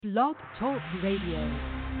Blog Talk Radio.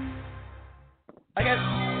 I guess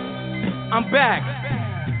I'm back.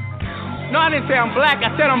 No, I didn't say I'm black. I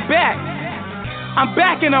said I'm back. I'm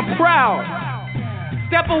back and I'm proud.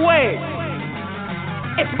 Step away.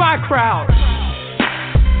 It's my crowd.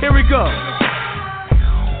 Here we go.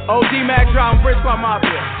 OG Mack driving Bristol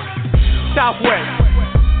Mafia. Southwest.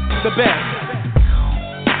 The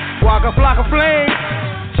best. Walk a flock of flames.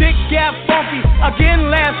 Chick got funky again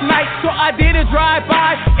last night, so I did a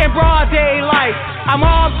drive-by in broad daylight. I'm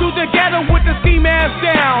all two together with the ski mask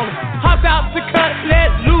down. Hopped out to cut, let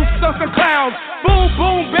loose on some clowns. Boom,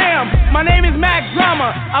 boom, bam. My name is Mack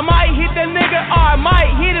Drama. I might hit the nigga or I might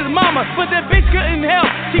hit his mama, but the bitch couldn't help.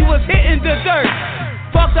 She was hitting the dirt.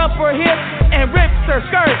 Fucked up her hip and ripped her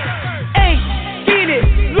skirt. Ain't seen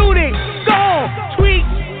it, looted, gone, tweet,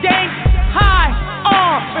 dank, high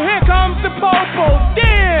on. But here comes the popo.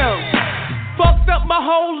 Damn, fucked up my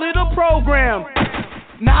whole little program.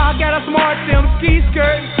 Now I got a smart them ski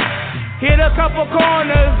skirt. Hit a couple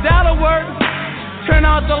corners, that'll work. Turn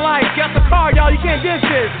out the lights, got the car, y'all, you can't diss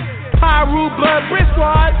this. Pyru Blood Brick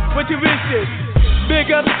Squad, what you wish this?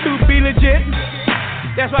 Big ups to Be Legit.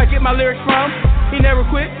 That's where I get my lyrics from. He never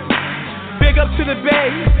quit. Big up to the Bay.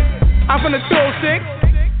 I'm from the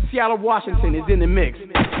 206. Seattle, Washington is in the mix.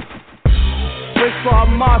 Brick Squad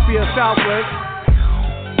Mafia, Southwest.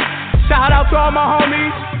 Shout out to all my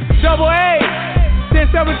homies. Double A,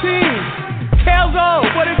 1017. Kelzo,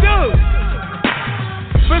 what it do?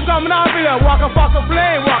 Brick Squad Mafia, walk a fuck a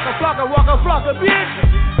flame, walk a flocker, bitch.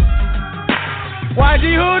 YG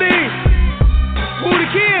Hootie, Who the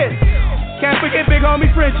Kid. Can't forget big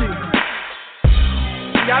homie Frenchie.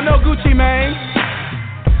 Y'all know Gucci, man.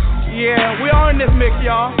 Yeah, we all in this mix,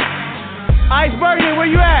 y'all. Iceberg, where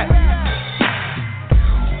you at?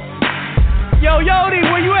 Yo, Yodi,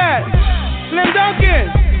 where you at? Slim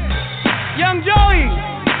Duncan, Young Joey,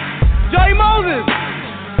 Joey Moses,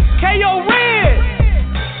 K.O. Red,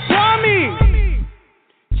 Kwame,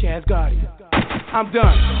 Chaz Gotti. I'm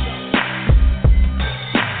done.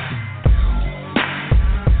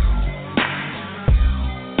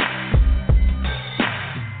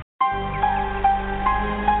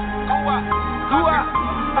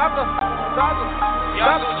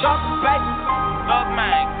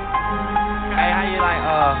 Hey, how you like,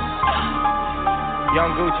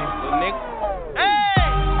 Young Gucci, little nigga? Hey!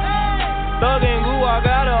 Thug and Goo, I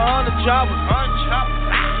got her on the chopper.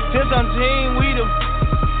 Since I'm team, we the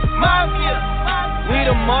mafia. We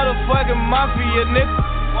the motherfucking mafia, nigga.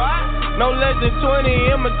 What? No less than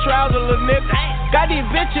 20 in my trousers, little nigga. Got these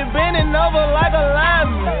bitches bending over like a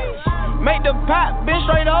lineman. Make the pot bend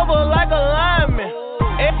straight over like a lineman.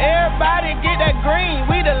 Everybody get that green,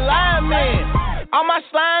 we the linemen. On my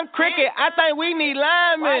slime cricket, I think we need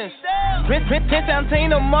linemen.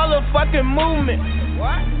 1017, the motherfucking movement.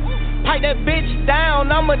 Pipe that bitch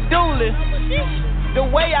down, I'm a duelist. The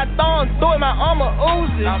way I throw him through it, my armor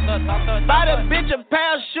oozes. Buy the bitch a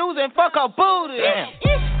pair of shoes and fuck her booty.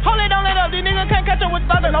 Hold it, don't let up, these niggas can't catch up with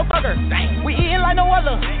thugger, no thugger. We eating like no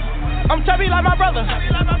other. I'm chubby like my brother.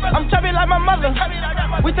 I'm chubby like my mother.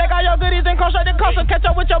 We take all your goodies and come straight to Costa. Catch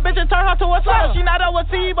up with your bitch and turn her to a slut. She not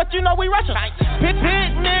overseas, but you know we Russian.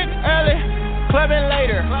 Picnic early, clubbing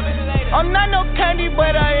later. I'm not no candy,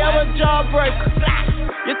 but I am a jawbreaker.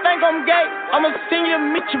 You think I'm gay? I'ma send you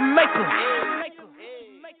meet your maker.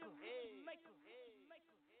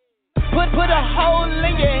 Put a hole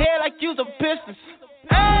in your head like you's a business.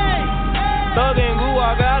 Hey! Thug and Goo,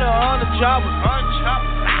 I got her on the chopper.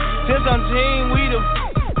 Since I'm team, we the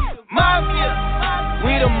mafia.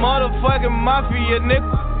 We the motherfucking mafia, nigga.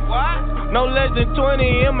 What? No less than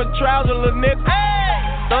 20 in my trousers, little nigga.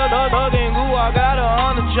 Hey! Thug and Goo, I got her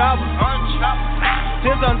on the chopper.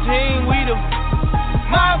 Since I'm team, we the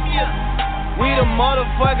mafia. We the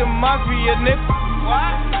motherfucking mafia, nigga.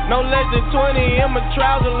 What? No less than 20 in my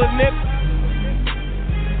trousers, little nigga.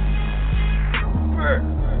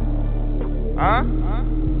 Huh?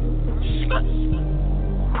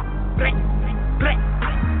 Blink, blink,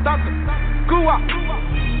 Doctor, go up.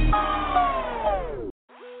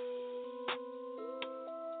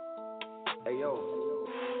 Hey yo,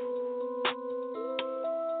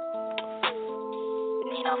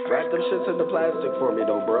 wrap them shits in the plastic for me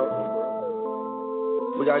though, bro.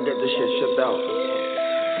 We gotta get this shit shipped out.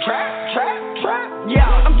 Trap. Yeah,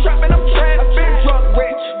 I'm trapping, I've been drug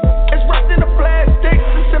rich. It's wrapped in the plastic.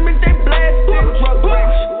 Send me they blasting. Drug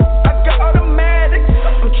rich. I got automatics.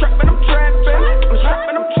 I'm trapping. I'm trapping. Drug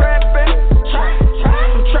rich. I'm trapping.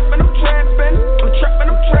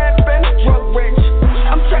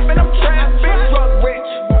 Drug rich.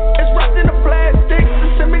 It's wrapped in the plastic.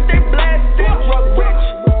 Send me they blasting. Drug rich.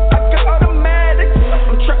 I got automatics.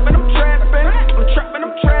 I'm trapping.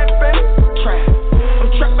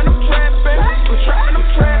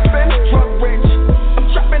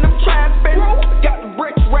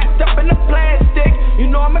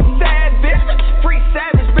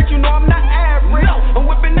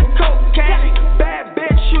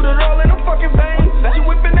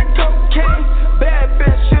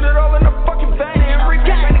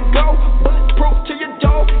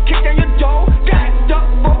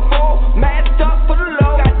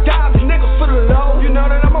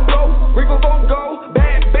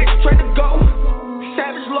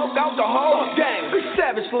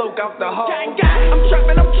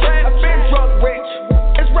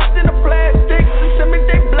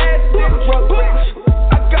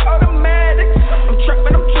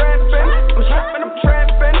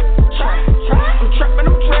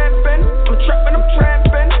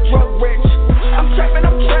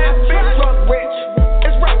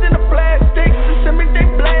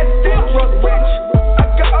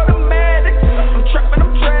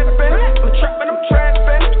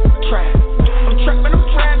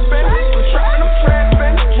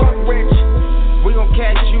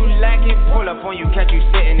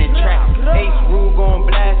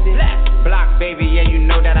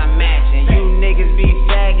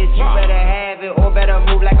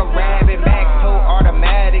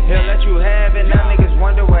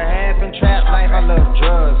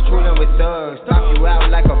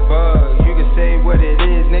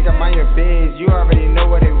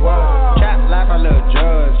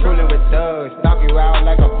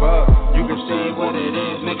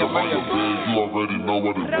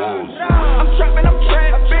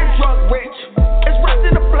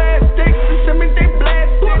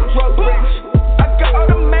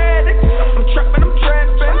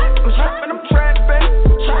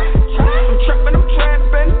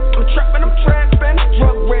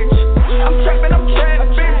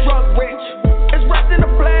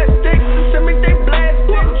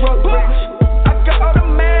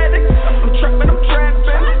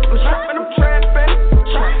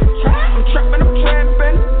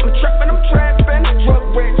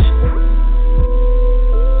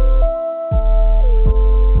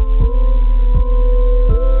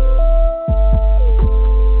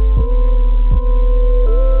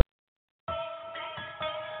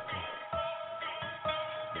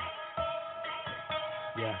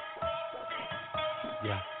 Yeah.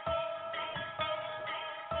 Yeah.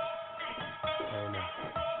 And,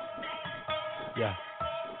 yeah.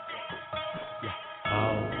 Yeah.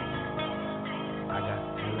 Oh. I got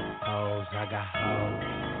hella hoes. I got hoes.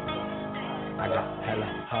 I got hella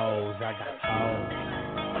hoes. I got hoes.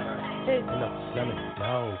 And I'm selling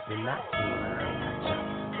dope. And I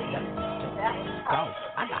go.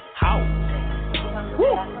 I got hoes.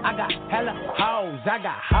 Woo. I got hella hoes. I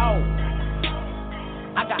got hoes.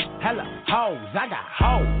 I got hella hoes, I got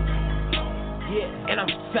hoes. Yeah, and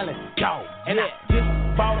I'm selling dope. And I just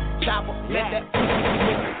bought a chopper, let that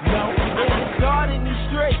know. I'm hard in these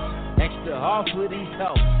streets, extra hard for these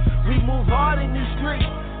hoes. We move hard in these streets,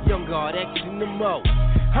 young guard X in the most.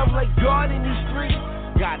 I'm like God in these streets,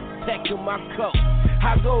 got a tech in my coat.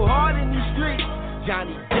 I go hard in these streets,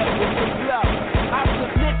 Johnny Depp with the blow. I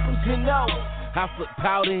flip nickels and O's, I flip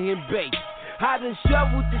powder and base. I done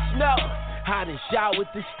shoveled the snow. I done shot with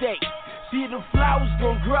the steak. See the flowers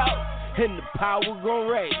gon' grow and the power gon'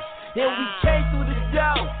 raise. And we came through the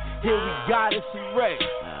door and we got us a race.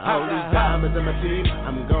 All these diamonds in my teeth,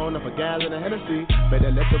 I'm going up a gallon of Hennessy. Better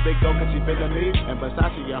let the big go cause she feelin' me. And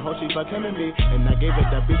Versace, I hope she fuck him and me. And I gave it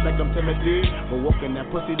that beat like I'm Timothy. But walking that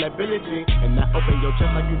pussy like Billie Jean. And I open your chest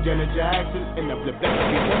like you Janet Jackson. And I flip that like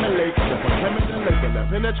you Timberlake. If I'm chemist and lake, then I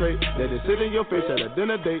penetrate. Let it sit in your face at a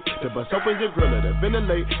dinner date. To bust open your grill, let it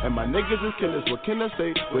ventilate. And my niggas is killers, what can I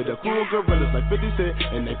say? With the cool gorillas like 50 Cent.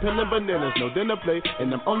 And they peeling bananas, no dinner plate. And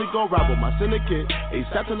I'm only gon' ride with my syndicate.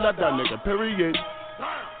 ASAP till I die, nigga, period.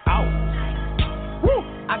 Oh. Woo.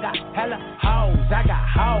 I got hella hoes, I got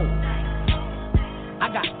hoes. I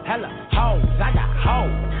got hella hoes, I got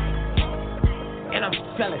hoes. And I'm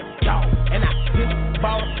selling dope. And I just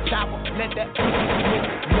bought a chopper, let that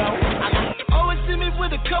know. Always see me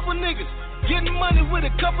with a couple niggas, getting money with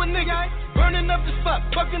a couple niggas. Burning up the spot,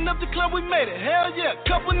 fucking up the club, we made it. Hell yeah,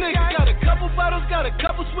 couple niggas. Got a couple bottles, got a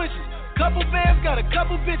couple switches. Couple bands, got a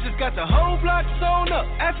couple bitches, got the whole block sewn up.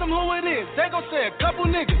 Ask them who it is, they gon' say a couple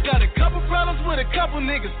niggas. Got a couple problems with a couple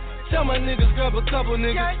niggas. Tell my niggas grab a couple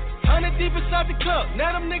niggas. 100 deep inside the club,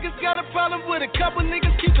 now them niggas got a problem with a couple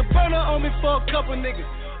niggas. Keep the burner on me for a couple niggas.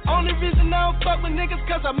 Only reason I don't fuck with niggas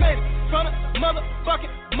cause I made it from the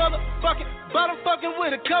motherfucking bottom fucking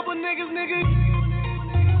with a couple niggas, nigga.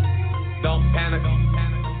 Don't panic,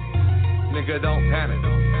 nigga, don't panic.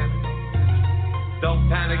 Don't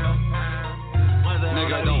panic,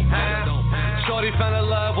 nigga, don't panic. Shorty fell in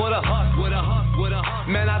love with a hus.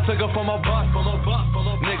 Man, I took her from a bus.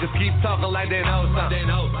 Niggas keep talking like they know something.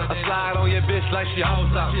 I slide on your bitch like she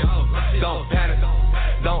hoes something. Don't panic,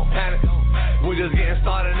 don't panic. We just getting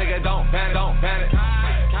started, nigga, don't panic, don't panic.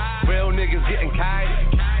 Real niggas getting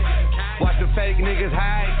kited. Watch the fake niggas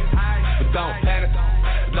hide. But don't panic,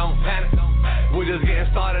 don't panic. We just getting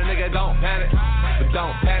started, nigga, don't panic. But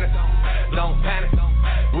don't panic. Don't panic,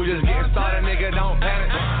 we just getting started, nigga, don't panic.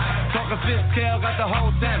 Talking fifth scale, got the whole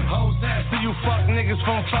thing. See you fuck niggas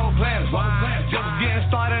from 4 planets. Just getting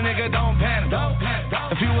started, nigga, don't panic.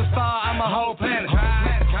 If you a star, I'm a whole planet.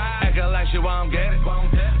 Acting like you won't get it.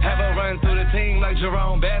 Have her run through the team like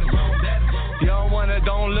Jerome Bettis. You don't wanna,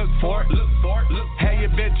 don't look for it. Have your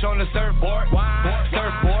bitch on the surfboard.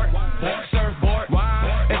 Surfboard.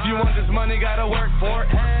 If you want this money, gotta work for it.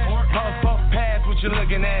 Puff, pass what you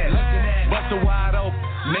looking at. Bust a wide open,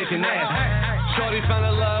 making ass. Shorty fell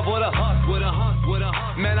in love with a hus.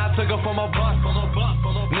 Man, I took her from a bus.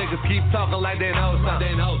 Niggas keep talking like they know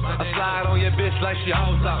something. I slide on your bitch like she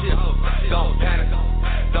hoes something. Don't panic,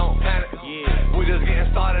 don't panic. We just getting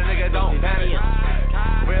started, nigga, don't panic.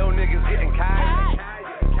 Real niggas getting kited.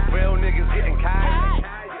 Real niggas getting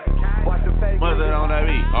kited. Watch the face. What's that on that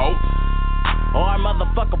beat? Oh. Or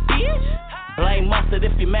motherfucker bitch. Blame mustard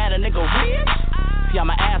if you mad a nigga rich. See, I'm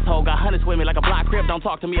an asshole, got hundreds with me like a block crib. Don't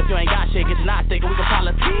talk to me if you ain't got shit, get your knot stick and we can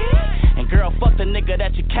politic. And girl, fuck the nigga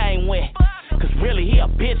that you came with. Cause really, he a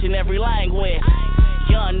bitch in every language.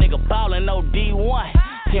 Young nigga ballin', no D1.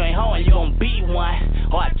 If you ain't hoeing, you gon' be one.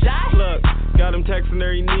 Or I die. Look, got him texting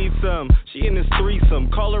her, he needs some. She in his threesome,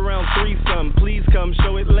 call around threesome. Please come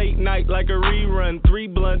show it late night like a rerun. 3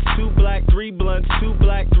 blunts, 2 black, 3 blunts, 2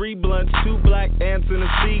 black, 3 blunts, 2 black ants in a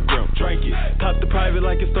Seagram. Drink it, pop the private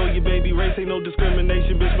like it stole your baby. Race ain't no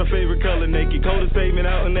discrimination, bitch, my favorite color naked. Coldest statement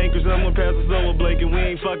out in Anchorage, someone pass us over Blake. And we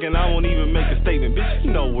ain't fucking, I won't even make a statement. Bitch,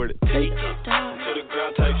 you know where to take it. To the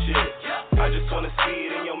ground type shit. I just wanna see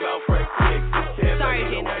it in your mouth right quick. Sorry,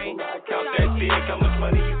 January. Count that dick, how much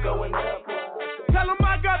money you going up? Tell him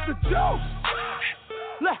I got the juice.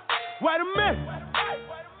 Look, wait a minute.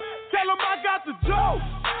 Tell him I got the juice.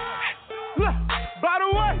 Look, by the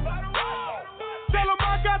way. Tell him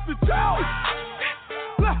I got the juice.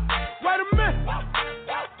 Look, wait a minute.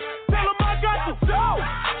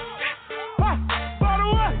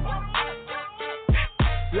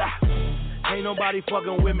 nobody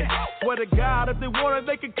fucking with me. Swear to God, if they want it,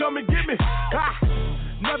 they can come and get me.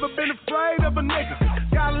 Never been afraid of a nigga.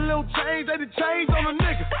 Got a little change, they done change on a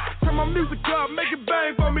nigga. Turn my music up, make it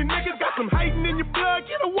bang for me, niggas. Got some hating in your blood,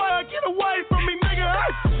 get away from me, nigga.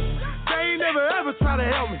 They ain't never ever try to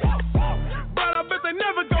help me, but I bet they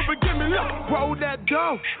never gon' forgive me. Look, roll that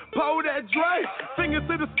dough, pull that drain, fingers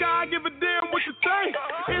to the sky, give a damn what you think.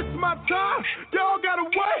 It's my time, y'all gotta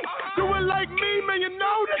wait. Do it like me, man, you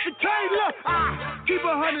know that you can't. Look, I keep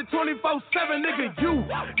 124/7, nigga.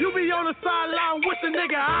 You be on the sideline with the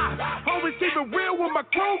nigga. I always keep it real with my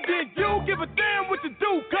crew. Then you give a damn what you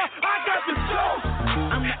do, cause I got the show.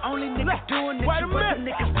 I'm the only nigga doing it. Wait a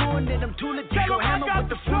minute. Niggas doing it. I'm too legit. Go hammer with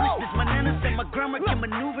the foolishness. My nana said my grandma can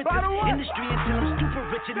maneuver this industry until I'm stupid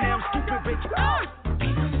rich, and now I'm stupid rich.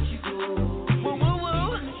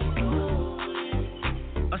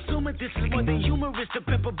 Assuming this is more than humorous, to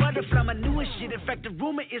pimp a butterfly, my newest shit. In fact, the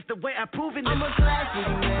rumor is the way I prove it. I'm a classic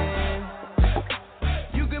man.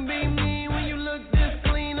 You can be me when you look this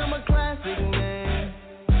clean. I'm a classic man.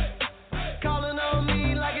 Calling on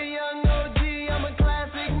me like a young OG. I'm a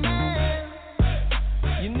classic man.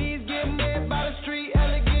 Your knees get made by the street,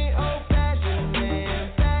 elegant, old fashioned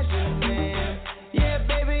man, fashion man. Yeah,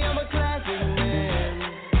 baby, I'm a classic man.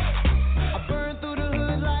 I burn through the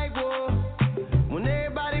hood like war. When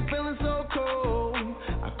everybody feeling so cold,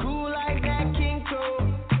 I cool like that King Cole.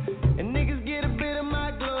 And niggas get a bit of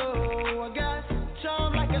my glow. I got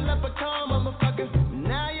charm like a leprechaun, motherfucker.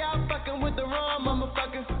 Now y'all fucking with the wrong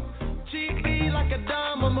motherfucker. Cheek be like a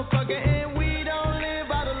dumb motherfucker. And we don't live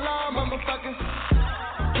by the law, motherfucker.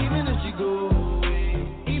 Even if she go away,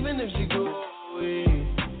 even if she go away,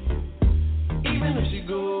 even if she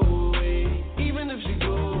go away, even if she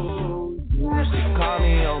go away. Call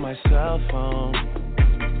me on my cell phone.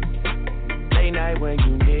 Late night when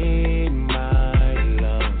you need my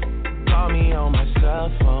love. Call me on my cell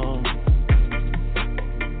phone.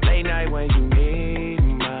 Late night when you need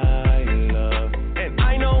my love. And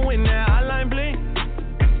I know when that hotline blink,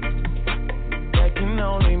 that can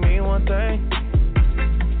only mean one thing.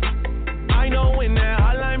 I know when that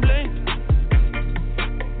hotline blink,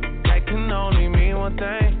 that can only mean one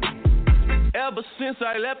thing. Ever since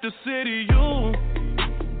I left the city, you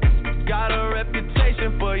got a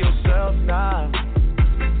reputation for yourself now.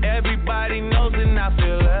 Everybody knows and I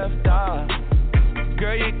feel left out.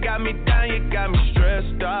 Girl, you got me down, you got me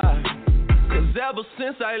stressed out. Cause ever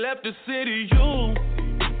since I left the city, you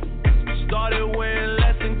started wearing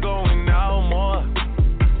less and going out more.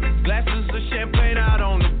 Glasses of champagne out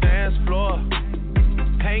on the dance floor.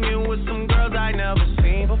 Hanging with some girls I never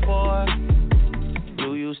seen before.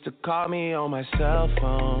 You used to call me on my cell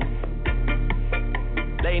phone.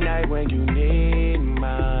 Late night when you need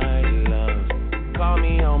my love. Call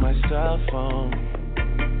me on my cell phone.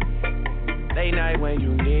 Late night when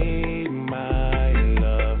you need my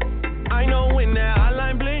love. I know when that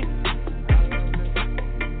hotline blink,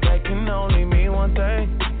 that can only mean one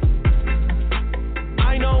thing.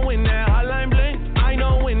 I know when that hotline blink, I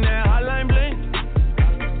know when that hotline blink,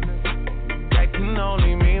 that can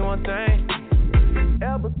only mean one thing.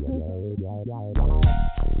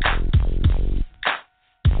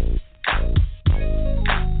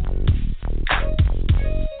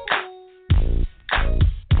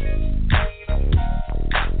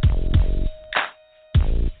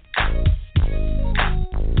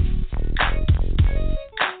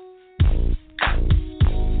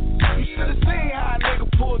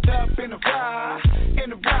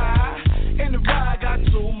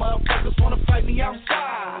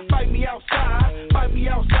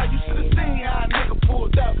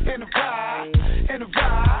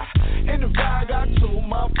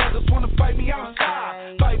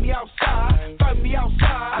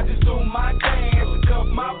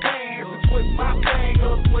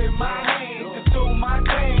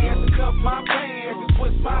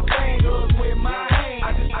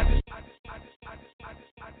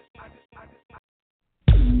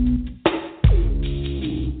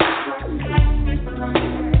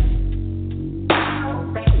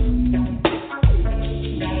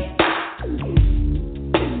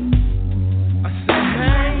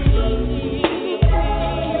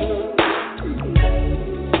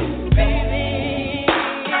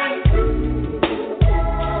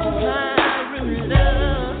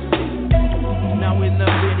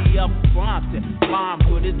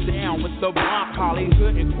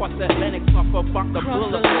 Hollywood and cross the Atlantic, talk about the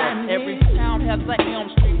boulevard. Every town has a Elm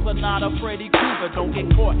Street but not a Freddy Krueger. Don't get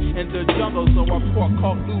caught in the jungle, so I report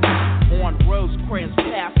called Lou. On Rosecrans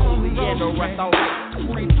Pass, Leander at the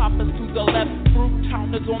light. Three poppers to the left, fruit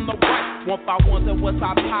counters on the right. One by one, there was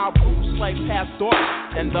our power group, slave past dark.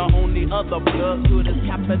 And the only other blood good is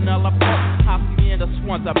Capanella Park. Hacienda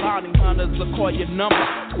Swans, the bounty hunters will call your number.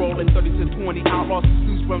 Rolling 30 to 20 outlaws,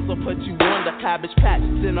 goosebumps will put you under. Cabbage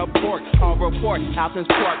patches in a port, I'll report. Alton's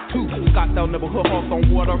Park 2, Scottsdale neighborhood halls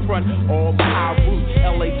on waterfront. All power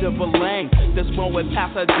route, LA to Belane. This one with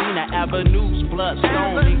Pasadena Avenues,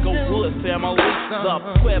 Bloodstone, Inglewood family.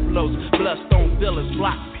 The Pueblos, Bloodstone Village,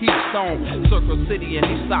 Block P Stone, Circle City and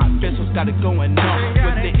Eastside Bishops got it going on.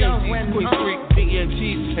 With the NGs, Queen Street,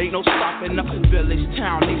 BNGs, ain't no stopping up. Village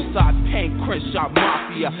Town, Eastside, Paint, Crenshaw,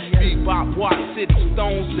 Mafia, Bebop, Watt City,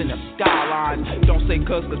 Stones in the skyline. Don't say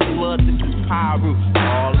cause the blood, this is Pyro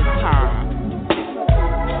all the time.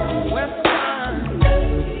 West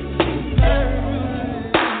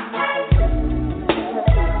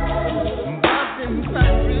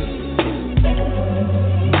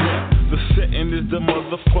is the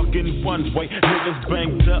motherfucking one-way. Niggas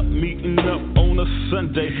banged up, meeting up on a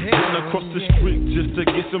Sunday. Run across the street just to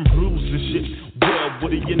get some rules and shit. Well,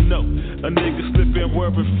 what do you know? A nigga slipping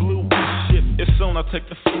wearing flu and shit. It's on, I take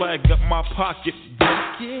the flag up my pocket.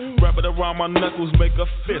 Wrap it around my knuckles, make a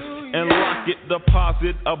fist and lock it.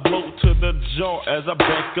 Deposit a blow to the jaw as I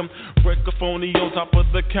bank him. Break a phony on top of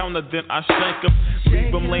the counter, then I shank him.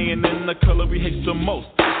 Leave him laying in the color he hates the most.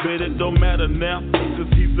 But it don't matter now, cause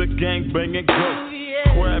he's a gang-banging ghost.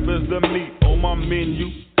 Crab is the meat on my menu.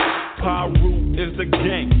 Pyro is the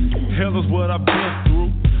gang. Hell is what I've been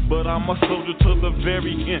through, but I'm a soldier to the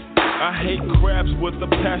very end. I hate crabs with a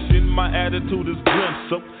passion, my attitude is grim.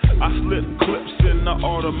 So I slip clips in the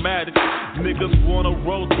automatic. Niggas wanna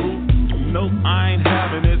roll through. No, I ain't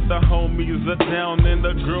having it. The homies are down and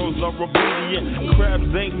the girls are obedient.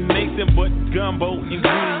 Crabs ain't Nathan but gumbo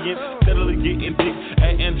ingredients. Steadily getting dick,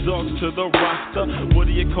 adding dogs to the roster. What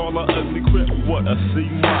do you call a ugly crip? What a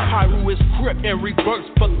C-monster. Pyro is crip in reverse,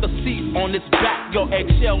 but the seat on its back. Your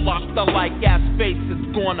eggshell lobster like ass face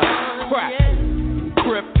is gonna crack.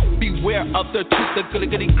 Crip, beware of the truth, the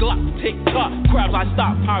gliggity glock, tick tock, crabs I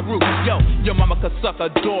stop, Pyro. Yo, your mama could suck a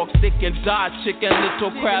dog, sick and die, chicken, little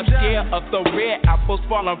crabs, scared of the red apples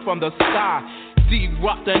falling from the sky.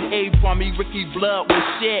 D-Rocked an A from me, Ricky Blood will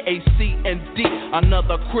share A, C, and D.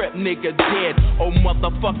 Another crip nigga dead. Oh,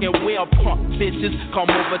 motherfucking well, punk bitches. Come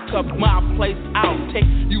over to my place, I'll take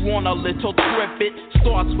you on a little trip. It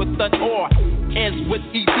starts with an R, ends with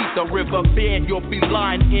E-D. The riverbed, you'll be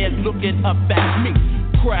lying in looking up at me.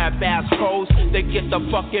 Crab ass hoes, they get the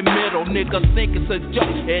fucking middle. Niggas think it's a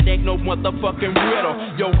joke, it ain't no motherfucking riddle.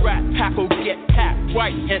 Your rat pack will get packed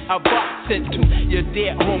right in a box. Sent to your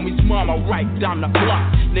dead homie's mama right down the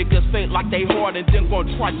block. Niggas fake like they hard and then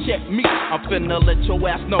gon' try check me. I'm finna let your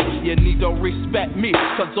ass know you need to respect me.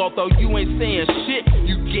 Cause although you ain't saying shit,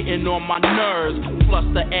 you getting on my nerves. Plus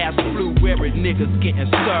the ass flu where it niggas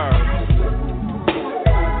getting served.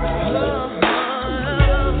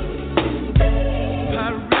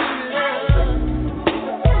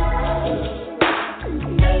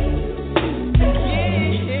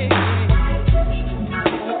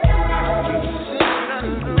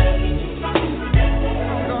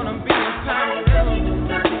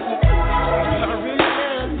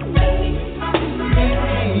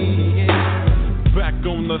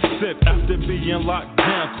 After being locked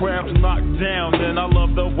down, crabs knocked down, and I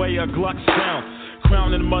love the way a Glock sounds.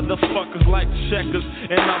 Crowning motherfuckers like checkers,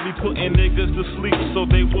 and I be putting niggas to sleep so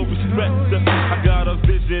they will respect us. I got a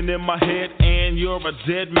vision in my head, and you're a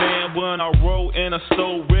dead man when I roll in a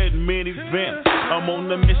stole red minivan. I'm on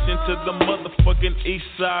the mission to the motherfucking east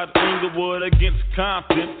side, Inglewood against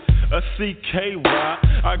Compton. A CK ride,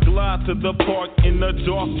 I glide to the park in the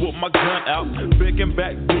dark with my gun out, picking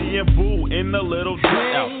back being boo in the little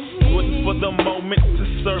dugout, waiting for the moment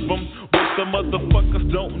to serve them. What the motherfuckers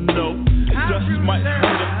don't know, just might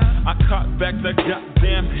hurt them. I cock back the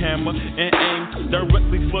goddamn hammer and aim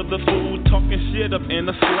directly for the fool talking shit up in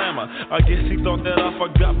the slammer. I guess he thought that I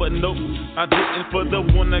forgot, but nope, I didn't. For the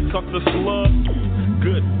one that caught the slug,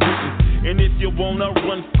 good beating. And if you wanna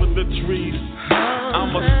run for the trees,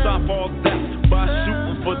 I'ma stop all that by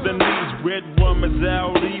shooting for the knees. Red rum is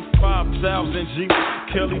Audi 5000 G.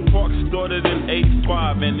 Kelly Park started in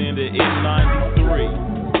 85 and ended in 93.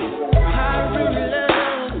 I really love.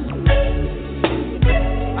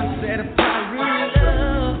 I said I really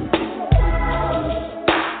love.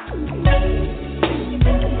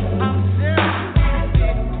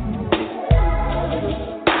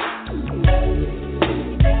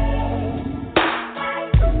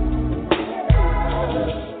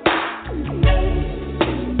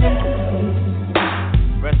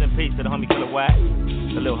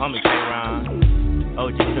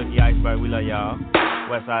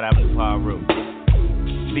 Westside Avenue, Power Root.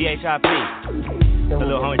 BHIP. The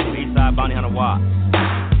little homie from East Side, Bounty Hunter Walk.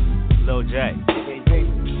 Lil J.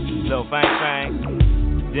 Lil Fang Fang.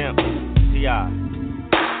 Dimp. T.I.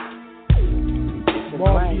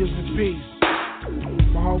 Morpheus in peace.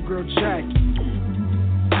 My homegirl Jackie.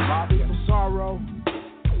 Bobby Sorrow.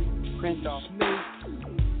 Crenshaw. Snoop.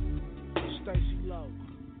 Stacy Lowe.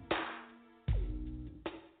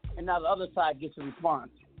 And now the other side gets a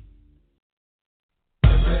response.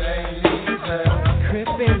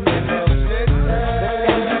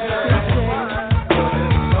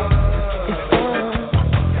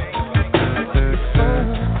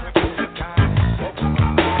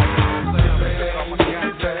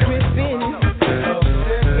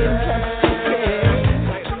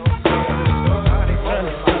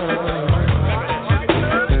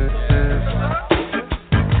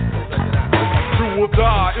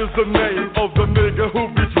 Is the name of the nigga who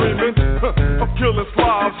be dreaming of killing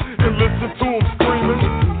slobs and listen to him screaming,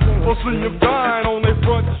 or see him dying on their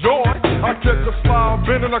front yard. I catch a slob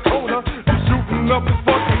bending a corner, I'm shooting up his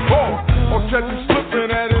fucking car, or catch him slipping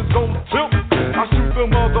at his own tilt. I shoot the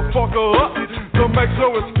motherfucker up to make sure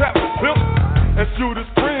his cap is built, and shoot his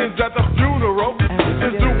friends at the funeral.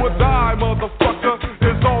 And do or die, motherfucker,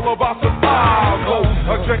 it's all about survival.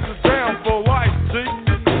 Gangsters down for life, G,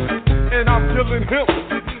 and I'm killing him.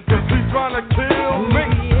 Trying to kill me,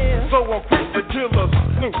 so I'm quick to kill a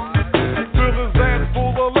Snoop. Fill his ass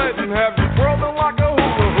full of lead and have you whirling like a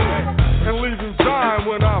hula hoop, and leave him dying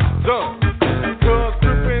when I'm done. Cause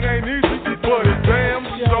tripping ain't easy, but it's damn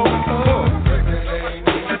so fun.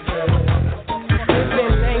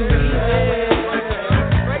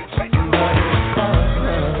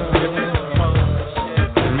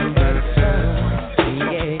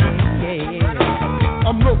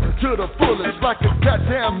 I'm looking to the fullest like a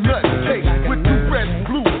goddamn nut cake, with two red and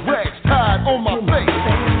blue rags tied on my face.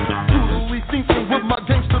 Brutally thinking with my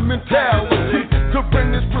gangster mentality to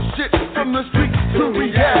bring this shit from the streets to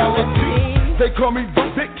reality. They call me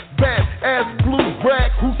the big bad ass blue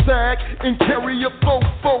rag who sag and carry a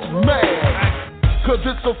fofo mag. Cause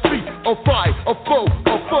it's a feat, a fight, a foe,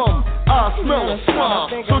 a fun. I smell a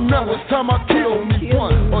swamp, so now it's time I kill me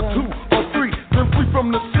one or two or three, then flee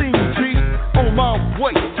from the scene, G. On my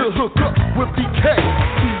way to hook up with BK.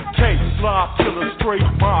 BK, slob killer, straight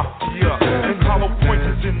mafia. And hollow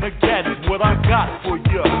pointers in the gat is what I got for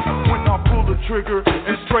ya. When I pull the trigger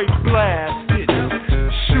and straight blast it,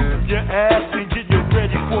 shoot your ass and get you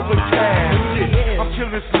ready for the casket. I'm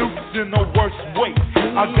killing Snoops in the worst way.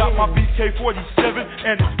 I got my BK-47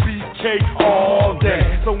 and it's BK all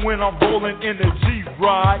day. So when I'm rolling in the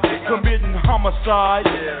G-Ride, committing homicide,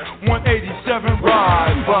 187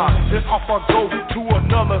 ride by. Then off I go to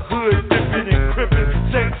another hood, dipping and crippin',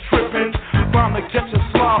 stay trippin', bound to catch a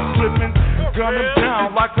slob slippin', gun him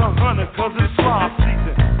down like a hunter, cause it's slob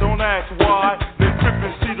season. Don't ask why, they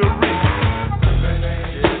crippin', see the reason.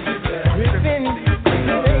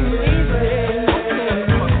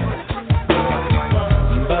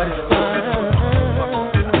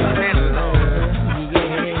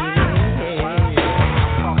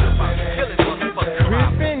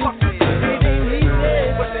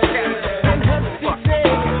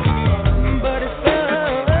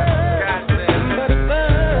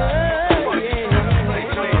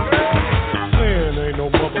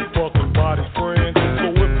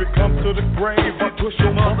 Push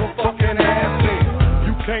your motherfucking ass in.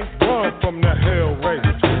 You can't run from the hell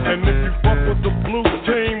raiser. And if you fuck with the blue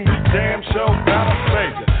team, we damn sure gotta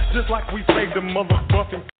save you. Just like we saved the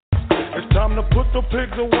motherfucking. It's time to put the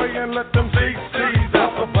pigs away and let them CCs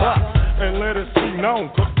out the box. And let it be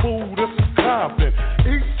known, cause fool, this is Compton.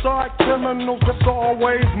 Eastside criminals that's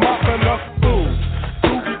always mopping up fools.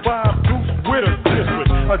 2-5 deuce with a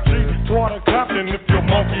district. A G-Squad of Compton if your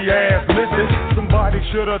monkey ass listen. Somebody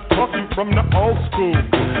should've taught you from the old school.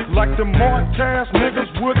 Like the Mark-ass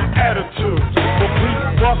niggas with attitude. But please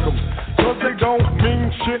fuck them, cause they don't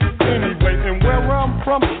mean shit anyway. And where I'm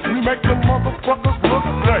from, we make the motherfuckers look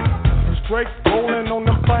great. Straight rolling on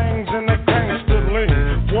them things in the gangster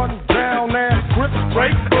lean. One down ass grip,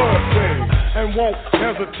 straight bud thing. And won't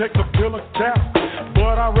hesitate to fill a cap.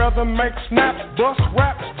 But I'd rather make snaps, bust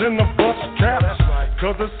raps than the bust caps.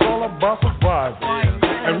 Cause it's all about survival.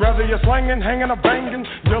 And whether you're slanging, hanging, or banging,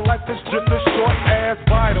 your life is just a short ass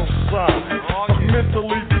vital sign of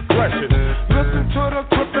mentally depression. Listen to the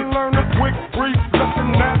clip and learn a quick brief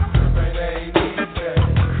lesson that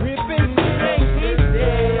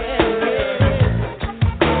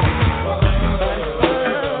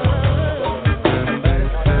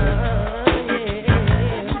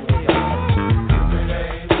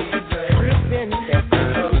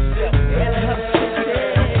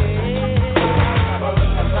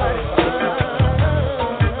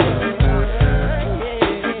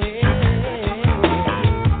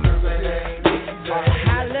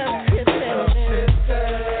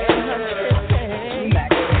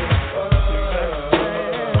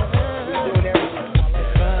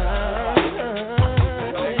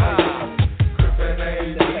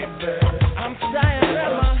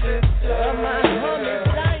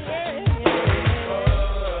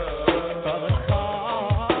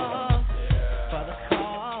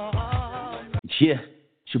Yeah,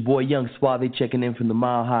 it's your boy Young Suave checking in from the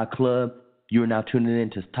Mile High Club. You are now tuning in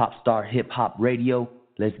to Top Star Hip Hop Radio.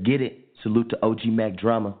 Let's get it. Salute to OG Mac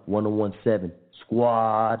Drama 1017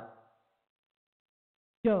 Squad.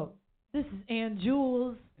 Yo, this is Ann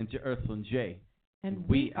Jules. And your Earthling J. And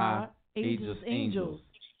we are Ageless Angels.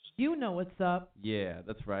 You know what's up. Yeah,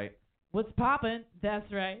 that's right. What's poppin'?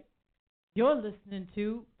 That's right. You're listening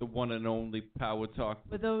to the one and only Power Talk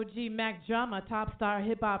with OG Mac Drama, Top Star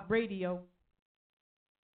Hip Hop Radio.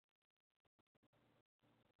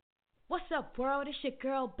 What's up, world? It's your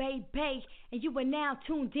girl, Bay Bay, and you are now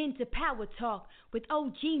tuned in to Power Talk with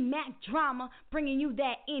OG Mac Drama, bringing you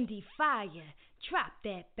that indie fire. Drop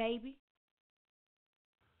that, baby.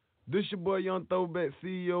 This your boy, Young Throwback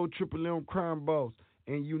CEO, Triple M Crime Boss,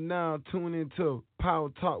 and you now tune into Power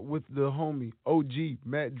Talk with the homie, OG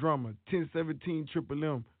Mac Drama, 1017 Triple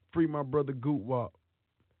M, free my brother Goot Wop.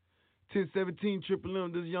 1017 Triple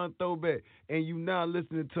M, this is Young Throwback, and you now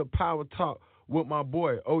listening to Power Talk with my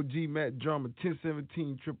boy, OG Mac Drama,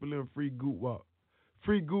 1017 Triple M, free Goot Wop.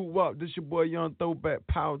 Free Goot Wop, this your boy, Young Throwback,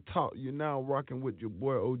 Power Talk. You're now rocking with your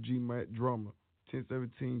boy, OG Mac Drama,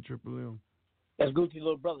 1017 Triple M. That's Gucci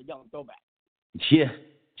little brother, Young Throwback. Yeah,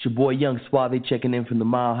 it's your boy Young Suave checking in from the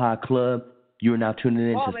Mile High Club. You are now tuning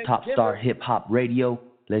in to Top Star Hip Hop Radio.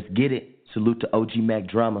 Let's get it. Salute to OG Mac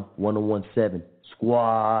Drama 1017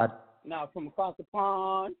 Squad. Now from across the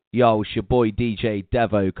pond. Yo, it's your boy DJ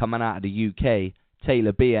Devo coming out of the UK.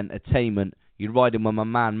 Taylor B Entertainment. You're riding with my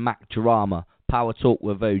man Mac Drama. Power Talk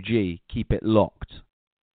with OG. Keep it locked.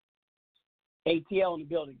 ATL in the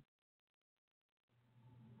building.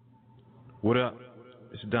 What up?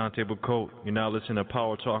 It's Dante Bacote. You're now listening to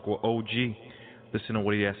Power Talk with OG. Listen to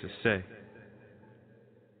what he has to say.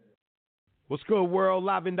 What's good, world?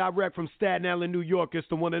 Live and direct from Staten Island, New York. It's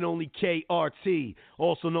the one and only KRT,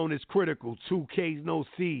 also known as Critical, 2 Ks, no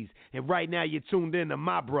Cs. And right now you're tuned in to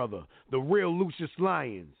my brother, the real Lucius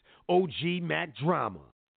Lyons, OG Mac Drama.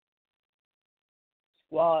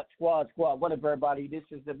 Squad. What up, everybody? This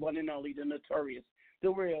is the one and only, the notorious, the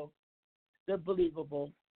real, the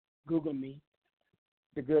believable, Google me,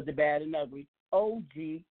 the good, the bad, and ugly,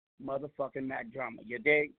 OG motherfucking Mac Drama. You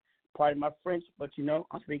dig? Pardon my French, but you know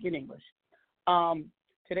I'm speaking English.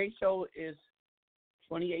 Today's show is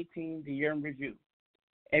 2018, the year in review.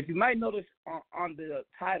 And if you might notice on the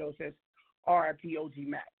title, it says RIP OG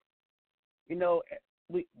Mac. You know,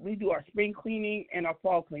 we do our spring cleaning and our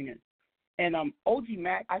fall cleaning. And OG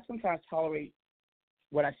Mac, I sometimes tolerate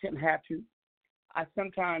what I shouldn't have to. I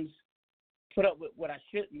sometimes put up with what I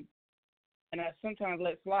shouldn't. And I sometimes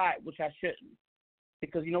let slide, which I shouldn't.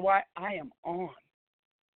 Because you know what? I am on.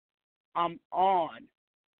 I'm on.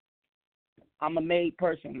 I'm a made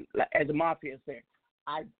person, as the mafia said.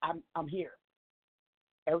 I'm here.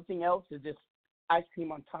 Everything else is just ice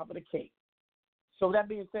cream on top of the cake. So that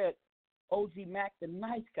being said, OG Mac, the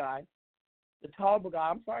nice guy, the tolerable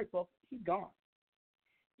guy, I'm sorry, folks, he's gone.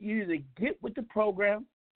 You either get with the program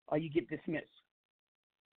or you get dismissed.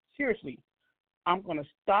 Seriously, I'm going to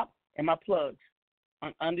stop in my plugs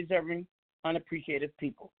on undeserving, unappreciative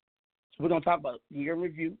people. So we're going to talk about the year in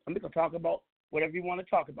review, and we're going to talk about whatever you want to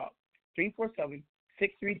talk about. 347-633-9588.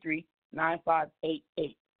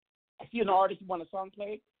 If you're an artist you want a song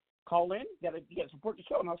played, call in. You gotta support the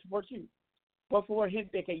show, and I'll support you. Por favor,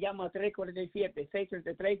 gente que llama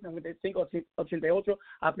 347-633-9588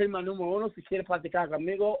 a prima número 1 si quiere platicar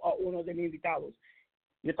conmigo o uno de mis invitados.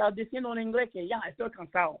 Yo estaba diciendo en inglés que ya estoy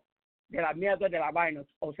cansado de la mierda de la vaina,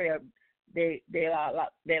 o sea, de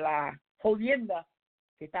la jodienda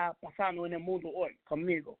que está pasando en el mundo hoy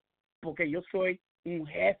conmigo, porque yo soy un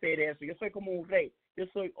jefe de eso. Yo soy como un rey. Yo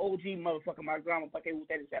soy OG motherfucker my grandma para que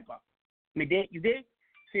ustedes sepan. ¿Me dig? ¿You dig?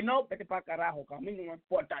 Si no, vete para carajo, que a mí no me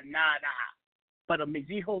importa nada. Pero mis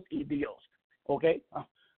hijos y Dios. Okay?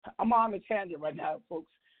 I'm on the tangent right now, folks.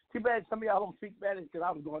 Too bad some of y'all don't speak Spanish because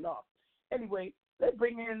I was going off. Anyway, let's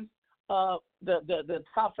bring in the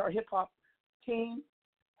Top Star Hip Hop team.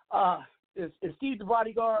 Is Steve the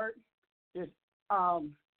Bodyguard. Is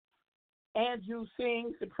Andrew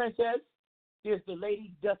Sings, the Princess. There's the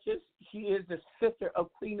Lady Duchess. She is the sister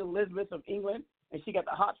of Queen Elizabeth of England, and she got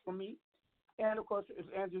the hots for me. And, of course, it's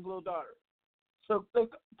Andrew's little daughter. So,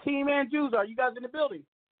 Team Andrews, are you guys in the building?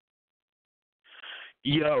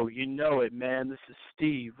 Yo, you know it, man. This is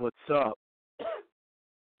Steve. What's up?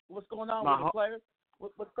 What's going on with the players?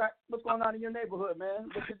 What's going on in your neighborhood, man?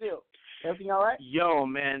 What's the deal? Everything all right? Yo,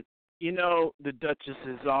 man. You know, the Duchess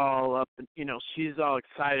is all up, you know, she's all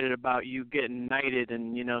excited about you getting knighted,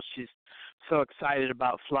 and, you know, she's so excited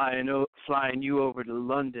about flying you over to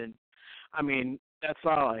London. I mean, that's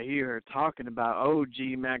all I hear her talking about.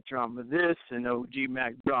 OG Mac Drama this and OG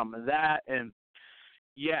Mac Drama that. And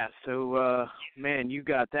yeah, so man, you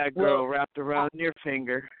got that girl wrapped around your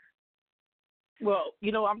finger. Well,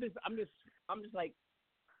 I'm just like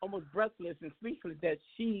almost breathless and speechless that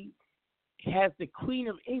she has the Queen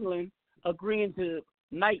of England agreeing to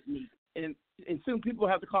knight me, and soon people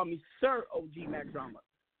have to call me Sir OG Mac Drama.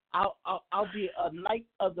 I'll be a knight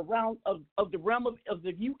of the realm of the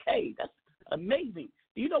UK. That's amazing.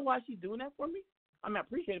 Do you know why she's doing that for me? I mean, I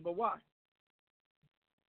appreciate it, but why?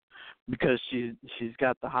 Because she's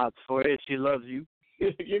got the hots for it. She loves you.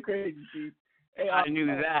 You're crazy, Steve. Hey, I knew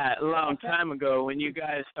that a long time ago when you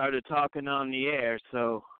guys started talking on the air.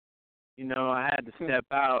 So, I had to step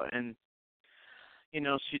out, and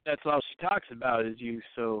that's all she talks about is you.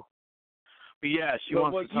 So, but yeah, she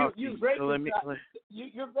wants to talk to you. So let me.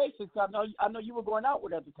 You're racist. I know you were going out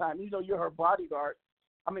with her at the time. You're her bodyguard.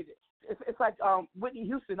 I mean, it's like Whitney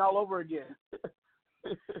Houston all over again.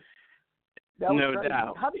 No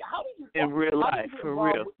doubt. How did you in real life, for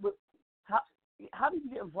real? How did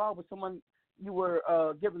you get involved with someone you were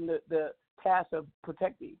given the task of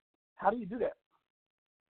protecting? How do you do that?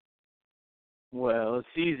 Well,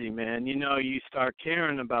 it's easy, man. You start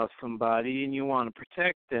caring about somebody and you want to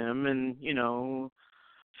protect them, and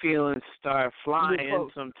feelings start flying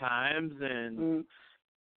sometimes, and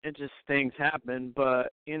it just things happen.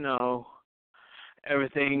 But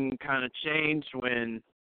everything kind of changed when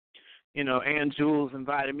Ann Jules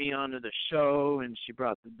invited me onto the show, and she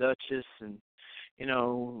brought the Duchess and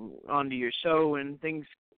onto your show, and things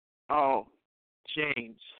all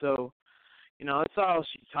changed. So that's all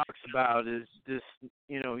she talks about is this,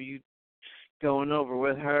 you going over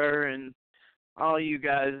with her and all you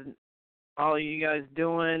guys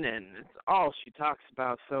doing, and it's all she talks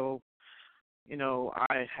about. So,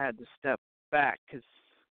 I had to step back because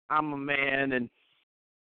I'm a man, and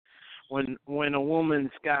when a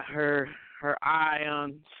woman's got her eye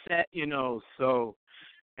on set, so,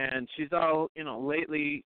 and she's all,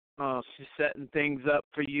 lately she's setting things up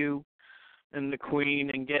for you and the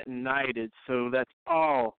Queen and getting knighted, so that's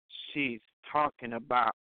all she's talking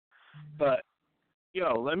about. But,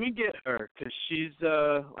 let me get her, because she's,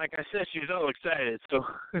 like I said, she's all excited, so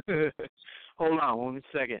hold on 1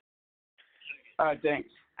 second. All right, thanks.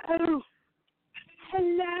 Oh,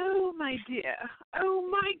 hello, my dear. Oh,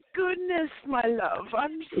 my goodness, my love.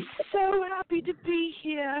 I'm so happy to be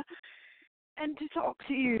here and to talk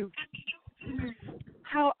to you.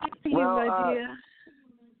 How are you, my dear?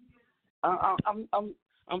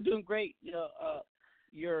 I'm doing great.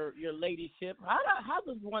 Your ladyship. How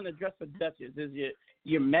does one address a duchess? Is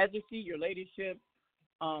your majesty, your ladyship?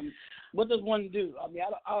 What does one do? I mean,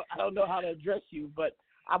 I don't know how to address you, but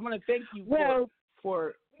I want to thank you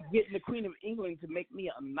for getting the Queen of England to make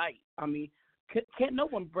me a knight. I mean, can't no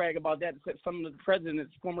one brag about that except some of the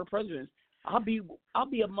presidents, former presidents. I'll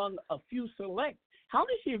be among a few select. How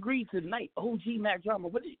did she agree to knight OG Mac Drama?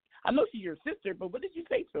 I know she's your sister, but what did you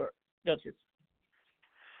say to her, Duchess?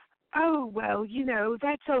 Oh, well,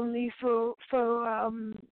 that's only for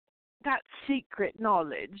that secret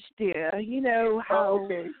knowledge, dear. How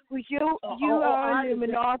you are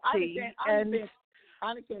Illuminati, and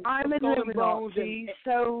I'm an Illuminati,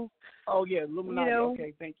 so... Oh, yeah, Illuminati.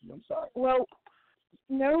 Okay, thank you. I'm sorry. Well,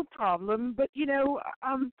 no problem, but,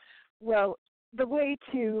 well, the way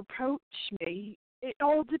to approach me, it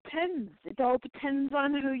all depends. It all depends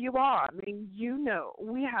on who you are. I mean,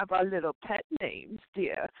 we have our little pet names,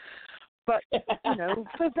 dear. But,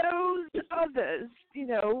 for those others,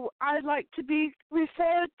 I'd like to be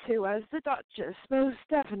referred to as the Duchess, most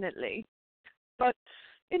definitely. But,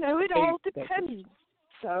 it all depends.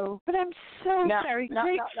 So, but I'm so very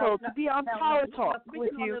grateful to be on Power Talk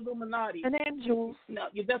with you. And Angels. Now,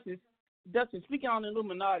 Duchess, speaking on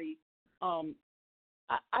Illuminati,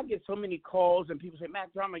 I get so many calls and people say,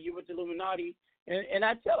 Mac Drama, you with the Illuminati? And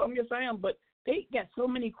I tell them, yes, I am. But they got so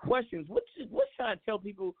many questions. What should I tell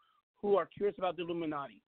people who are curious about the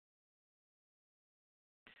Illuminati?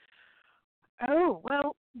 Oh,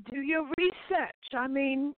 well, do your research. I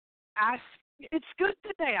mean, it's good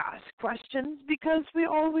that they ask questions because we're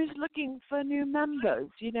always looking for new members,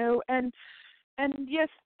 and yes,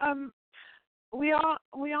 we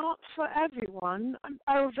aren't for everyone,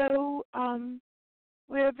 although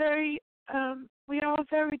we are a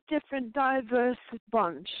very different, diverse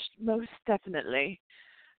bunch, most definitely.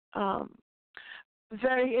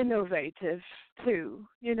 Very innovative too,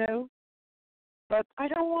 But I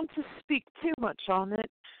don't want to speak too much on it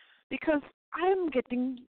because I'm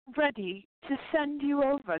getting ready to send you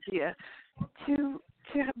over, dear, to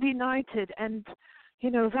be knighted, and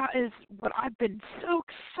that is what I've been so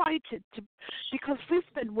excited to, because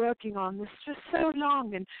we've been working on this for so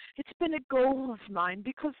long, and it's been a goal of mine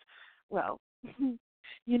because, well,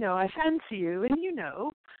 I fancy you,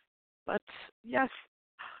 and but yes,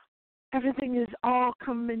 everything is all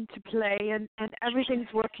come into play, and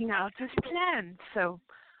everything's working out as planned. So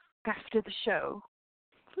after the show.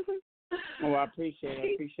 Oh, I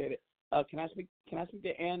appreciate it. Can I speak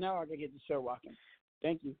to Ann now, or can I get the show rocking?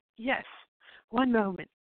 Thank you. Yes. One moment.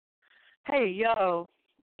 Hey, yo,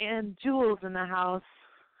 and Jules in the house.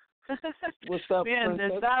 What's up, man?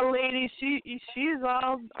 Princess? That lady, she's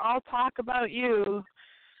all talk about you.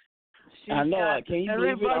 She's I know. got Can you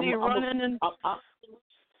everybody running and.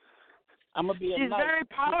 I'm gonna be. She's very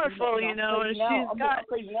powerful, and she's got. I'm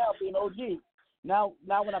crazy now being OG. Now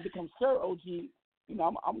when I become Sir OG, I'm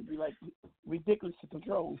gonna be like ridiculous to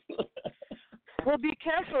control. Well, be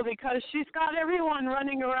careful because she's got everyone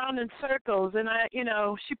running around in circles, and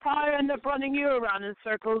she probably end up running you around in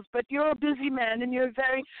circles. But you're a busy man, and you're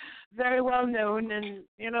very, very well known, and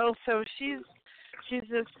so she's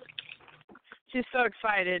so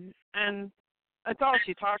excited, and that's all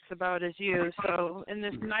she talks about is you. So in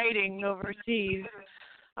this knighting overseas,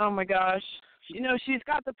 oh my gosh, she's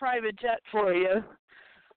got the private jet for you.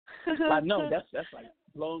 I know that's like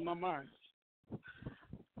blowing my mind.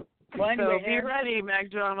 Well, anyway, so be ready, Mac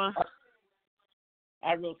Drama.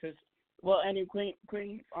 I will, sis. Well, anyway,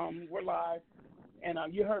 Queen, we're live, and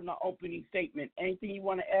you heard my opening statement. Anything you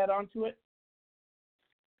want to add on to it?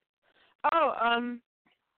 Oh,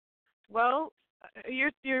 well,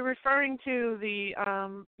 you're referring to the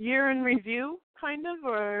year in review, kind of,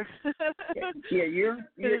 or yeah,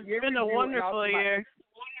 it's been a wonderful year.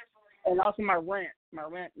 And also my rant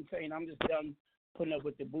and saying I'm just done putting up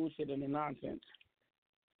with the bullshit and the nonsense.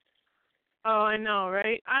 Oh, I know,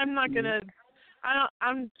 right? I'm not gonna.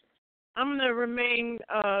 I'm gonna remain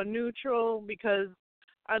neutral because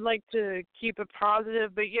I'd like to keep it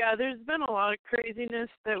positive. But yeah, there's been a lot of craziness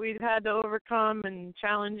that we've had to overcome and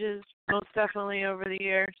challenges, most definitely over the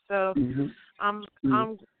year. So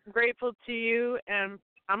I'm grateful to you, and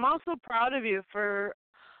I'm also proud of you for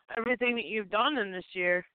everything that you've done in this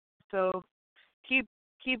year. So keep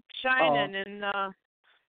shining, and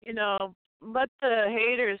let the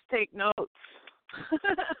haters take notes.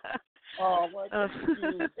 Oh, well,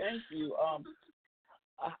 thank you.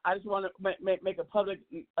 I just want to make a public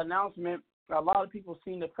announcement. A lot of people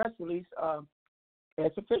seen the press release.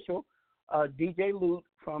 It's official. DJ Loot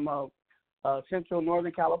from Central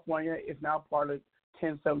Northern California is now part of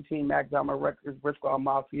 1017 Mack Drama Records, Briscoe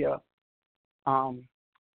Mafia,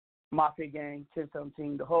 Mafia Gang,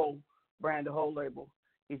 1017, the whole brand, the whole label.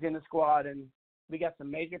 He's in the squad, and we got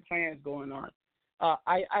some major plans going on.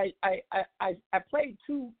 I played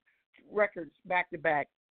 2 records back to back,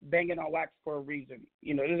 banging on wax for a reason.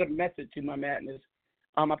 There's a method to my madness.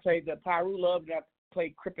 I played the Pyru Love, and I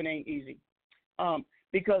played Crippin' Ain't Easy,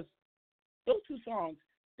 because those 2 songs,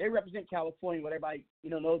 they represent California, what everybody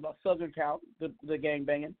knows about Southern Cal, the gang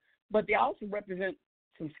banging, but they also represent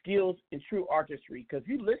some skills and true artistry. Because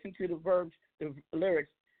you listen to the verbs, the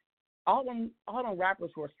lyrics, all them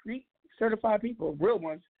rappers who are street certified people, real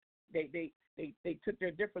ones, they took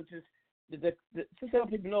their differences. Since some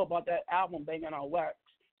people know about that album, Banging on Wax,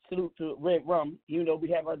 salute to Red Rum,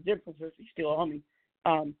 we have our differences, he's still a homie.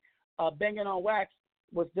 Banging on Wax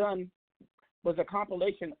was a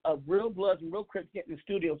compilation of real Bloods and real Crips getting in the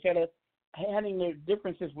studio, instead of having their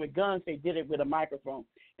differences with guns, they did it with a microphone.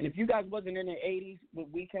 And if you guys wasn't in the 80s when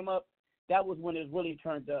we came up, that was when it really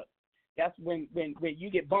turned up. That's when you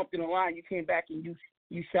get bumped in the line, you came back and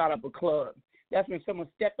you shot up a club. That's when someone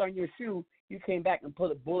stepped on your shoe, you came back and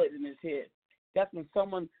put a bullet in his head. That's when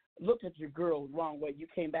someone looked at your girl the wrong way, you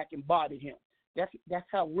came back and bodied him. That's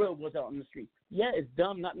how real it was out in the street. Yeah, it's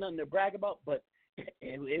dumb, not nothing to brag about, but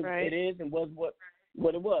it is and was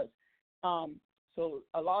what it was. So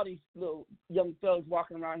a lot of these little young thugs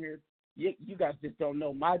walking around here, you guys just don't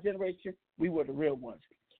know. My generation, we were the real ones.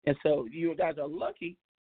 And so you guys are lucky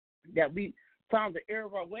that we found the error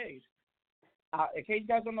of our ways. In case you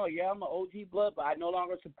guys don't know, I'm an OG Blood, but I no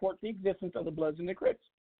longer support the existence of the Bloods and the Crips.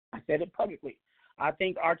 I said it publicly. I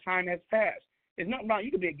think our time has passed. There's nothing wrong.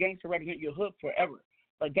 You can be a gangster, represent your hood forever.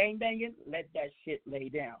 But gang banging, let that shit lay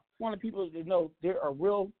down. I want the people to know there are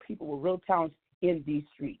real people with real talents in these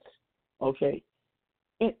streets, okay?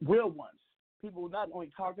 Real ones. People not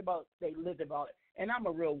only talked about, they lived about it. And I'm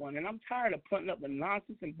a real one, and I'm tired of putting up with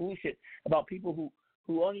nonsense and bullshit about people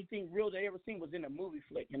who only thing real they ever seen was in a movie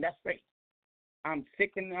flick, and that's fake. I'm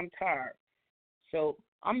sick and I'm tired. So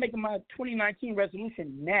I'm making my 2019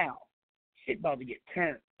 resolution now. Shit about to get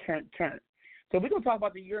turned. So we're going to talk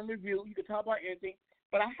about the year in review. You can talk about anything.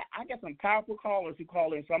 But I got some powerful callers who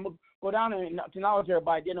call in. So I'm going to go down and acknowledge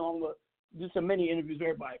everybody. Then I'm going to do some mini interviews with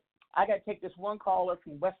everybody. I got to take this one caller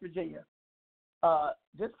from West Virginia.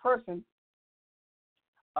 this person,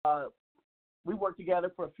 we worked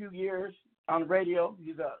together for a few years on the radio.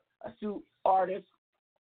 He's a astute artist,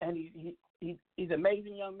 and he's an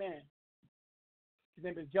amazing young man. His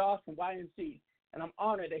name is Josh from YNC, and I'm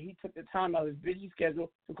honored that he took the time out of his busy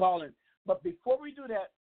schedule to call in. But before we do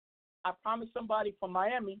that, I promised somebody from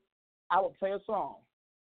Miami I will play a song.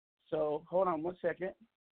 So hold on 1 second.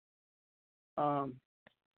 I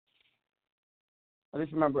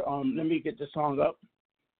just remember. Let me get the song up.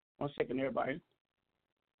 1 second, everybody.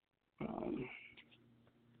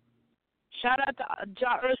 Shout out to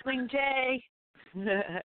Earthling J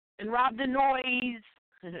and Rob the Noise.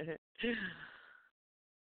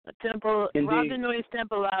 A temple, Indeed. Rob the Noise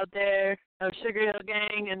Temple out there of Sugar Hill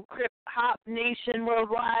Gang and Crip Hop Nation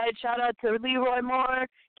worldwide. Shout out to Leroy Moore,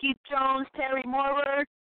 Keith Jones, Terry Moorer,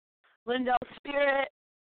 Lindell Spirit,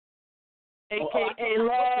 a.k.a.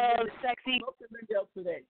 Love, Sexy. I spoke to Lindell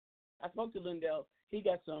today. I spoke to Lindell. He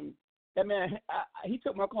got some. That man, he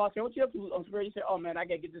took my call. Said, "What you up to?" On Spirit, he said, "Oh man, I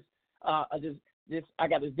gotta get this. I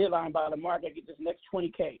got this deadline by tomorrow. I gotta get this next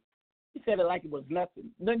 20K." He said it like it was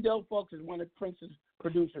nothing. Lindell Folks is one of Prince's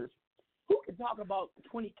producers. Who can talk about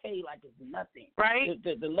 20K like it's nothing? Right.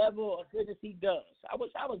 The level of business he does. I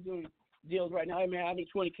wish I was doing deals right now. Hey man, I need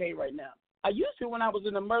 20K right now. I used to when I was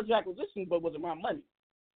in the merger acquisition, but it wasn't my money.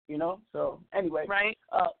 You know. So anyway, right.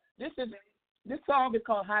 This song is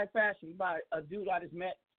called High Fashion by a dude I just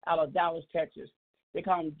met out of Dallas, Texas. They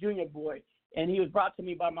call him Junior Boy, and he was brought to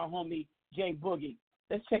me by my homie Jay Boogie.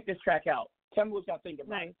 Let's check this track out. Tell me what y'all think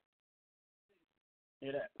about it.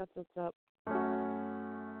 Hear that? That's what's up.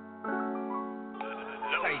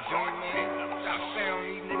 Hey, Junior, man, stop saying on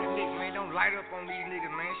these niggas, man. Don't light up on these niggas,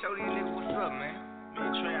 man. Show these niggas what's up, man. Man,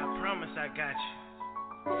 Trey, I promise I got you.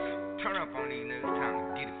 Turn up on these niggas. Time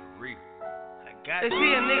to get it for real. I got They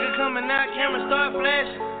see a nigga coming out, camera start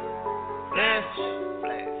flashing. Flash,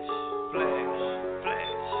 flash, flash,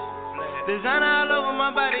 flash, flash. Designer all over my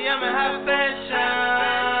body, I'm in high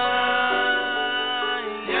fashion.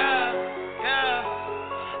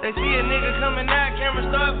 They see a nigga coming out, camera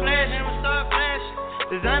start flashing,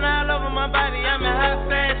 Designer all over my body, I'm in high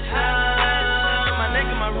fashion. My neck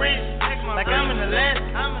and my wrist, like I'm in the last.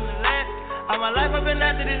 All my life I've been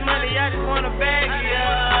after this money, I just wanna bag it.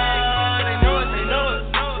 They know it, they know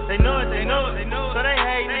it. They know it, they know it. So they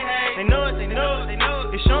hate me. They know it, they know it.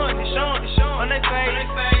 It's showing on their face.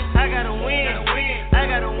 I gotta win.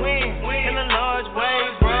 In a large way,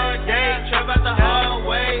 broad day, trap out the hard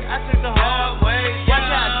way. I took the hard way. Watch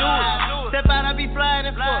how I do it. Step out, I be flying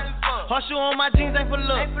and fuck. Horseshoe on my jeans ain't for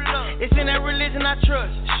luck. It's in that religion I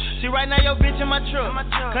trust. See right now your bitch in my truck.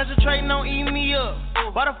 Concentrating on eating me up.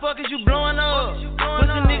 Why the fuck is you blowing up?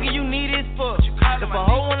 Pussy nigga, you need is fuck. If a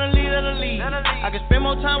hoe wanna leave, let her leave. I can spend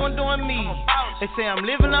more time on doing me. They say I'm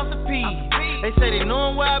living off the P. They say they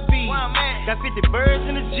knowin' where I be. Got 50 birds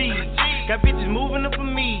in the G. Got bitches moving up for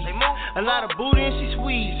me. A lot of booty and she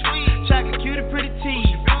sweet. Chocolate cutie, pretty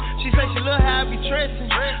teeth. She say she love how I be dressing.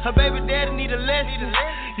 Her baby daddy need a lesson.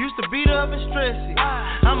 Used to beat her up and stress it.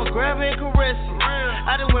 I'ma grab her and caress it.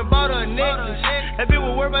 I done went bought her a necklace. That bitch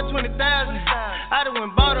was worth about 20,000. I done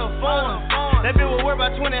went bought her a phone. That bitch was worth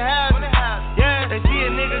about 20 houses. Yeah, they see a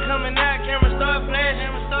nigga coming out, camera start flashing.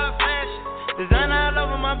 Designer all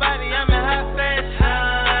over my body, I'm in high fashion.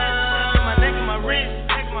 My neck and my wrist,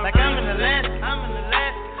 like I'm in the last.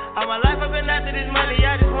 All my life I've been after this money,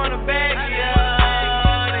 I just wanna bag it.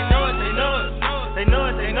 They know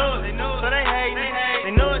it. So they hate me.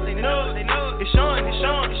 They know it. It's showing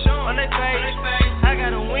on their face. I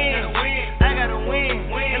gotta win.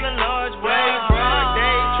 In a large way, broad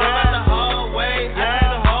day, trap out the hard way. I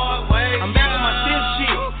took the hard way. I'm back on my stiff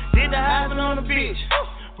shit. Did the hopping on the bitch.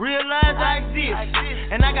 Realize I exist,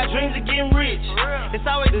 and I got dreams of getting rich. It's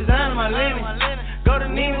always designing my linen. Go to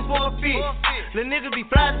Neiman's for a fit. Little niggas be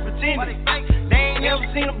fly to pretending. They ain't never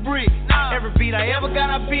seen a brick. Every beat I ever got,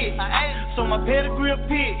 I bit. So my pedigree a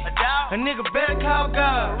pick. A nigga better call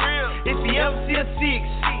God. If he ever see a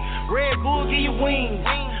 6. Red Bull give you wings.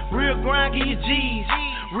 Real grind give you G's.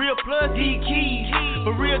 Real plug give you keys.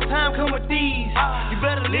 But real time come with these. You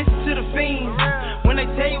better listen to the fiends when they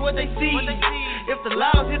tell you what they see. If the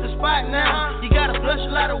laws hit the spot now, you gotta flush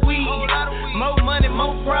a lot of weed. More money,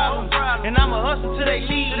 more problems. And I'ma hustle till they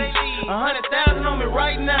leave. 100,000 on me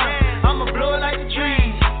right now. I'ma blow it like the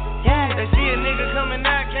trees. Yeah, they see a nigga coming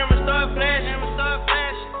out, camera start flashing.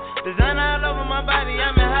 Designer all over my body,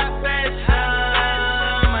 I'm in high fashion.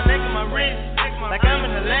 My neck and my wrist, like I'm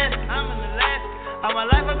in the last. All my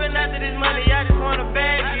life I've been after this money, I just wanna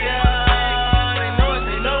bag it.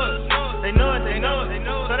 They know it.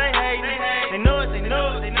 So they hate me. They know it.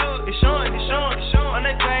 It's showing on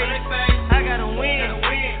their face. I gotta win.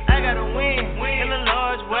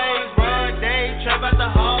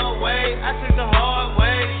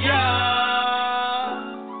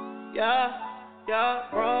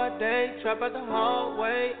 day, trap out the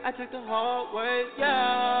hallway. I took the hard way,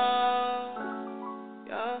 yeah.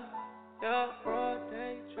 Broad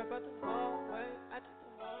day, trap out the hallway. I took the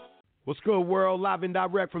hard way. What's good, world? Live and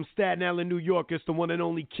direct from Staten Island, New York. It's the one and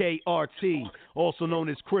only KRT, also known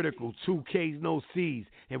as Critical, 2 Ks, no Cs.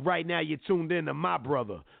 And right now you're tuned in to my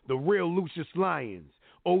brother, the real Lucius Lyons,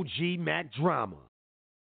 OG Mack Drama.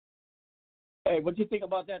 Hey, what do you think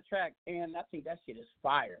about that track? And I think that shit is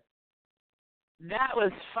fire. That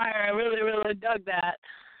was fire. I really, really dug that.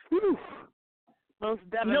 Whew. Most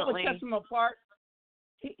definitely. You know what sets him apart?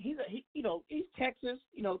 He's Texas.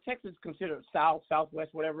 You know, Texas is considered South,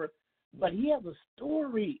 Southwest, whatever. But he has a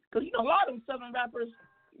story. Because, a lot of them Southern rappers,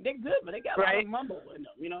 they're good, but they got a lot of mumble in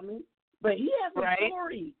them. You know what I mean? But he has a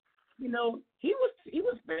story. He was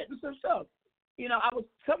spitting some stuff.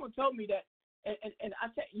 Someone told me that, and I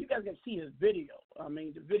tell you guys can see his video. I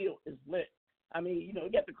mean, the video is lit. I mean, you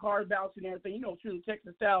got the cars bouncing and everything. True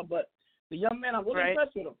Texas style. But the young man, I'm really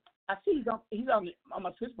impressed with him. I see he's on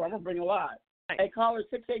my switchboard. I'm gonna bring him live. Hey, caller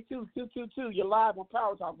 682-222. You're live on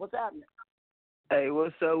Power Talk. What's happening? Hey,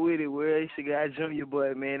 what's up with it? Where it's your guy Junior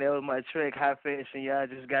Boy, man. That was my track, High Fashion. Y'all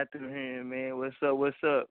just got through hearing, man. What's up?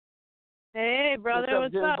 Hey, brother.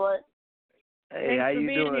 What's up? Boy? Hey, thanks how you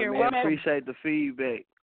doing, here. man? Appreciate the feedback.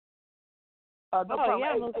 No problem.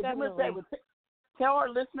 Yeah, hey, most definitely. Tell our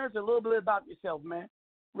listeners a little bit about yourself, man.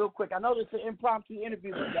 Real quick. I know this is an impromptu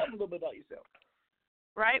interview, but tell them a little bit about yourself.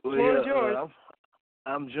 Right, well, floor is yours.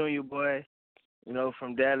 I'm Junior Boy,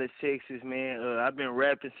 from Dallas, Texas, man. I've been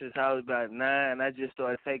rapping since I was about 9. I just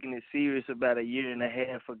started taking it serious about a year and a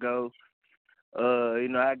half ago.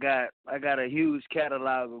 I got a huge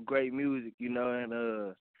catalog of great music,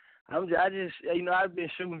 and I've been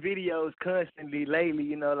shooting videos constantly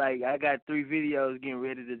lately, like I got 3 videos getting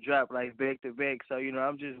ready to drop like back to back. So,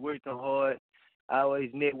 I'm just working hard. I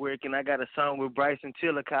always networking. I got a song with Bryson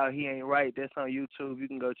Tiller called He Ain't Right. That's on YouTube. You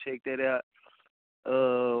can go check that out.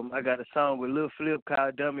 I got a song with Lil Flip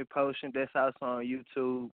called Dummy Potion. That's also on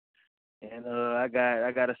YouTube. And I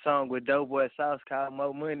got a song with Doughboy Sauce called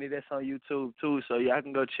Mo Money. That's on YouTube too. So y'all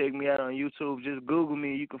can go check me out on YouTube. Just Google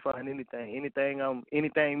me. You can find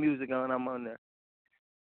anything music on. I'm on there.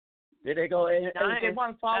 There they go. And if they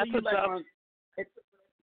want to follow you,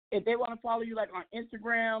 if they want to follow you like on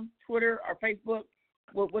Instagram, Twitter, or Facebook,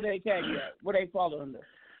 what do they tag you at? What do they follow under?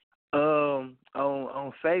 On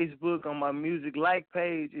Facebook, on my music like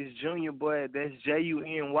page is Junior Boy. That's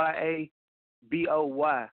JUNYABOY.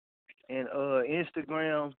 And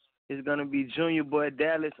Instagram is gonna be Junior Boy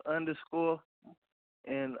Dallas _.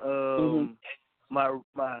 And my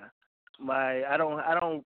I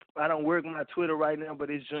don't work my Twitter right now, but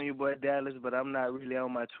it's Junior Boy Dallas. But I'm not really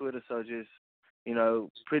on my Twitter, so just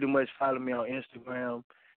pretty much follow me on Instagram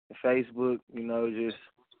and Facebook. Just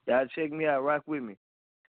y'all check me out, rock with me.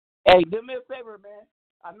 Hey, do me a favor, man.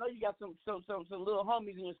 I know you got some little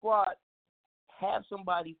homies in your squad. Have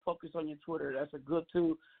somebody focus on your Twitter. That's a good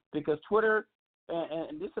tool because Twitter,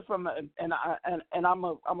 and this is from I'm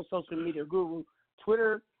a social media guru.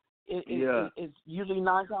 Twitter is usually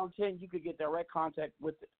 9 out of 10 you could get direct contact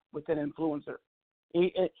with an influencer.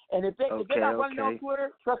 And if they're not running on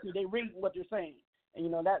Twitter, trust me, they read what they're saying.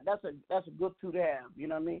 And that's a good tool to have. You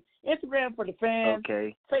know what I mean? Instagram for the fans,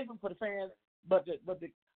 Facebook for the fans, but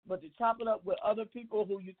to chop it up with other people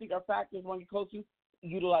who you think are factors when you're close to,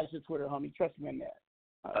 utilize your Twitter, homie. Trust me on that.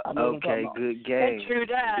 Okay, good game. True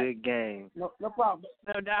that. Good game. No problem.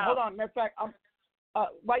 No doubt. Hold on. Matter of fact,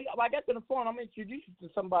 while I get to the phone, I'm going to introduce you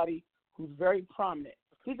to somebody who's very prominent.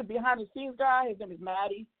 He's a behind-the-scenes guy. His name is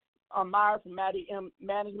Maddie Meyer from Maddie M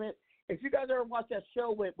Management. If you guys ever watch that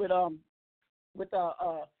show with one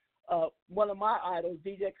of my idols,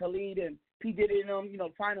 DJ Khaled and P. Diddy and them,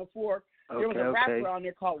 Final Four, there was a rapper on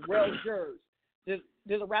there called Rel Jers.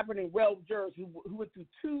 There's a rapper named Rel Jers who went through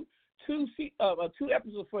two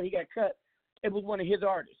episodes before he got cut. It was one of his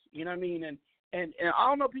artists. You know what I mean? And I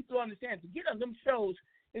don't know if people understand. To get on them shows,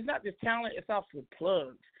 it's not just talent. It's also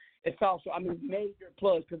plugs. It's also, major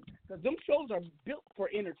plugs because them shows are built for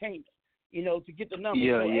entertainment. To get the numbers.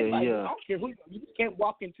 Yeah. I don't care who you just can't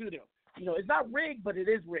walk into them. It's not rigged, but it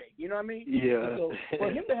is rigged. You know what I mean? Yeah. So for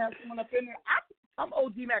him to have someone up in there, I'm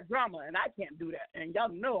OG Mack Drama, and I can't do that. And y'all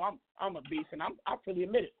know I'm a beast, and I fully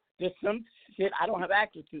admit it. There's some shit I don't have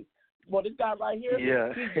access to. Well, this guy right here,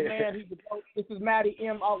 he's the man. He's the GOAT. This is Maddie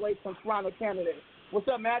M, all the way from Toronto, Canada. What's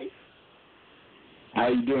up, Maddie? How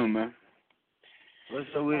you doing, man?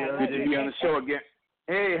 What's up with you? Good to be on the show again.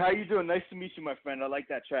 Hey, how you doing? Nice to meet you, my friend. I like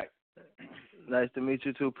that track. Nice to meet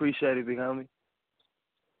you, too. Appreciate it, big homie.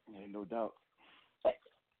 Yeah, no doubt.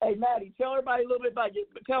 Hey, Maddie, tell everybody a little bit about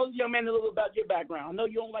tell the young man a little bit about your background. I know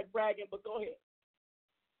you don't like bragging, but go ahead.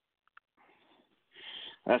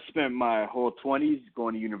 I spent my whole 20s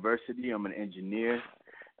going to university. I'm an engineer.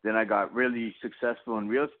 Then I got really successful in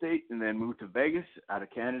real estate and then moved to Vegas out of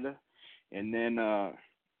Canada. And then,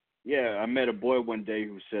 I met a boy one day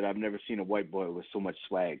who said, I've never seen a white boy with so much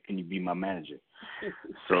swag. Can you be my manager?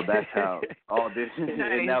 So that's how all this, Nice.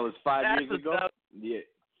 and that was 5 That's years what's ago. up. Yeah.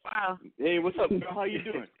 Wow. Hey, what's up, girl? How you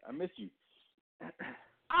doing? I miss you.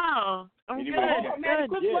 Oh, I'm Anyway, good. yeah. Maddie, Good.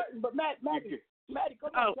 quick Yeah. question, but Maddie, come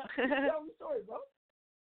on, tell the story, bro.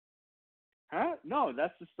 Huh? No,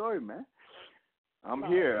 that's the story, man. I'm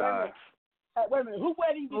here. Wait a minute. Who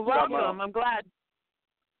wedding did Well, you attend? welcome. I'm glad.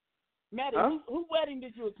 Maddie, Huh? who wedding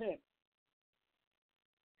did you attend?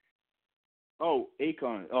 Oh,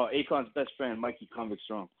 Akon. Oh, Akon's best friend, Mikey Convict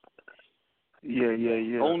Strong.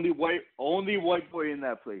 Yeah. Only white boy in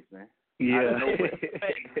that place, man. Yeah.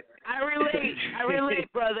 I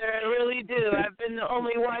relate, brother. I really do. I've been the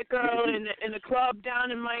only white girl in a club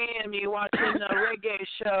down in Miami watching a reggae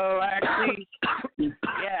show. Actually,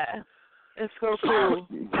 yeah, it's so cool.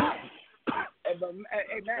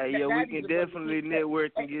 Hey, yo, we can definitely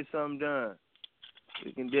network and get something done.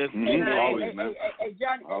 We can definitely. Always, man. Hey,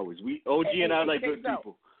 Johnny. Always. We OG and I like good check this out.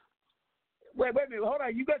 people. Wait a minute. Hold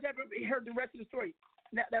on. You guys haven't heard the rest of the story.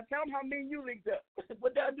 Now tell them how me and you linked up.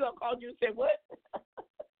 What did I do? I called you and said what?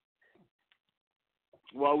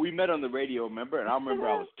 Well, we met on the radio, remember? And I remember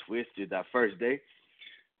I was twisted that first day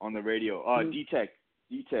on the radio. D-Tech,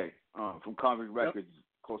 from Convict Records,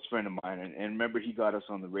 close friend of mine. And remember, he got us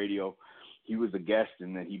on the radio. He was a guest,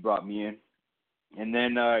 and then he brought me in. And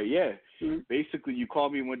then, basically you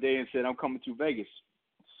called me one day and said, I'm coming to Vegas.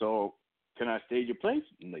 So can I stay at your place?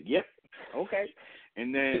 I'm like, yep. Okay.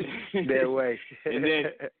 And then that way. And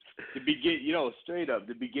then straight up,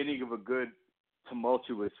 the beginning of a good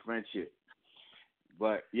tumultuous friendship.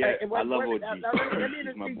 But yeah, I love OG. Let me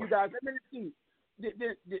intercede, you guys. Let me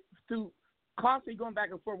intercede. Through constantly going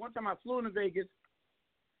back and forth. One time I flew into Vegas.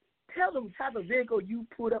 Tell them the type of vehicle you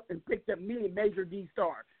put up and picked up me and Major D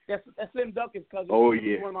Star. That's Slim Duncan's cousin. Oh He's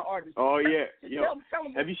yeah. one of my artists. Oh yeah. Yo, tell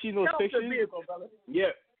them, have you seen those pictures? The vehicle, brother.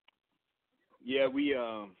 Yeah. Yeah, we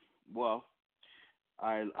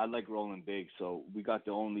I like rolling big, so we got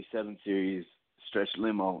the only 7 Series stretch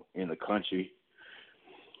limo in the country.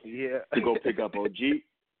 Yeah. To go pick up OG.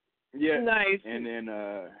 Yeah. Nice. And then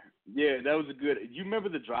that was a good. You remember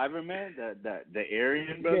the driver, man? The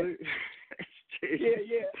Aryan brother.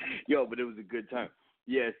 Yeah. Yo, but it was a good time.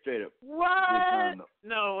 Yeah, straight up. What? Good time,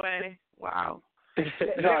 no way. Wow.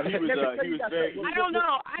 No, he was very. I don't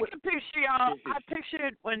know. I can picture y'all. I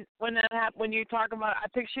pictured when that happened. When you're talking about, I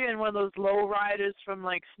picture in one of those low riders from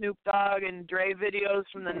like Snoop Dogg and Dre videos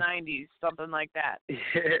from the '90s, something like that.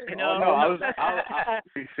 You know? Oh, no, I was.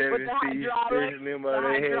 With the hydraulic.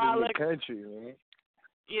 They had in the country, man.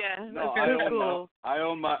 Yeah, no, that's cool. I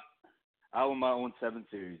own my own 7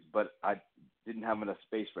 Series, but I didn't have enough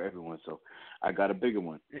space for everyone, so I got a bigger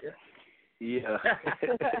one. Yeah.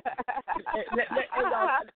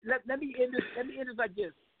 Let me end this like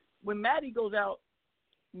this. When Maddie goes out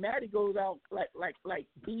like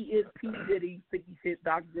he is P Diddy, 50 Cent,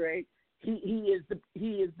 Dr. Dre. He is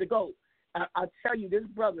the GOAT. I tell you, this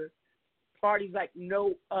brother parties like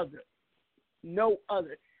no other.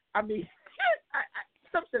 I mean,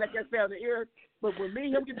 something I can't say on the air, but when me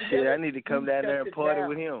and him get together, yeah, I need to come down there and party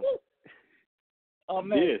with him. Oh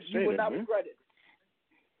man, you will not regret it.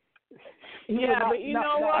 Yeah, but you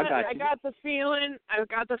know what? I got the feeling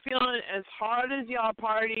as hard as y'all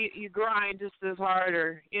party, you grind just as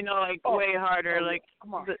harder. You know, like way harder. Like,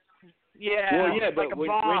 come on. Well, yeah, but like a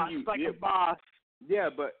boss, a boss. Yeah,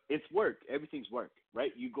 but it's work. Everything's work,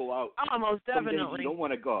 right? You go out. Oh, most definitely. Some days you don't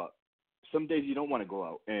want to go out. Some days you don't want to go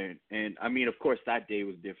out, and I mean, of course, that day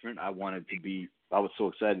was different. I was so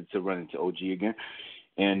excited to run into OG again,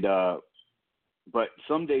 and but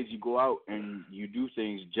some days you go out and you do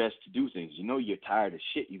things just to do things. You know, you're tired of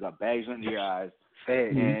shit. You got bags under your eyes,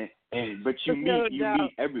 but you meet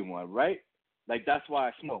everyone, right? Like that's why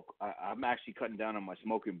I smoke. I'm actually cutting down on my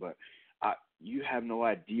smoking, but you have no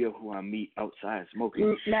idea who I meet outside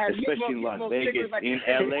smoking, especially in Las Vegas, in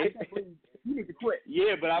LA. You need to quit.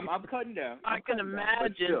 Yeah, but I'm cutting down. I can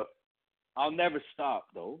imagine. Still, I'll never stop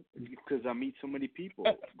though because I meet so many people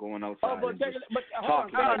going outside. No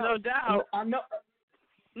doubt. I know.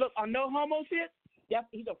 Look, I know homo shit. Yep,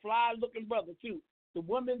 he's a fly-looking brother too. The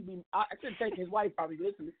woman be. I shouldn't think his wife probably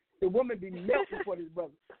listening. The woman be melting for this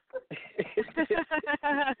brother.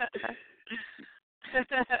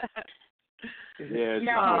 Yeah, it's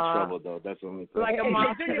not much trouble though. That's the only thing. Like a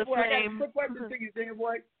moth to the flame. Quick question to you, Junior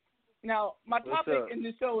boy. Now, my topic in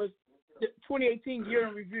this show is the 2018 year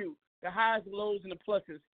in review, the highs, the lows, and the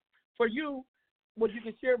pluses. For you, what you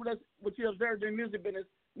can share with us, what you observed in the music business.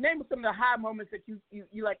 Name some of the high moments that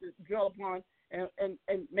you like to dwell upon, and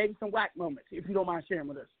maybe some whack moments, if you don't mind sharing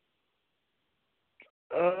with us.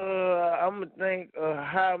 I'm gonna think a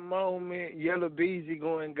high moment. Yellow Beezy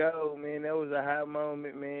going gold, man. That was a high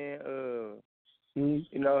moment, man. You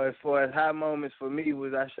know, as far as high moments for me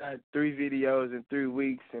was I shot 3 videos in 3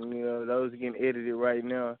 weeks, and you know those are getting edited right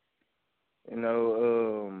now. You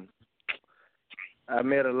know, I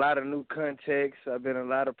met a lot of new contacts. I've been a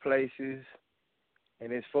lot of places,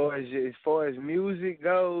 and as far as music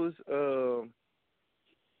goes,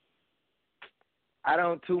 I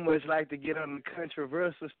don't too much like to get on the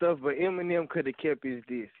controversial stuff, but Eminem could have kept his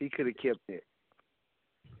diss. He could have kept it.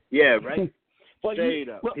 Yeah, right. Well, Straight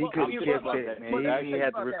up. He could have kept that, man. He didn't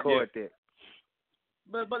have to record that.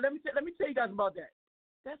 But let me tell you guys about that.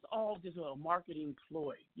 That's all just a marketing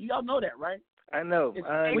ploy. Y'all know that, right? I know.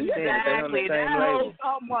 I understand. They're on the same label. It's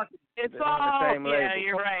all marketing. It's They're all, on the same yeah, label.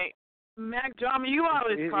 you're right. Mac Drama, you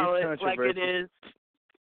always call it like it is.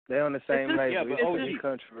 They're on the same label. Yeah, but it's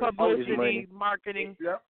controversy. Publicity, marketing.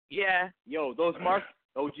 Yep. Yeah. Yo, those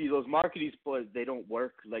marketing ploys, they don't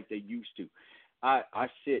work like they used to. I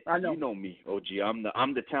know. You know me, OG.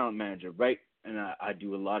 I'm the talent manager, right? And I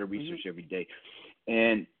do a lot of research every day.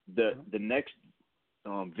 And the next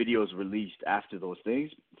videos released after those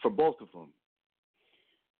things for both of them.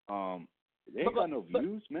 They ain't got no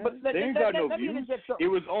views, man. They ain't got no views. It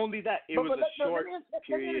was only that. It was a short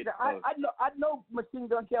period. I know Machine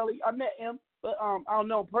Gun Kelly. I met him, but I don't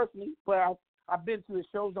know him personally. But I've been to his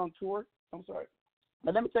shows on tour. I'm sorry,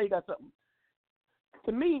 but let me tell you guys something.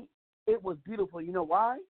 To me, it was beautiful. You know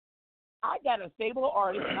why? I got a stable of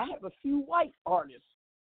artists, and I have a few white artists.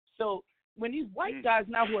 So when these white guys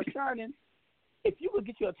now who are shining, if you could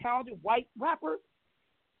get you a talented white rapper,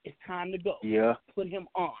 it's time to go. Yeah. Put him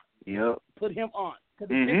on. Yep. Put him on. Because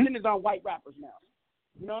the attention is on white rappers now.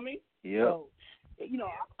 You know what I mean? Yep. So, you know,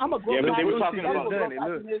 I'm a growth. Yeah, but they were talking about done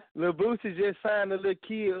it. Lil Boosie just signed a little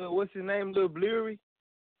kid. What's his name? Lil Blurry.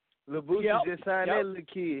 Lil Boosie just signed that little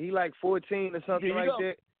kid. He like 14 or something like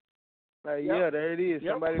that. Like, yeah, there it is.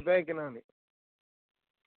 Somebody banking on it.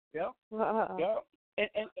 Yep. Yep.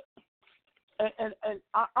 And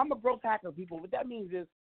I'm a growth hacker, people. What that means is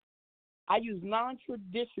I use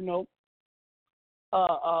non-traditional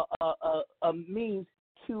means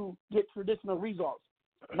to get traditional results.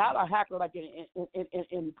 Not a hacker like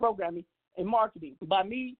in programming and marketing. By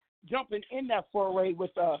me jumping in that foray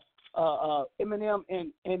with Eminem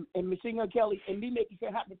and Machine Gun Kelly and me making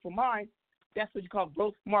it happen for mine, that's what you call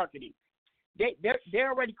growth marketing. They're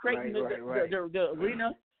already creating the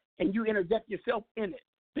arena, and you interject yourself in it.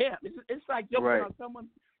 Bam! It's like jumping on someone's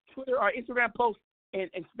Twitter or Instagram post and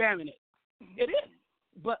spamming it. It is,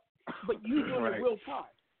 but you doing it real time.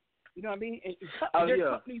 You know what I mean? And there's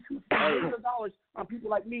companies who spend millions of dollars on people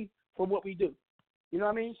like me for what we do. You know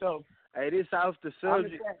what I mean? So. Hey, this off the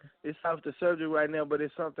subject. It's off the subject right now, but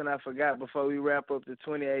it's something I forgot before we wrap up the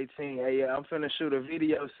 2018. Hey, I'm finna shoot a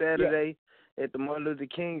video Saturday at the Martin Luther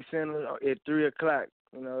King Center at 3:00.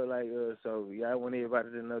 You know, like so. Yeah, I want everybody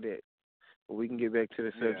to know that. But we can get back to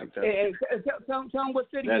the subject. Hey, tell them what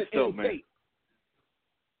city That's dope, man. State.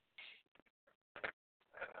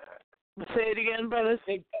 Say it again, brothers.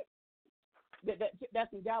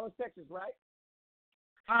 That's in Dallas, Texas, right?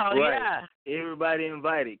 Oh, yeah. Everybody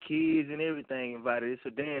invited. Kids and everything invited. It's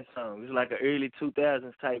a dance song. It's like an early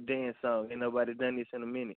 2000s type dance song. Ain't nobody done this in a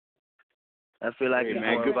minute. I feel like it's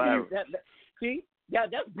going viral. See? Yeah,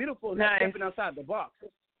 that's beautiful. Nice. That's stepping outside the box.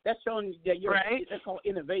 That's showing that you're right. That's called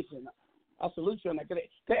innovation. I salute you on that. Because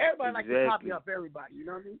everybody likes to copy off everybody. You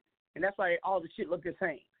know what I mean? And that's why all the shit look the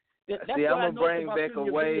same. See, I'm going to bring back a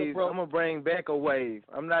wave. I'm going to bring back a wave.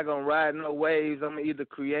 I'm not going to ride no waves. I'm going to either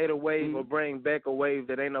create a wave or bring back a wave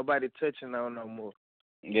that ain't nobody touching on no more.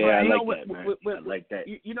 Yeah, I like that, man. I like that.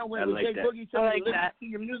 You know, when Jay Boogie told me to listen to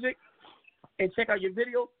your music and check out your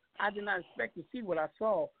video, I did not expect to see what I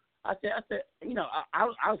saw. I said, you know, I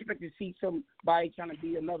was expecting to see somebody trying to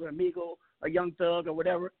be another amigo, a young thug or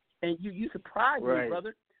whatever, and you surprised me,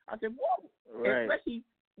 brother. I said, whoa. Right. Especially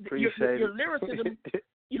your lyricism.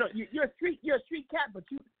 You know, you're a street cat, but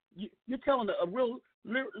you're telling a real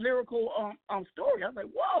lyrical story. I was like,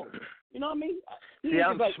 whoa, you know what I mean? See,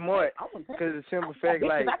 I'm like, smart because the simple fact,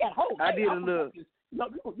 like I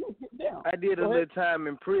did a little time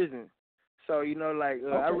in prison, so you know, like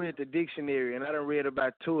I read the dictionary and I done read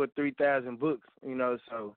about 2,000 or 3,000 books, you know,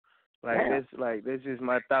 so that's just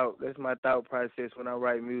my thought. That's my thought process when I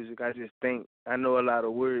write music. I just think I know a lot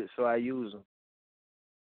of words, so I use them.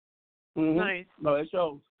 Mm-hmm. Nice. No, it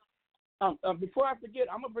shows. Before I forget,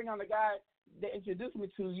 I'm gonna bring on the guy that introduced me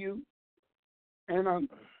to you, and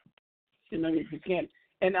You know, if you can.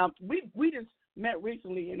 And we just met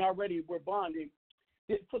recently, and already we're bonding.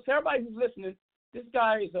 For everybody who's listening, this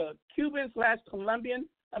guy is a Cuban/Colombian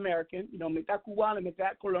American. You know, mitad cubano,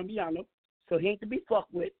 mitad colombiano. So he ain't to be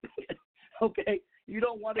fucked with. Okay, you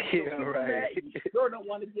don't want to get mad. You sure don't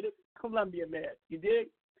want to get a Colombian mad. You dig?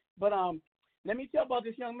 But let me tell you about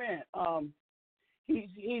this young man. He's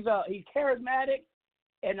charismatic,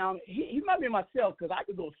 and he might be myself because I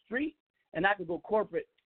could go street and I could go corporate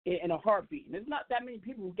in a heartbeat. And there's not that many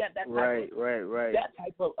people who get that type that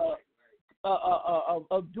type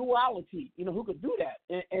of duality. You know, who could do that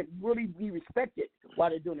and really be respected while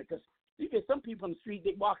they're doing it. Because you get some people on the street,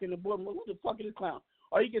 they walk in the boardroom, who the fuck is this clown?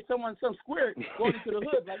 Or you get some square going into the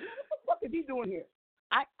hood, like, what the fuck is he doing here?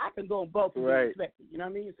 I can go in both and be respected. You know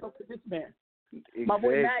what I mean? So for this man. Exactly. My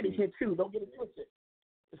boy Maddie here too. Don't get it twisted.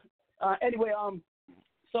 Anyway,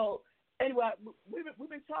 we've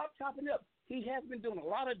been chopping up. He has been doing a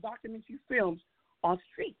lot of documentary films on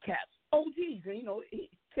street cats, OGs, and you know he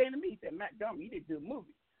came to me. He said, "Mack Drama, you did do a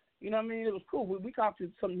movie." You know what I mean? It was cool. We talked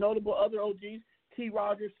to some notable other OGs. T.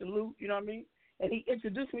 Rogers, salute. You know what I mean? And he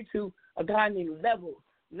introduced me to a guy named Level.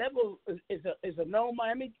 Level is a known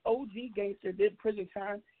Miami OG gangster. Did prison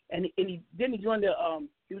time, and he joined the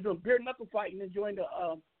he was doing bare knuckle fighting and joined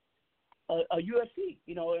a UFC.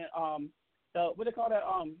 You know, and what they call that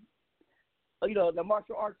you know, the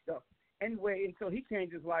martial arts stuff. Anyway, and so he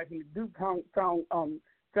changed his life, and the dude found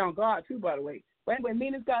God too, by the way. But anyway, me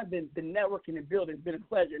and this guy's been networking and building. It's been a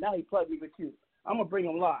pleasure. Now he plugged me with you. I'm gonna bring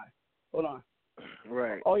him live. Hold on.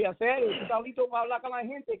 Right. Oye, serio, Salito para hablar con la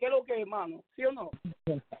gente, ¿qué es lo que, hermano? ¿Sí o no?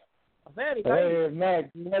 Serio, hey, Mack,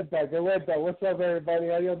 what's up, everybody?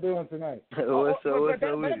 How y'all doing tonight?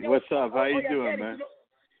 What's up? How you doing, man?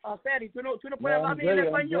 Serio, tú no puedes hablar bien en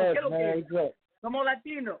español, ¿qué es lo que? Somos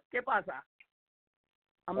latinos, ¿qué pasa?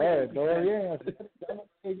 Hey, todo bien.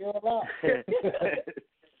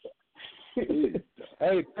 Hey, I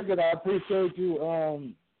appreciate you.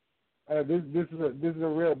 This is a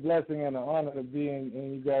real blessing and an honor to be in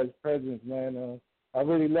you guys' presence, man. I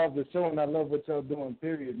really love the show and I love what y'all doing.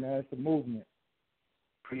 Period, man. It's a movement.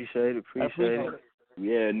 Appreciate it.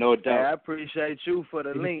 Yeah, no doubt. Hey, I appreciate you for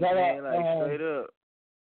the link, man. Like straight up.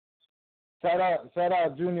 Shout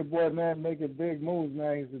out Junior Boy, man, making big moves,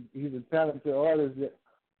 man. He's a talented artist.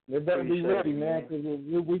 They better be ready, man,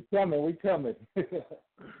 because we coming. So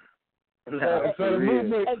the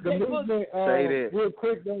movement, real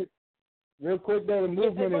quick though, the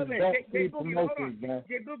movement is Don't Sleep Promotions, man.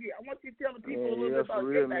 J Boogie, I want you to tell the people a little bit about for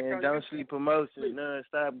real, man. Don't Sleep Promotions,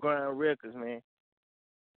 non-stop grind records, man.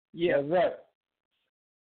 Yeah, that's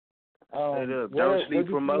right. Don't Sleep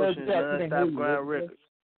Promotions, non-stop grind records.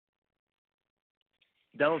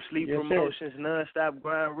 Don't Sleep Promotions, non-stop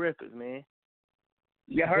grind records, man.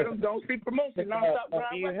 You heard him? Don't Sleep Promotions, non-stop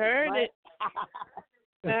grind records. You heard it.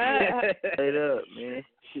 Straight up, man.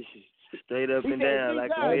 Straight up and down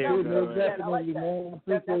like a man. Definitely, man.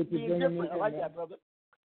 Appreciate you bringing me in. I like that, brother.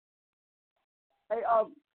 Hey,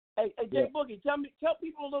 Jay Boogie, tell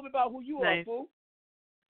people a little bit about who you are, fool.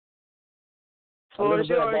 A little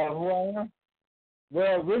bit about who I am.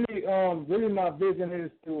 Well, really, my vision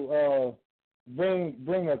is to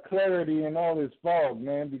bring a clarity in all this fog,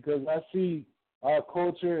 man, because I see our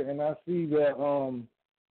culture and I see the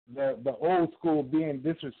old school being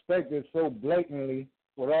disrespected so blatantly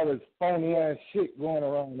with all this phony ass shit going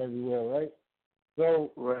around everywhere, right?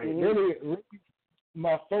 So really,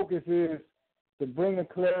 my focus is to bring a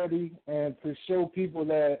clarity and to show people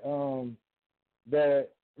that that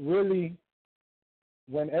really,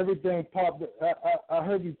 when everything popped, I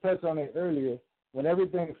heard you touch on it earlier. When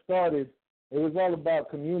everything started, it was all about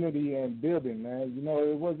community and building, man. You know,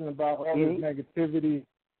 it wasn't about all this negativity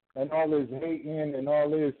and all this hating and all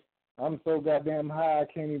this. I'm so goddamn high I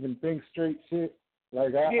can't even think straight shit.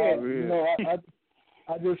 Like I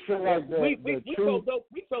just feel like we so dope.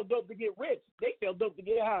 We so dope to get rich. They feel dope to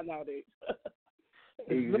get high nowadays.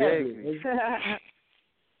 Exactly.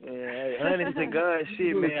 Yeah, honest to God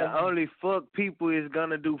shit, man. Only fuck people is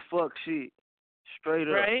gonna do fuck shit. Straight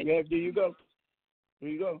up. Right? Yeah, there you go.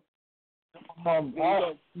 Our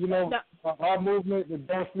movement, the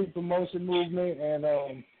Don't Sleep Promotion movement, and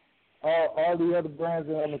all the other brands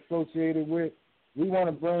that I'm associated with, we want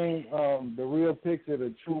to bring the real picture,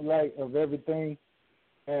 the true light of everything,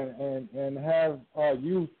 and have our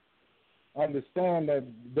youth understand that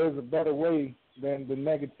there's a better way than the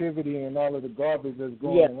negativity and all of the garbage that's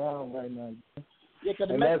going around right now. Yeah, because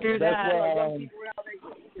the message that's why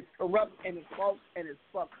it's corrupt and it's false and it's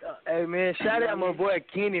fucked up. Hey, man, shout out my boy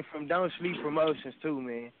Kenny from Don't Sleep Promotions, too,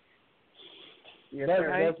 man. Yeah,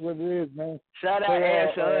 that's what it is, man. Shout out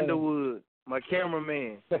Asher Underwood, my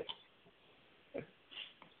cameraman.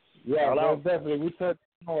 Yeah, definitely. We touched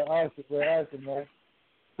on Arson, man.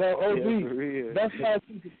 So, OG, that's why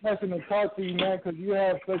it's a pleasure to talk to you, man, because you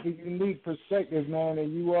have such a unique perspective, man,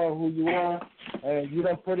 and you are who you are, and you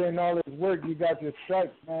don't put in all this work. You got your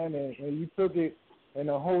stripes, man, and you took it in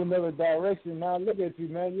a whole nother direction. Now look at you,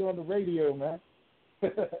 man. You're on the radio, man.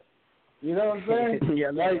 You know what I'm saying?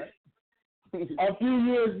 Yeah, like a few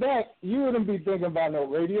years back, you wouldn't be thinking about no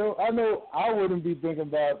radio. I know I wouldn't be thinking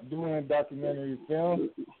about doing documentary film.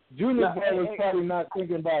 Junior Boy was probably not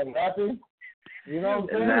thinking about rapping. You know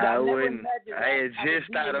what I'm saying? Nah, I wouldn't. I had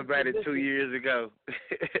just thought about it 2 years ago.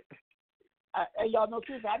 Hey, y'all know,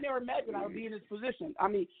 seriously, I never imagined I would be in this position. I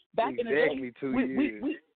mean, back in the day,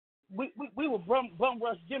 we would bum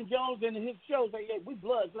rush Jim Jones and his shows. Hey, we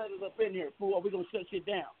bloods, let us up in here, fool, or we gonna shut shit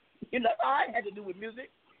down. You know, I had to do with music,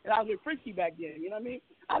 and I was with Freaky back then. You know what I mean?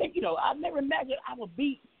 I think, I never imagined I would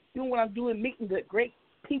be doing what I'm doing, meeting the great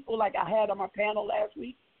people like I had on my panel last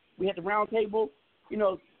week. We had the round table.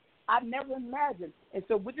 I never imagined. And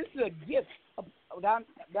so this is a gift that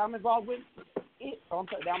I'm involved with.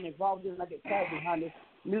 That I'm involved in, and I get tagged behind this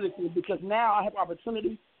music thing because now I have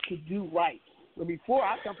opportunity to do right. But before,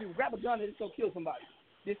 I tell people, grab a gun and just go kill somebody.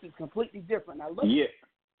 This is completely different. I love it.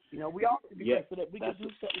 We all can do that so that we can do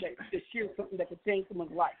something that share something that can change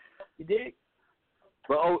someone's life. You dig?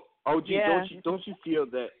 But OG, don't you feel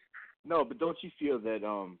that? No, but don't you feel that?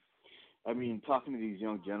 I mean, talking to these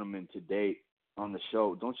young gentlemen today on the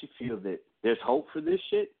show, don't you feel that there's hope for this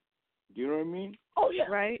shit? Do you know what I mean? Oh yeah,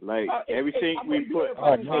 right. Like everything we put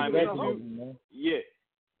time into,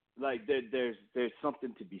 like there's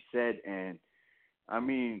something to be said, and I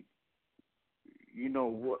mean,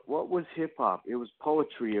 what was hip hop? It was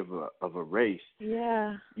poetry of a race.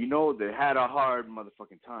 Yeah. They had a hard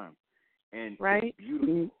motherfucking time, and right. It's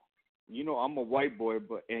beautiful. I'm a white boy,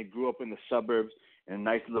 and grew up in the suburbs in a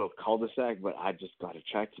nice little cul-de-sac, but I just got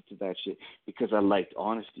attracted to that shit because I liked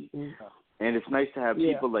honesty. Mm-hmm. And it's nice to have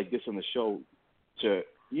people like this on the show to,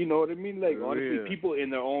 you know what I mean? Like, honestly, people in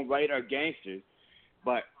their own right are gangsters,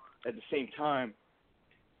 but at the same time,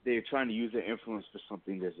 they're trying to use their influence for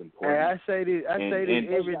something that's important. Hey, I say this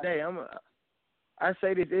every day. I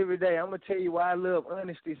say this every day. I'm going to tell you why I love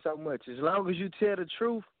honesty so much. As long as you tell the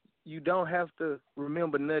truth, you don't have to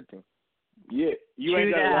remember nothing. Yeah, you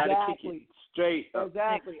ain't got to lie to kick it straight.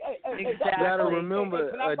 Exactly. You got to remember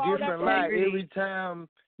a different lie. Every time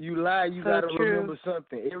you lie, you got to remember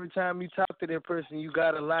something. Every time you talk to that person, you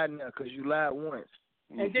got to lie now because you lied once.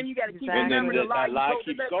 And then you got to keep remembering the lie. Lie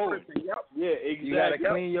keeps going. Yep. Yeah, exactly. You got to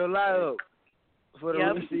clean your lie up for the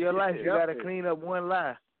rest of your life. You got to clean up one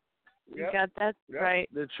lie. You got that right.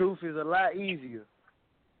 The truth is a lot easier.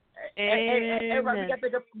 Hey, everybody, we got to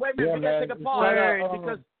take a pause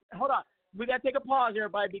because hold on, we got to take a pause,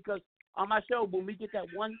 everybody, because on my show when we get that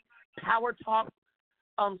one power talk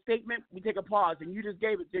statement, we take a pause, and you just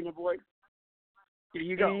gave it, Junior Boy. Here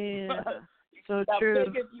you go. Yeah. So now, true.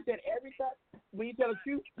 You said every time when you tell the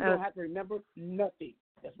truth, you don't have to remember nothing.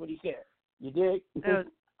 That's what he said. You dig?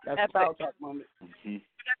 That's a power talk moment.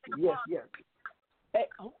 Mm-hmm. Yes. Hey,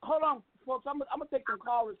 hold on, folks. I'm gonna take some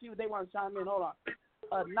calls and see what they want to chime in. Hold on.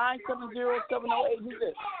 970-708. Who's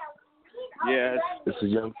this? Yes. This is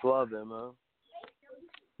Young Suave, man.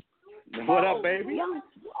 What up, baby?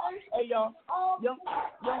 Hey, y'all. Young.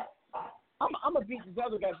 I'm gonna beat these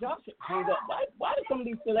other guys. Y'all should hang up. Why do some of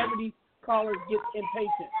these celebrity callers get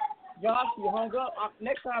impatient? Josh, you hung up.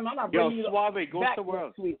 Next time, I'm not bringing you Suave, go back somewhere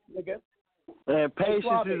else. Sweet, nigga. Man,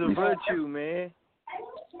 patience is a virtue, man.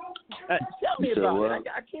 Tell me about it.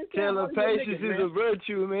 I can't tell her patience is a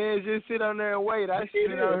virtue, man. Just sit on there and wait. I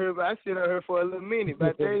sit on her for a little minute,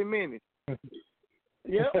 about 30 minutes.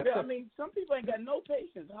 Yeah, I mean, some people ain't got no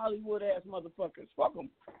patience. Hollywood ass motherfuckers. Fuck them.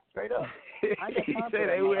 Straight up. I ain't got time for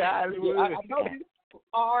they with Hollywood. I told you.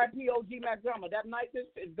 R.I.P. OG Mack Drama. That nicest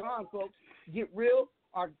is gone, folks. Get real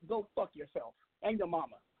or go fuck yourself and your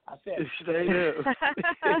mama. I said straight up.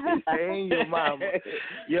 Ain't your mama.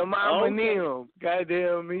 Your mama and them.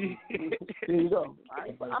 Goddamn me. There you go.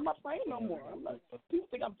 I'm not playing no more. People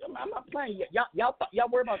think I'm not playing yet. Y'all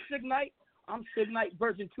worry about Suge Knight? I'm Suge Knight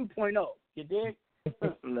version 2.0. You dig?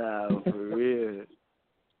 No, for real.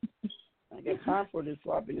 I got time for this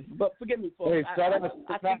sloppiness. But forgive me, folks. Hey,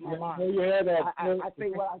 I think my mind. I say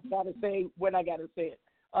what I gotta say when I gotta say it.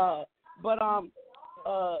 Not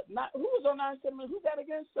who was on 970? Who's that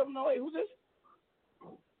again? 708. Who's this?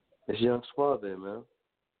 It's Young Suave, man.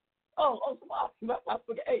 Oh, Suave. I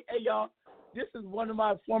forget. Hey, y'all. This is one of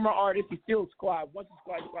my former artists. He's still Squad. Once a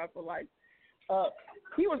Squad for life.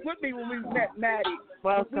 He was with me when we met Maddie.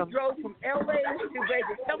 Welcome. We drove from L.A. to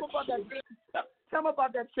Vegas. Tell me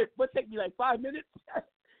about that trip. What take me like 5 minutes?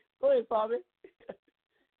 Go ahead, Bobby.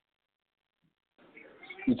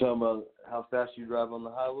 You talking about how fast you drive on the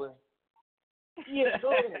highway? Yeah,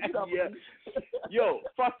 go ahead. Yeah. Yo,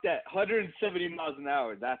 fuck that. 170 miles an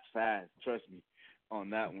hour. That's fast. Trust me on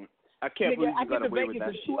that one. I can't believe you got away with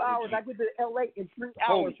that shit. I get to Vegas in 2 hours. I get to LA in 3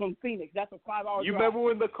 hours from Phoenix. That's a 5-hour drive. You remember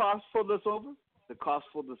when the cops pulled us over? The cops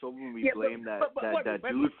pulled us over when we blamed that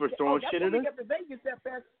dude for throwing shit at us? That's Vegas that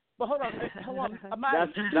fast. But hold on.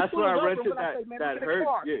 That's where I rented that hurt.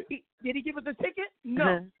 Yeah. Did he give us a ticket?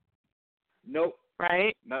 No. Nope.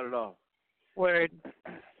 Right? Not at all. Word.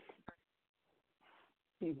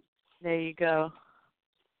 There you go.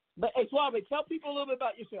 But hey, Suave, tell people a little bit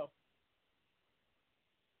about yourself.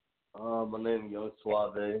 My name is Young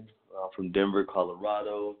Suave. I'm from Denver,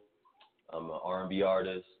 Colorado. I'm an R&B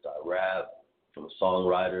artist. I rap. I'm a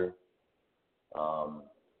songwriter. I'm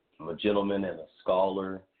a gentleman and a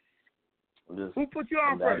scholar. Who put you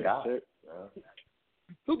on first?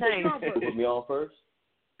 Who put you on first? Who put me on first?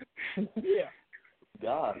 Yeah.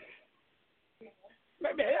 God.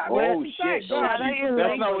 Oh shit! That's not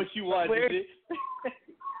what you wanted, is it?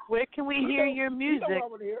 Where can we hear your music?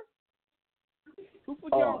 Who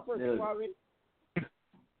put you on first, Suave?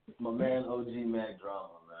 My man, OG Mack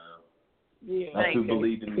Drama, man. Yeah. That's who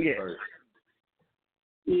believed in me first.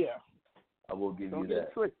 Yeah. I will give you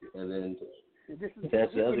that. And then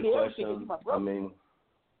that's the other question. I mean,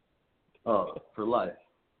 for life.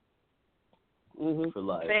 Mm-hmm. For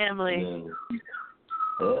life. Family. And then,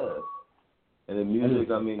 yeah. And then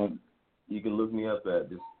music, I mean, you can look me up at,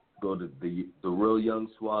 just go to the Real Young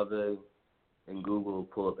Suave and Google,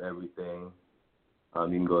 pull up everything. You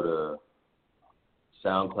can go to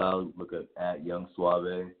SoundCloud, look at Young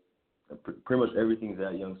Suave. And pretty much everything's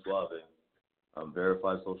at Young Suave.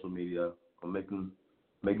 Verified social media. I'm making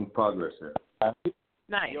progress there.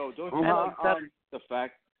 Nice. Yo, don't you like the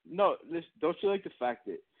fact? No, listen, don't you like the fact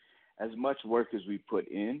that as much work as we put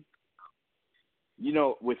in,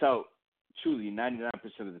 without truly 99%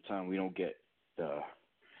 of the time we don't get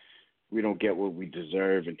what we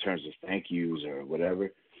deserve in terms of thank yous or whatever.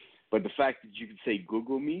 But the fact that you can say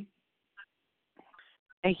Google me,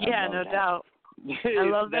 yeah, no doubt. I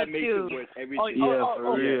love that makes too. It worth everything.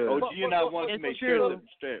 For real. OG and I want to make sure that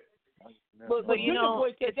strip. But you know,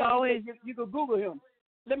 it's always you can Google him.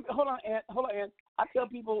 Hold on, Ann. I tell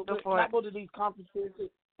people when I go to these conferences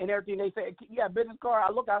and everything, they say, "You got a business card?"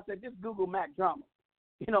 I look out and say, "Just Google Mack Drama."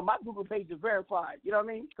 My Google page is verified. You know what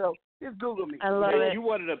I mean? So just Google me. I love it. You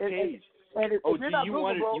wanted a page. And if you're not you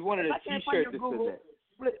Google, wanted a T-shirt that said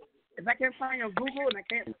that. If I can't find you on Google and I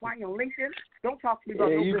can't find you on LinkedIn, don't talk to me about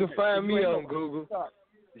no you business. can find me on Google.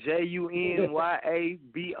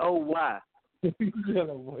 JUNYABOY. Yeah,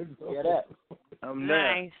 that. I'm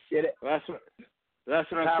there. Nice. That's what I'm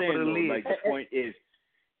saying. Though. Like the point is,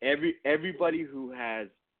 everybody who has,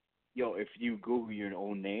 if you Google your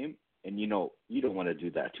own name, and you don't want to do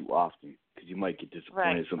that too often because you might get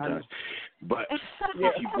disappointed sometimes. But if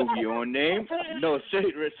you Google your own name,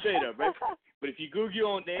 straight up, right? But if you Google your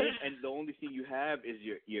own name and the only thing you have is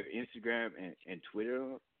your Instagram and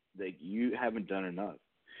Twitter, like you haven't done enough.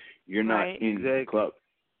 You're not in the club.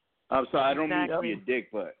 I'm sorry, I don't mean to be a dick,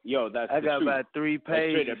 but that's I the got truth. about 3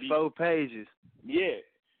 pages, 4 pages. Yeah.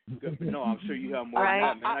 No, I'm sure you have more than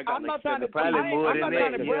that, man. I got probably more than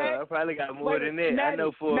that. Yeah, I probably got more than that. I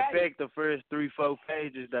know for a fact the first 3-4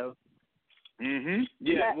 pages though. Mhm.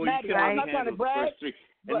 Yeah. Well, you can I'm not trying to brag,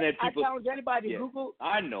 and then people, I challenge anybody to Google.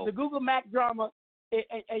 I know. The Google Mack Drama,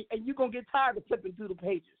 and you're gonna get tired of flipping through the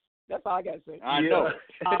pages. That's all I gotta say. I know.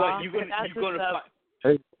 But you're gonna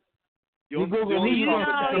find. You Google me.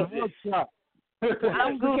 I'm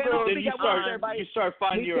Google. Then you start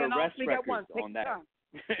finding your arrest records on that.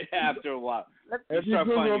 After a while, if you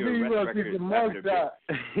Google me, you will get the mugshot.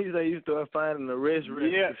 He's like, you start finding the arrest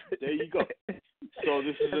records. Yeah, there you go. So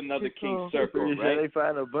this is another King Circle, right? They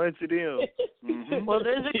find a bunch of them. Mm-hmm. Well,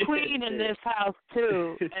 there's a queen in this house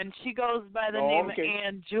too, and she goes by the name of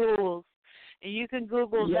Ann Jules. And you can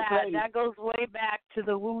Google that. That goes way back to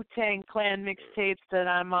the Wu-Tang Clan mixtapes that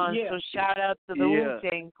I'm on. So shout out to the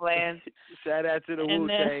Wu-Tang Clan. Shout out to the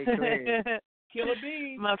Wu-Tang Clan. Killer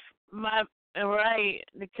Bees.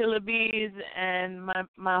 The Killer Bees and my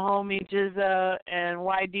homie Jizza and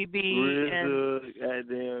YDB and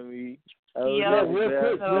goddamn me. So I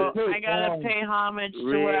gotta pay homage to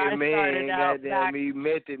where I started out. Goddamn me,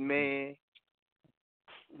 Method Man.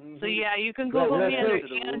 So yeah, you can Google me under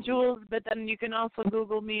Ann Jules, but then you can also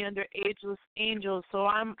Google me under Ageless Angels. So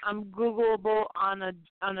I'm Googleable on a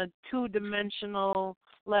 2-dimensional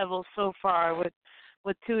level so far with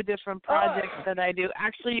 2 different projects that I do.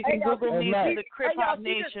 Actually, you can Google me through the Crip Hop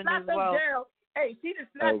Nation as well. Hey, she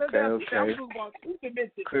just snapped her down. She said, I'm moving on. Who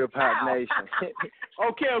convinced it? Crip Hop Nation.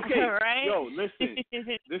 Okay. Right? Yo, listen.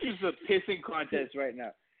 This is a pissing contest right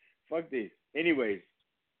now. Fuck this. Anyways,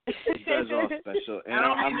 you guys are all special, and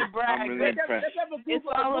I'm really impressed. It's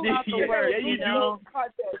all about the work, you know.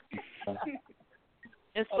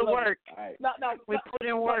 It's the work. Right. No, we put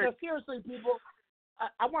in work. No, seriously, people,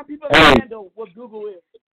 I want people to handle what Google is.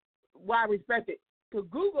 Why I respect it. Because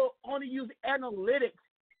Google only uses analytics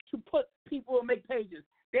to put people and make pages.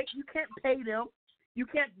 You can't pay them. You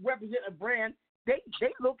can't represent a brand. They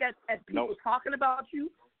look at people talking about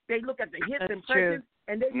you. They look at the hits and impressions,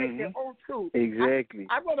 and they make their own too. Exactly.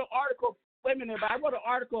 I wrote an article. Wait a minute, but I wrote an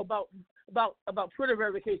article about Twitter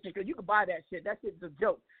verification because you can buy that shit. That shit's a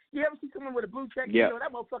joke. You ever see someone with a blue check? Yeah. You know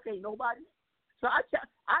that motherfucker ain't nobody. So I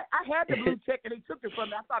had the blue check and they took it from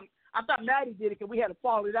me. I thought Maddie did it because we had to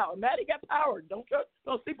fall it out. And Maddie got power. Don't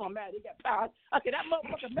sleep on Maddie. He got power. I said that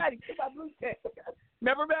motherfucker Maddie took my blue check.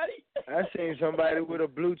 Remember Maddie? I seen somebody with a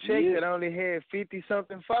blue check that only had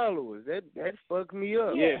 50-something followers. That fucked me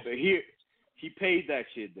up. Yeah, but he paid that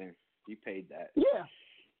shit then. He paid that. Yeah.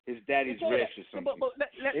 His daddy's rich or something. But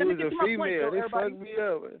it was a female. They fucked me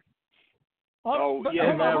up. Man,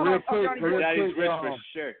 real quick. Her daddy's rich for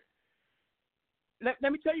sure.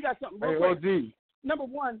 Let me tell you guys something real quick. OG. Number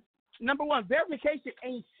one, verification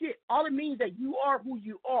ain't shit. All it means that you are who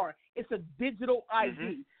you are. It's a digital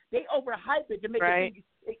ID. They overhype it to make it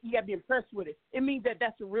think you gotta be impressed with it. It means that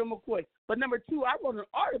that's a real McCoy. But number two, I wrote an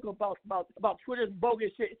article about Twitter's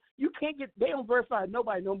bogus shit. You can't they don't verify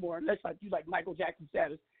nobody no more unless you like Michael Jackson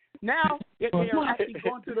status. Now they are actually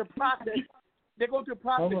going through the process. They're going through the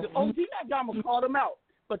process. OG Drama called them out.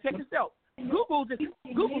 But check this out. Google set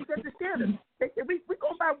the standard. They said we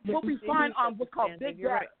go by what we find on what's called big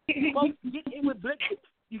data. Folks, get in with big.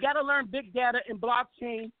 You got to learn big data and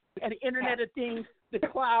blockchain and the Internet of Things, the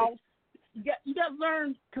cloud. You got to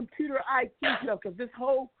learn computer IT stuff because this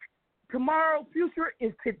whole tomorrow future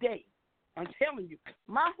is today. I'm telling you,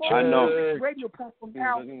 my whole radio platform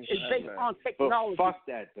now is based on technology. But fuck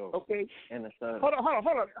that though. Okay. And the sun. Hold on.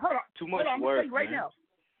 Too much I'm work, gonna tell you right now.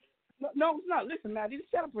 No, it's not. Listen, Maddie, just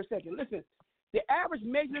shut up for a second. Listen, the average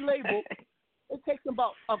major label, it takes them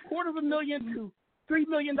about $250,000 to $3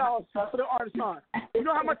 million to put an artist on. You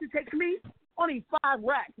know how much it takes me? Only 5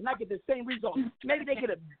 racks, and I get the same result. Maybe they get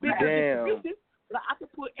a bigger distribution, but I can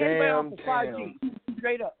put anybody on for 5G.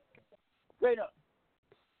 Straight up.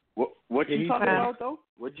 What you talking about though?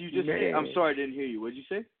 What did you just say? I'm sorry, I didn't hear you. What did you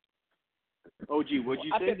say? OG, what did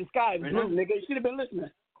you say? I said the sky is blue, nigga. You should have been listening.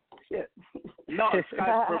 Shit. No,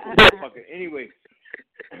 sky's purple, motherfucker. Anyway,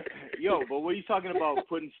 but what are you talking about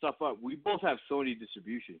putting stuff up? We both have Sony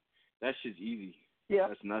distribution. That shit's easy. Yeah.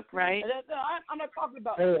 That's nothing. Right. I'm not talking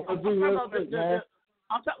about. Hold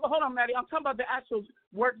on, Maddie. I'm talking about the actual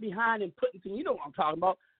work behind and putting things. You know what I'm talking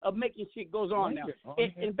about? Of making shit goes on now.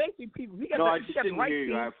 And basically, people, we got the right team,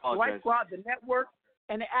 the right squad, the network,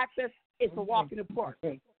 and the access. It's a walk in the park.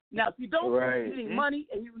 Now, if you don't need money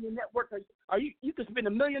and you're in the network, you can spend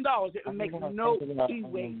 $1 million and make no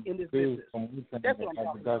leeway in this business. That's what I'm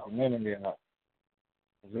talking about.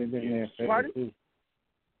 Pardon?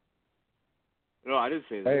 No, I didn't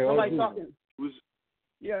say that. Hey, somebody talking.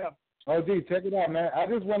 Yeah. OG, check it out, man. I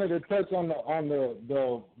just wanted to touch on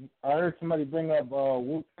the. I heard somebody bring up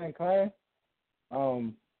Wu-Tang Clan.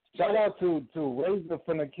 Shout out to Razor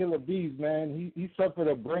from the Killer Bees, man. He suffered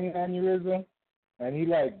a brain aneurysm, and he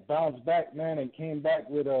bounced back, man, and came back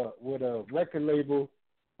with a record label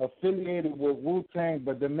affiliated with Wu-Tang,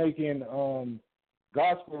 but they're making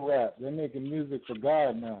gospel rap. They're making music for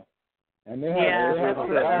God now, and they have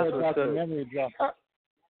a documentary drop.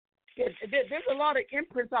 There's a lot of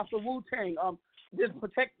imprints off the Wu-Tang. There's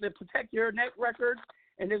Protect Your Neck record,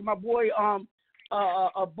 and there's my boy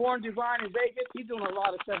Born Divine in Vegas. He's doing a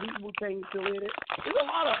lot of stuff. He's Wu-Tang affiliated. There's a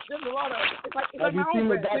lot of. It's like have you seen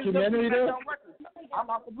the documentary though? I'm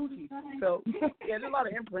off the Gucci, so there's a lot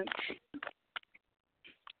of imprints.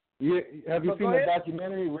 Yeah, have you seen the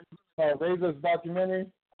documentary? Razor's documentary.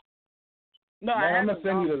 No, man, I'm gonna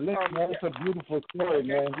send you the link, man. It's a beautiful story,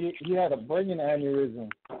 man. He had a brain aneurysm,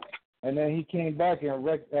 and then he came back and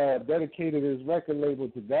dedicated his record label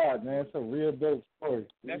to God, man. It's a real dope story.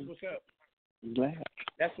 That's what's up.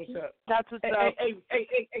 That's what's up. That's what's up. Hey,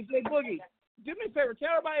 Jay Boogie, do me a favor.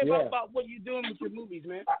 Tell everybody about what you're doing with your movies,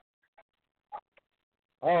 man.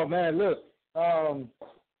 Oh man, look,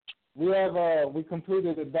 we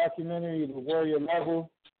completed a documentary, The Warrior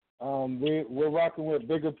Level. We're rocking with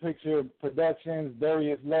Bigger Picture Productions,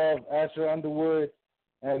 Darius Love, Asher Underwood,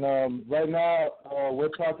 and right now we're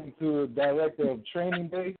talking to the director of Training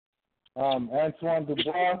Day, Antoine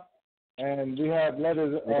Dubois, and we have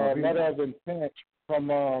letter of intent from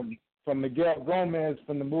Miguel Gomez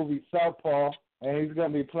from the movie Southpaw, and he's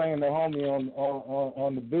gonna be playing the homie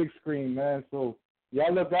on the big screen, man. So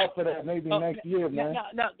y'all look out for that maybe next year, man.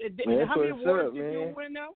 Now, how many awards did you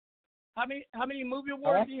win now? How many movie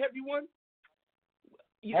awards have you won?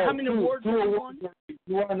 How many awards have you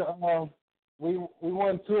won? We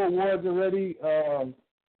won 2 awards already.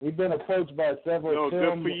 We've been approached by several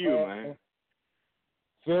film. Good for you, man.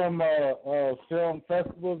 Film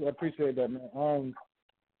festivals. I appreciate that, man.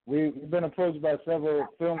 We've been approached by several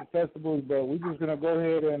film festivals, but we're just gonna go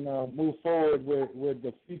ahead and move forward with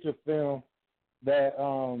the feature film that's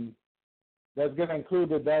gonna include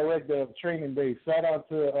the director of Training Day. Shout out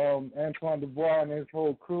to Antoine Dubois and his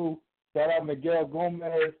whole crew. Shout out Miguel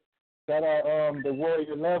Gomez. Shout out the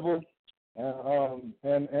Warrior Level and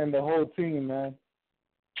the whole team, man.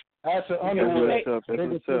 Asher Underwood.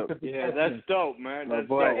 Yeah, that's dope, man. That's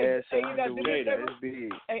dope. Asher Underwood. That's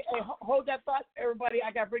big. Hey, hold that thought, everybody.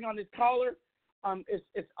 I got to bring on this caller.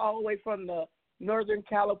 It's all the way from the Northern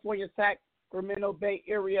California, Sacramento Bay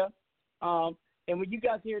area. And when you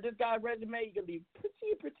guys hear this guy's resume, you're going to be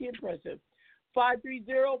pretty impressive.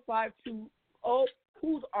 530-520.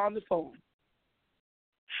 Who's on the phone?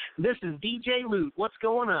 This is DJ Loot. What's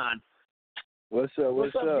going on? What's up,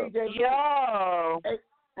 DJ? Yo. Hey,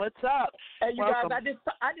 what's up? Hey, you Welcome. guys, I just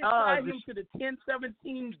signed him to the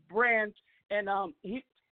 1017 brand, and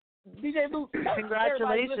DJ Loot.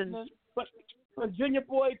 Congratulations. But from Junior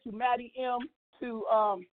Boy to Maddie M to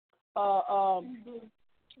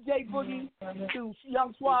Jay Boogie to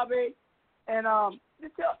Young Suave, and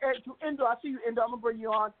to Endo. I see you, Endo. I'm gonna bring you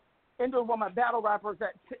on. Endo is one of my battle rappers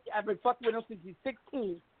that I've been fucking with him since he's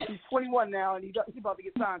 16. He's 21 now, and he's about to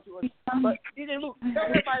get signed to us. But DJ Luke, tell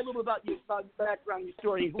everybody a little about your background, your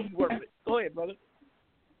story, and who you work with. Go ahead, brother.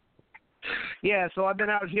 Yeah, so I've been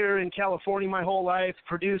out here in California my whole life,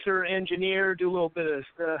 producer, engineer, do a little bit of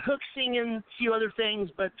hook singing, a few other things,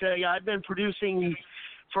 but yeah, I've been producing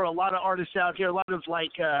for a lot of artists out here, a lot of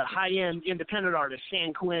like high-end independent artists,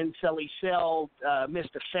 San Quinn, Selly Cell,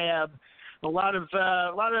 Mr. Fab, a lot of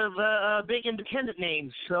big independent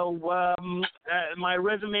names. So my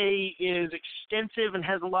resume is extensive and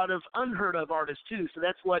has a lot of unheard of artists too. So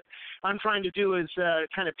that's what I'm trying to do is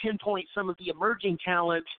kind of pinpoint some of the emerging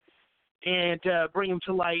talent and bring them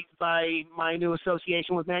to light by my new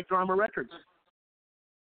association with Mack Drama Records.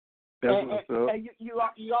 And you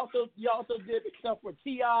also did stuff for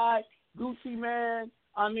T.I., Gucci Man.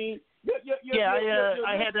 I mean,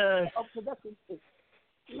 I had a.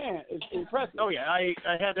 Man, it's impressive. Oh yeah, I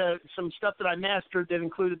had some stuff that I mastered that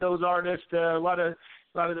included those artists, a lot of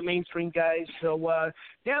the mainstream guys. So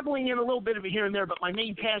dabbling in a little bit of it here and there, but my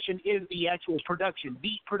main passion is the actual production,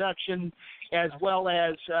 beat production, as well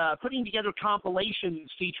as putting together compilations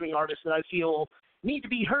featuring artists that I feel need to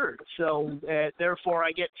be heard. So therefore,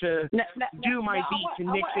 I get to do my beats and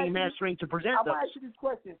mixing and mastering to present those.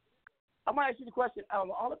 I'm gonna ask you the question. Out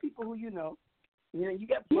of all the people who you know you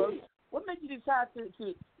got plugs. What made you decide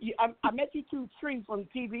to I met you through Tree from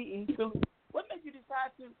TV. What made you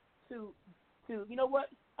decide to you know what?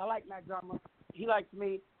 I like Mack Drama. He likes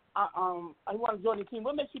me. I want to join the team.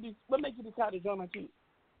 What makes you decide to join my team?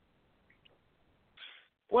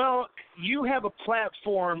 Well, you have a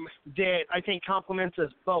platform that I think complements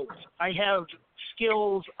us both. I have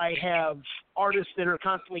skills. I have artists that are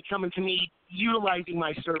constantly coming to me utilizing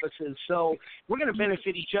my services. So we're going to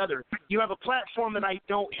benefit each other. You have a platform that I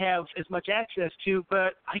don't have as much access to,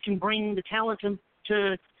 but I can bring the talent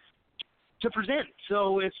to present.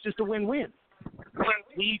 So it's just a win-win.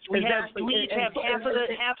 We each have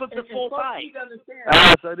half of the full pie.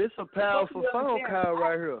 So this is a powerful phone call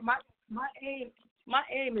right here. My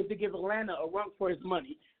aim is to give Atlanta a run for its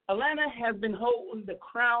money. Atlanta has been holding the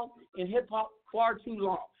crown in hip hop far too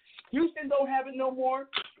long. Houston don't have it no more.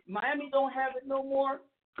 Miami don't have it no more.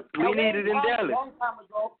 We need it in Dallas. A long time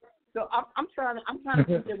ago. So I'm trying to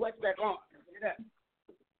put the West back on. Look at that.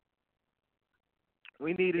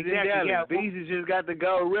 We need it in Dallas. Yeah. Beezy just got the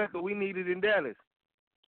gold record. We need it in Dallas.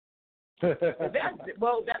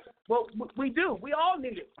 We do. We all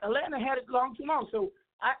need it. Atlanta had it too long. So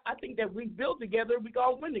I think that we build together, we can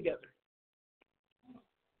all win together.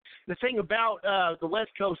 The thing about the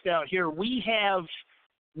West Coast out here, we have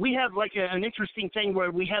like an interesting thing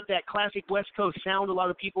where we have that classic West Coast sound a lot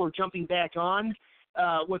of people are jumping back on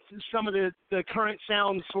with some of the current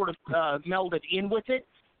sounds sort of melded in with it.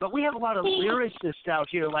 But we have a lot of lyricists out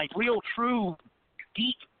here, like real, true,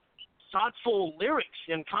 deep, thoughtful lyrics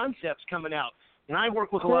and concepts coming out. And I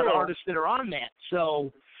work with a lot of artists that are on that.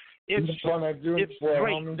 So it's great.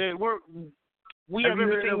 We have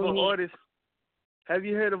everything we need. Have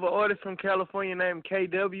you heard of an artist from California named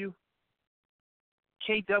KW?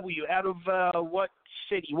 KW, out of what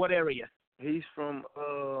city, what area? He's from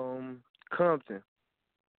Compton.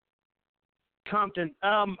 Compton.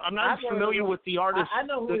 I'm not familiar with the artist. I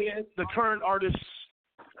know who he is. The current artist.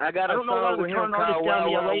 I don't know a song with the current artist down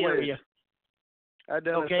in the LA area. I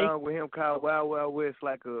done a song with him called Wild Wild West,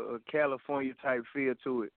 like a California type feel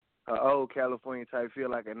to it. An old California type feel,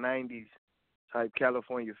 like a 90s type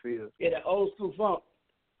California feel. Yeah, that old school funk.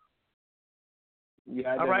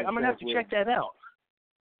 Yeah. All right, I'm gonna have to check that out.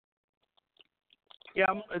 Yeah,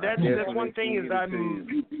 that's one thing is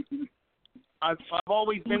I've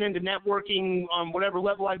always been into networking on whatever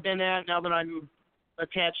level I've been at. Now that I'm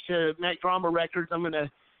attached to Mack Drama Records, I'm gonna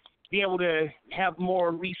be able to have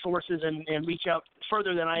more resources and reach out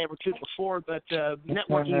further than I ever could before. But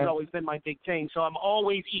networking has always been my big thing, so I'm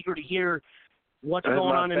always eager to hear what's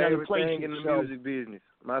going on in other places. My favorite thing in the music business.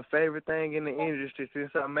 My favorite thing in the industry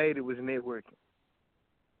since I made it was networking.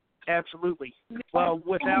 Absolutely. Well,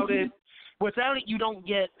 without it, you don't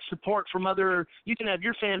get support from other. You can have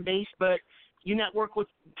your fan base, but you network with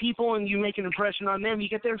people and you make an impression on them. You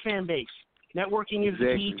get their fan base. Networking is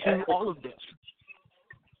the key to all of this.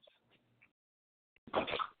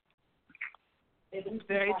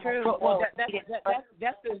 Very true. Well,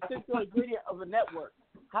 that's the essential ingredient of a network.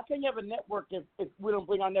 How can you have a network if we don't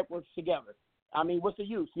bring our networks together? I mean, what's the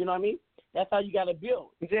use? You know what I mean? That's how you got to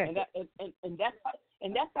build. Exactly. And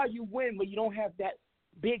that's how you win when you don't have that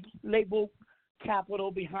big label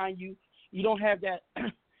capital behind you. You don't have that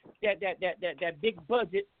that big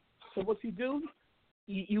budget. So what you do,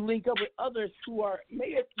 you link up with others who are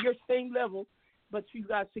maybe at your same level, but you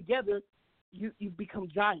guys together, you become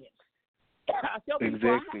giants. I tell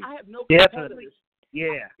people I have no competitors.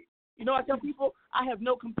 Yeah. You know, I tell people I have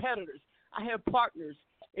no competitors. I have partners.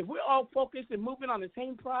 If we're all focused and moving on the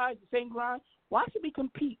same prize, the same grind, why should we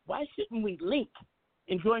compete? Why shouldn't we link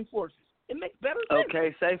and join forces? It makes better sense.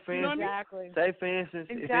 Okay, say for instance, Exactly. say for instance,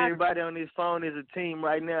 if everybody on this phone is a team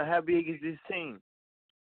right now, how big is this team?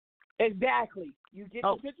 Exactly. You get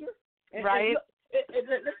the picture? Right.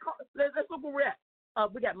 Let's look where we're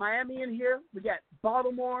at. We got Miami in here. We got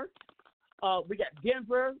Baltimore. We got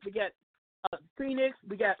Denver. We got Phoenix.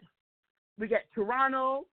 We got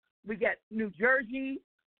Toronto. We got New Jersey.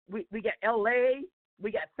 We got LA.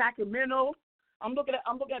 We got Sacramento. I'm looking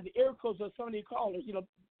at the air codes of some of these callers. You know,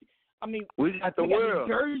 I mean, we got the world.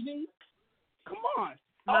 New Jersey. Come on.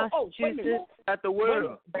 Wait a minute. Got the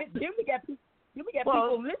world. Then we got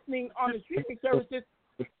people listening on the streaming services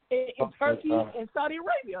in Turkey and Saudi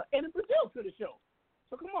Arabia and in Brazil to the show.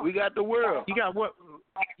 So come on. We got the world. You got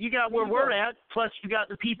where we're at. Plus, you got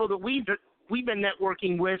the people that we've been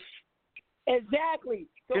networking with. Exactly.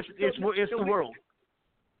 It's the world.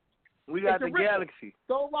 We got the galaxy.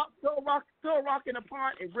 Throw a rock in a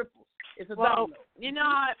pond and ripples. It's a well, domino. You know,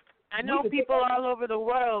 I know people all over the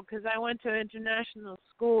world because I went to international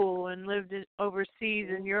school and lived overseas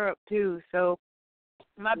in Europe too. So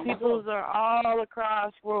my peoples are all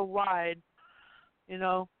across worldwide, you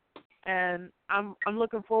know, and I'm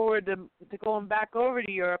looking forward to going back over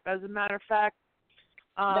to Europe. As a matter of fact,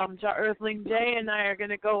 Earthling J and I are going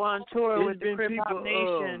to go on tour with the Crip Hop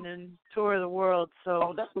Nation and tour the world.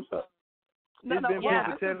 So that's what's up. There's been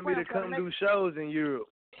people telling me to come do shows in Europe.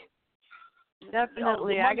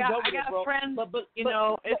 Definitely, I got friends. But you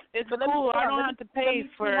know, it's cool. I don't have to pay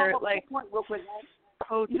for like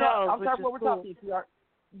hotels. You know, I'm which sorry is what we're cool. talking, PR.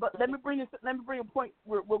 But let me bring a point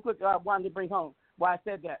real quick. I wanted to bring home why I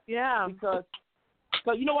said that. Yeah. Because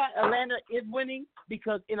so you know why Atlanta is winning?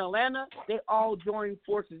 Because in Atlanta they all join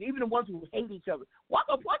forces, even the ones who hate each other.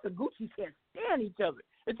 Waka Gucci can't stand each other.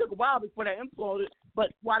 It took a while before they imploded,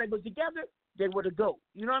 but while they were together, they were the GOAT.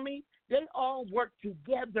 You know what I mean? They all work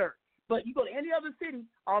together. But you go to any other city,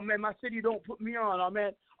 oh man, my city don't put me on. Oh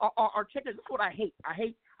man, or check it. This is what I hate. I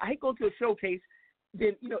hate going to a showcase.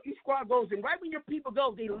 Then you know each squad goes, and right when your people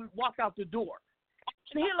go, they walk out the door.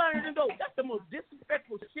 And he learned to go. That's the most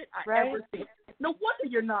disrespectful shit I ever seen. No wonder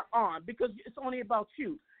you're not on because it's only about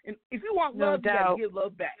you. And if you want love, you gotta give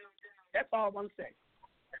love back. That's all I want to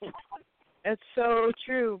say. It's so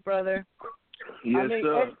true, brother. Yes,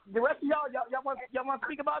 sir. Hey, the rest of y'all want to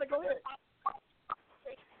speak about it? Go ahead.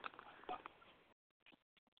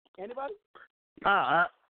 Anybody?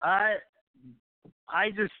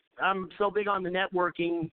 I'm so big on the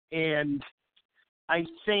networking, and I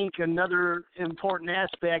think another important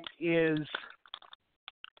aspect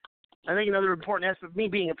of me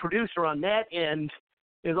being a producer on that end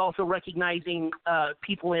is also recognizing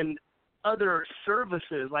people in other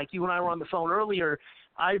services. Like you and I were on the phone earlier.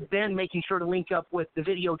 I've been making sure to link up with the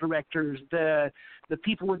video directors, the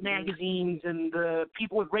people with magazines, and the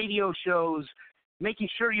people with radio shows, making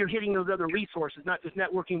sure you're hitting those other resources, not just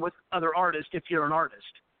networking with other artists if you're an artist.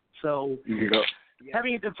 So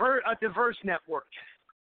having a diverse network.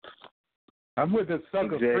 I'm with the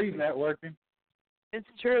sucker free networking. It's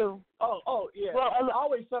true. Oh yeah. Well, I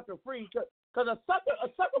always sucker free because a sucker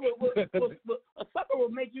will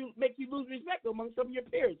make you lose respect among some of your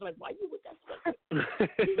peers. Like, why you with that sucker?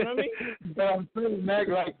 You know what I mean? But I'm saying, Mac,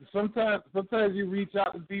 like sometimes you reach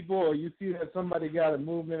out to people or you see that somebody got a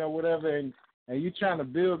movement or whatever, and you trying to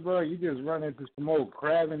build, bro. You just run into some old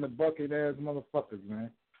crab in the bucket ass motherfuckers,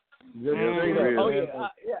 man. Just yeah.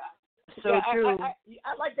 So true. I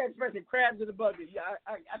like that expression, crabs in the bucket. Yeah,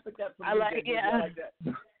 I put that from I like it. I like that.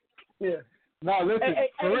 Yeah. No, listen,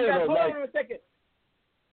 for real, guys, hold like, on a second.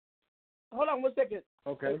 Hold on 1 second.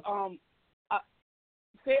 Okay. I'm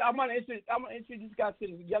gonna introduce you guys to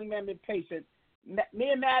this young man been patient.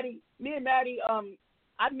 Me and Maddie.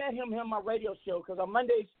 I met him on my radio show because on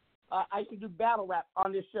Mondays I used to do battle rap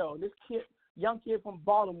on this show. This young kid from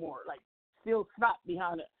Baltimore, like still snot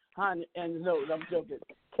behind and his nose. I'm joking.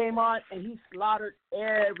 Came on and he slaughtered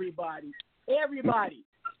everybody. I mean,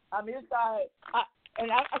 this guy.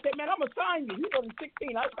 I said, man, I'm gonna sign you. He's only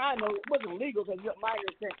 16. I signed him. It wasn't legal because you're minor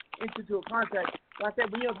into a contract. So I said,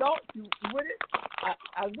 when you're adult, you with it?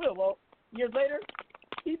 I will. Well, years later,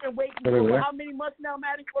 he's been waiting for how many months now,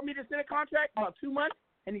 Maddie, for me to send a contract? About 2 months,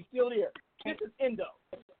 and he's still here. This is Endo.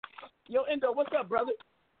 Yo, Endo, what's up, brother?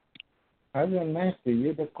 I'm your master.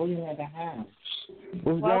 You're the queen of the house.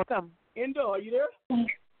 Welcome. Endo, are you there?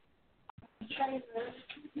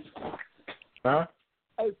 Huh?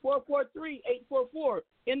 Hey, 443-844.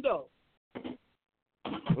 Endo.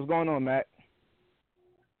 What's going on, Matt?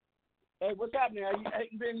 Hey, what's happening? Have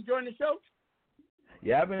you been enjoying the show?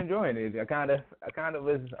 Yeah, I've been enjoying it. I was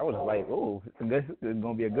like, oh, it's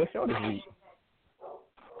gonna be a good show this week.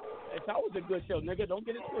 It's always a good show, nigga. Don't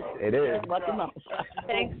get it twisted. It is. Watch your mouth.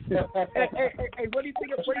 Thanks. Hey, what do you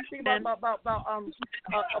think? What do you think about that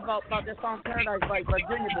song Paradise by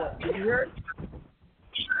Junior Boy? Did you hear it?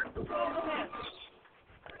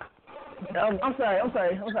 I'm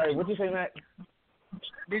sorry. What you say, Matt?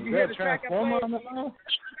 Did you hear the track I played?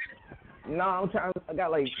 No, I'm trying. I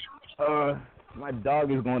got my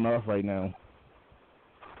dog is going off right now.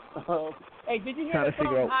 Hey, did you hear the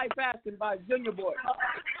song High Fasting by Junior Boy?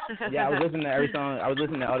 Yeah, I was listening to every song. I was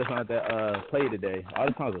listening to all the songs that played today. All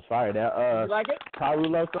the songs was fire. That you like it? Karu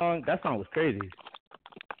Love song. That song was crazy.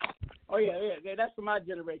 Oh yeah, that's for my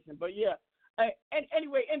generation. But yeah. And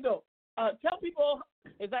anyway, Endo, tell people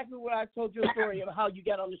exactly what I told you a story of how you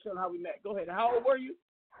got on the show and how we met. Go ahead. How old were you?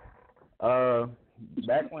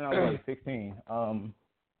 Back when I was like 16. And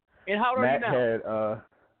how old are Mack you now? had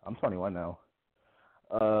I'm 21 now.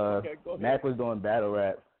 Okay, go ahead. Mack was doing battle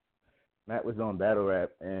rap.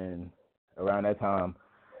 And around that time,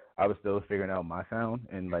 I was still figuring out my sound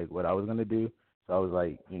and like what I was gonna do. So I was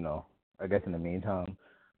like, I guess in the meantime,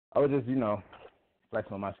 I was just,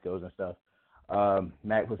 flexing on my skills and stuff.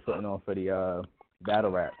 Mack was putting on for the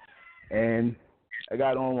battle rap, and I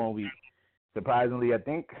got on 1 week. Surprisingly, I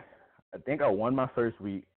think I won my first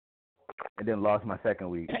week, and then lost my second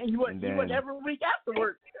week. And you won every week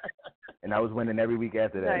afterwards. And I was winning every week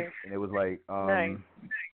after that. Nice. And it was like Nice.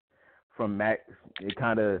 From Mack, it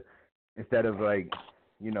kind of, instead of like,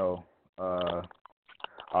 an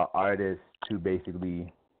artist to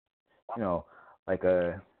basically, like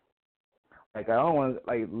I don't want to,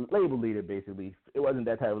 like, label leader, basically. It wasn't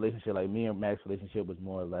that type of relationship. Like, me and Mack's relationship was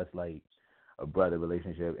more or less like a brother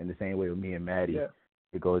relationship. In the same way with me and Maddie,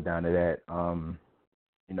 it goes down to that. I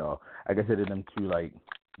consider them two, like,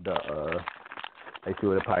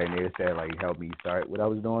 two of the pioneers that, like, helped me start what I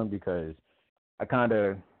was doing, because I kind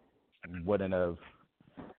of wouldn't have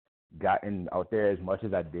gotten out there as much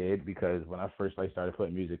as I did, because when I first, like, started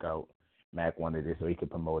putting music out, Mack wanted it so he could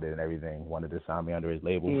promote it and everything, wanted to sign me under his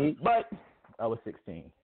label. Mm-hmm. But I was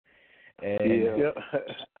 16. And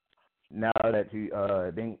now that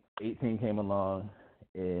I think 18 came along,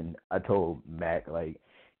 and I told Mack, like,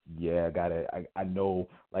 yeah, I know,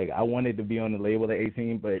 like, I wanted to be on the label at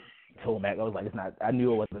 18, but I told Mack, I was like, I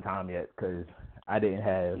knew it wasn't the time yet, because I didn't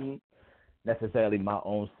have necessarily my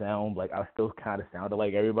own sound. Like, I still kind of sounded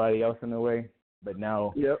like everybody else in a way. But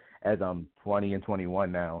now, as I'm 20 and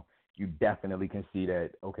 21 now, you definitely can see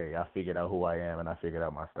that, okay, I figured out who I am and I figured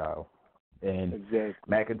out my style. And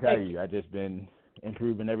Matt can tell you, I just been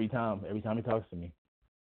improving every time he talks to me.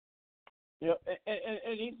 Yeah,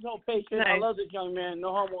 and he's so patient. Nice. I love this young man.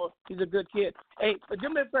 No homo. He's a good kid. Hey, do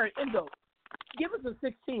me a favor, Endo, give us a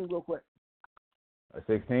 16 real quick. A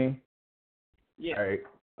 16? Yeah.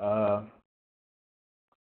 All right.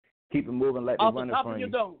 Keep it moving like they Off the running top from of you.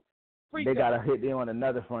 your dome. They got a hit there on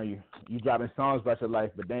another from you. You dropping songs about your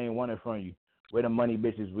life, but they ain't wanting from you. Where the money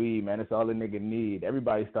bitches weed, man. That's all a nigga need.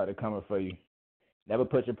 Everybody started coming for you. Never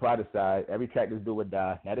put your pride aside. Every track is do or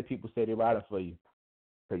die. Now the people say they riding for you.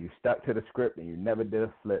 So you stuck to the script and you never did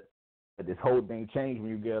a flip. But this whole thing changed when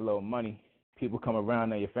you get a little money. People come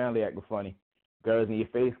around and your family acting funny. Girls in your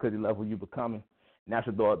face because they love who you becoming. Now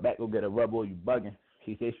she'll throw it back, go get a rub or you bugging.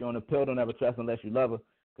 She says she on the pill, don't ever trust unless you love her.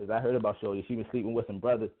 Because I heard about Shorty. She been sleeping with some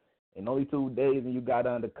brothers. In only 2 days and you got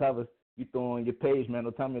her undercover. You throw on your page, man.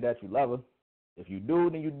 Don't tell me that you love her. If you do,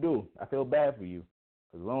 then you do. I feel bad for you.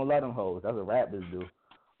 Because we don't let them hoes. That's what rappers do.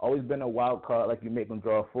 Always been a wild card like you make them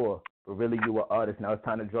draw 4. But really you an artist. Now it's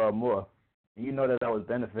time to draw more. And you know that I was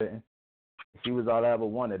benefiting. She was all I ever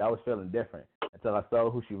wanted. I was feeling different until I saw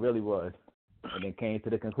who she really was. And then came to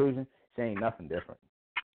the conclusion, she ain't nothing different.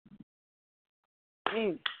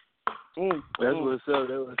 That's what's up.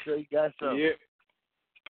 That's what's up. You got something. Yeah.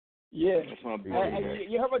 Yeah. That's my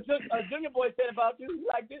you heard what Junior Boy said about you? You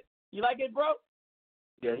liked it? You like it, bro?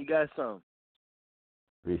 Yeah, he got something.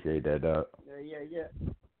 Appreciate that, dog. Yeah.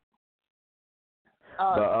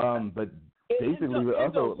 But basically, Indo,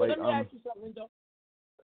 also so like let me ask you something, Indo.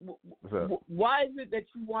 What's up? Why is it that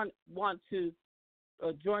you want to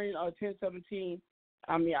join 1017?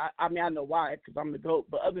 I mean, I know why, because I'm the GOAT.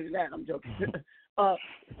 But other than that, I'm joking. Why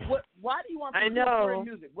do you want to do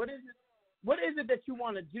music? What is it that you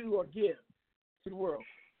want to do or give to the world?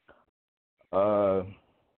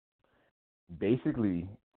 Basically,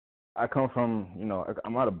 I come from,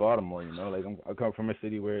 I'm out of Baltimore, like I come from a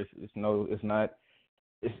city where it's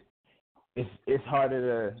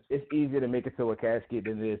harder it's easier to make it to a casket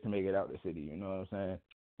than it is to make it out the city, you know what I'm saying?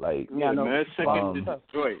 Like, yeah, man, it's second to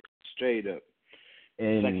Detroit, straight up.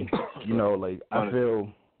 And like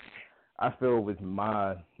I feel with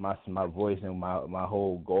my voice and my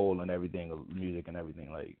whole goal and everything of music and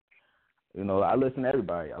everything, like, I listen to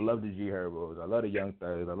everybody. I love the G Herbos, I love the Young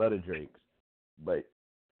Thugs, I love the Drakes, but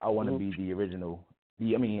I want to be the original.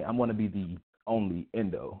 I want to be the only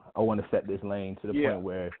Indo. I want to set this lane to the point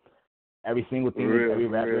where every single thing that every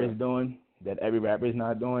rapper is doing, that every rapper is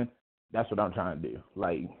not doing, that's what I'm trying to do.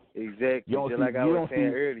 Like, exactly, like I was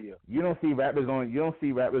saying earlier. You don't see rappers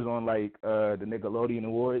on like the Nickelodeon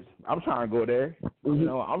Awards. I'm trying to go there.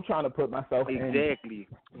 I'm trying to put myself in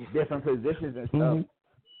different positions and stuff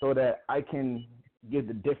so that I can give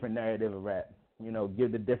the different narrative of rap.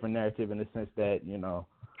 Give the different narrative in the sense that,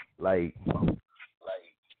 like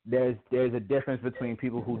there's a difference between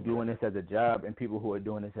people who doing this as a job and people who are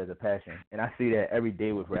doing this as a passion. And I see that every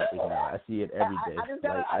day with rappers now. I see it every day. I just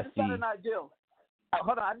got an idea.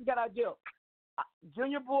 Hold on, I just got an idea.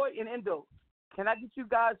 Junior Boy and Indo, can I get you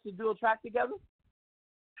guys to do a track together?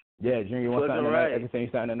 Yeah, Junior wants something tonight. I can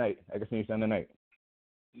sing something tonight.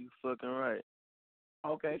 You fucking right.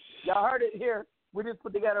 Okay. Y'all heard it here. We just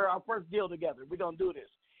put together our first deal together. We're going to do this.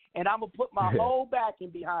 And I'm going to put my whole backing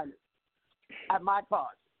behind it at my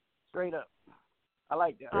cost. Straight up. I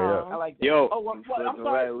like that. I like that. Yo. Oh, I'm sorry. I'm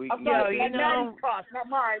sorry. At Maddie's cost, not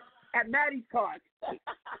mine. At Maddie's cost.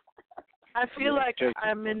 I feel like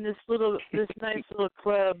I'm in this nice little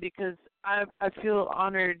club because I feel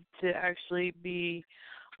honored to actually be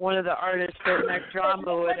one of the artists that Mack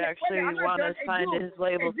Drama would actually want to sign to his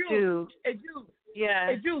label too. Hey, Jules. Yeah.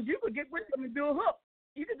 Hey, Jules, you could get with them and do a hook.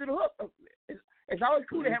 You can do the hook. It's always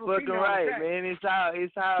cool to have a fucking female right, on man. It's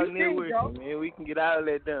how networking, man. We can get all of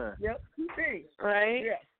that done. Yep, 2 things. Right?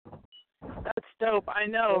 Yeah. That's dope. I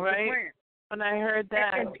know, right? When I heard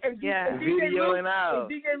that, and video and all.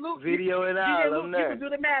 DJ Luke, video and all. I'm there. You can do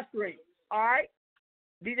the mastering. All right?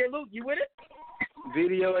 DJ Luke, you with it?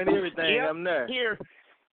 Video and everything. Yep. I'm there. Here.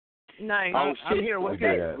 Nice. I'm here. What's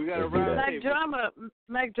good? We got a round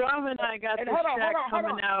Mack Drama and I got this track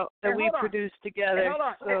coming out that we produced together. Hold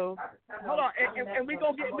on. And we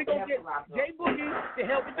gonna get Jay Boogie to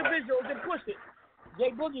help with the visuals and push it.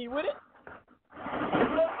 Jay Boogie, you with it?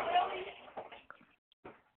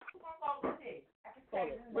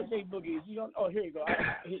 Where's Jay Boogie? Is he on? Oh, here you go.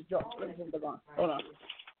 His drop. Hold on.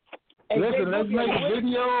 Hey, listen, let's make a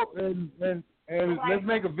video and let's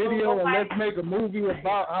make a video and let's make a movie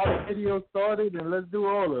about how the video started and let's do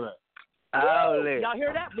all of that. Y'all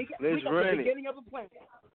hear that? We got the beginning of a plan.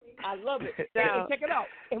 I love it. And check it out.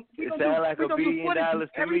 And we're going to do footage in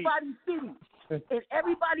everybody's city. In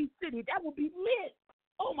everybody's city. That would be lit.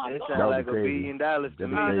 Oh, my God. It sounds like $1 billion to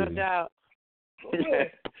me. No doubt.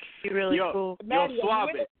 Be really cool. Maddie,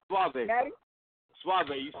 Suave,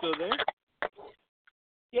 you still there?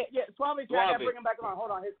 Yeah, Suave. I got to bring him back on.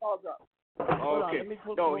 Hold on, his call's up. Okay.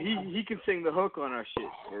 He can sing the hook on our shit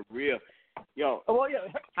for real. Yo. Oh, well, yeah.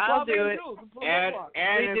 I'll do it. And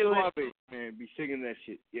We do Suave, man, be singing that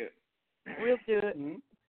shit. Yeah. We'll do it. Mm-hmm.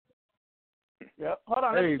 Yep. Hold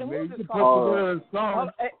on. Hey, Let's man, this you put call? together a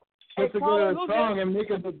song. Put together a song and make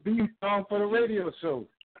it a theme song for the radio show.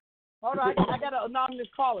 Hold on. I got an anonymous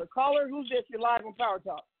caller. Caller, who's this? You're live on Power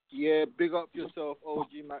Talk. Yeah, big up yourself, OG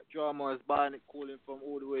Mac Drama is buying it, calling from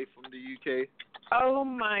all the way from the UK. Oh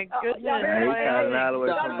my goodness! All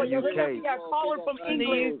the We got a caller from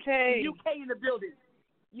England. UK. UK in the building.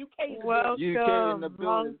 UK in the Welcome. building. UK in the building.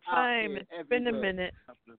 Long time. It's been a minute.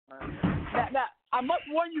 Now, I must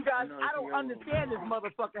warn you guys, I don't understand this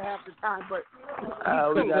motherfucker half the time, but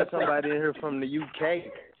we got somebody in here from the UK.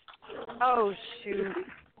 Oh shoot!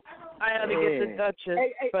 I had to get the Duchess,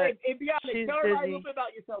 but tell everybody she's a busy. little bit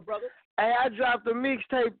about yourself, brother. Hey, I dropped a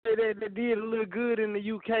mixtape that did a little good in the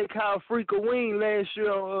UK called Freakoween last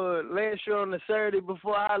year on the Saturday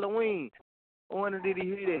before Halloween. I wanted to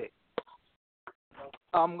hear that.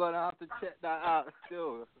 I'm gonna have to check that out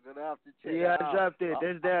still. I'm gonna have to check Yeah, that I out. dropped it.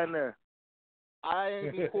 That's down there. I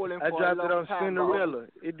ain't been calling for I a dropped long it on time. Spinnerella.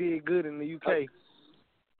 It did good in the UK.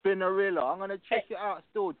 Spinnerella. I'm gonna check it out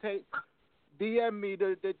still. DM me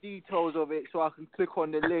the details of it so I can click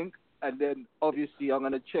on the link, and then obviously I'm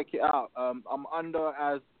gonna check it out. I'm under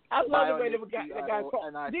as I love the way that guy talks.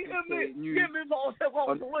 and I Give say me news all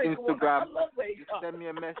on the link. Instagram. I love the way he Just talks. send me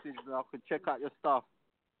a message and I can check out your stuff.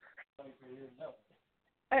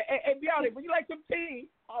 Hey, be honest, would you like some tea?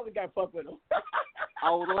 I always got to fuck with him.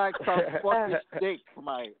 I would like some Scottish dick,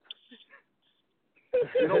 mate.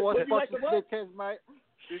 You know what Scottish dick is, mate?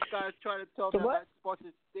 This guy's trying to tell me about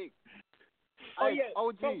Scottish dick. Oh, Hey, yeah.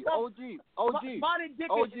 OG. Spotted dick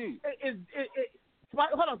is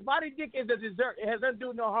hold on. Spotted dick is a dessert. It has nothing to do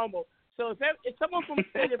with no homo. So if someone from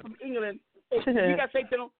England, you got to say to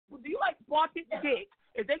them, well, do you like spotted dick?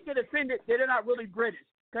 If they get offended, they're not really British.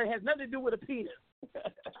 Because it has nothing to do with a penis.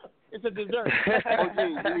 It's a dessert. OG,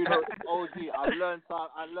 you know, OG, I learned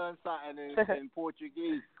something in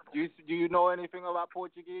Portuguese. Do you know anything about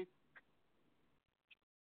Portuguese?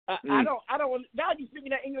 I don't. Now you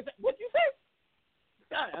speaking that English. What you say?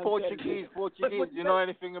 Portuguese. Do you know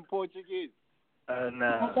anything in Portuguese?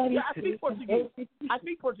 No. Yeah, I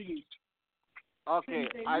speak Portuguese. Okay,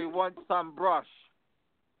 I want some brush.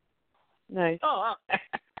 Nice. Oh,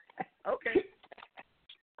 okay.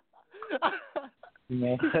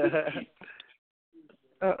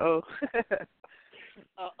 Uh-oh.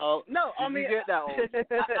 Uh-oh. No, I mean, you get that one?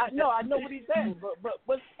 no, I know what he's saying, but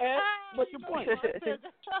what's your point?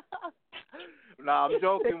 Nah, I'm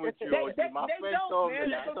joking with you, OG. My friend told me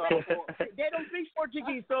that. They don't speak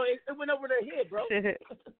Portuguese, so it went over their head, bro.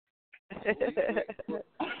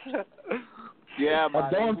 Yeah, man.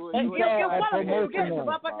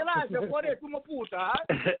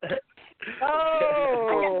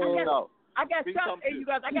 I got shot. Hey, you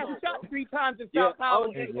guys, I got shot 3 times in South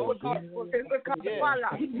Holland. That's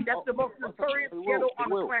the most notorious ghetto on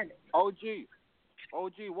the planet.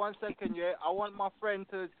 OG, 1 second, yeah. I want my friend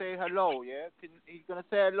to say hello, yeah. He's gonna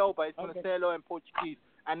say hello, but he's gonna say hello in Portuguese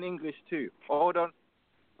and English too. Hold on.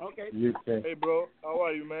 Okay. Hey, bro, how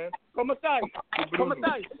are you, man? ¿Cómo estás? ¿Cómo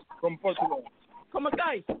estás? From Portugal. ¿Cómo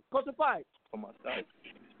estás? ¿Cómo estás? ¿Cómo estás?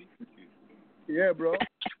 Yeah, bro.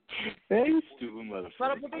 Hey, stupid motherfucker.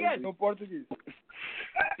 Para português. No Portuguese.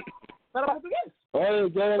 Para português. Hey,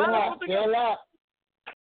 get it out.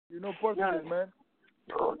 You know Portuguese, man.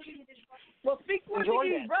 Well, speak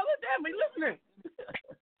Portuguese, brother. Damn, we listening.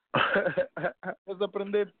 Es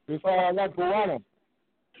aprender. Tú sabes hablar cubano.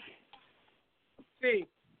 Sí.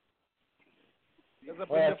 Es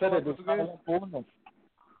aprender Tú portugués. sabes hablar cubano.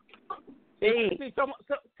 Sí,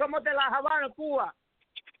 somos de La Habana, Cuba.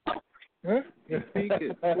 Huh? Speak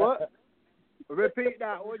it. What? Repeat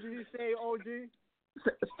that. What did you say, OG?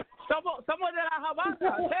 Somos de La Habana.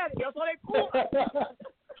 Yo soy de Cuba.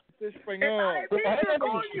 Es español.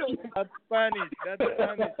 That's Spanish.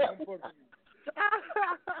 I'm Portuguese.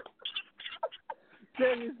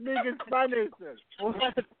 He's speaking Spanish.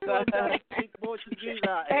 Speak Portuguese.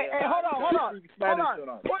 Hey, hold on.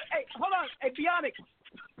 Hey, be honest.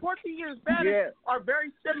 Portuguese and Spanish are very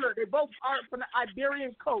similar. They both are from the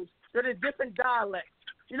Iberian coast. They're the different dialects.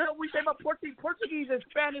 You know what we say about Portuguese? Portuguese and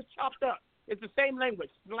Spanish chopped up. It's the same language.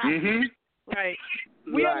 Right.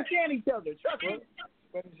 We understand each other. Trust me.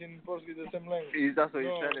 Spanish and Portuguese the same language. That's what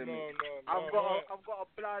he's telling me. I've got a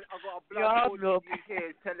blood Portuguese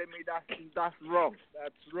here telling me that's wrong.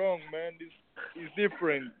 That's wrong, man. This is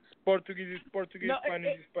different. Portuguese is Portuguese,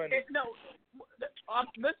 Spanish is Spanish.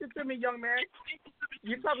 Listen to me, young man.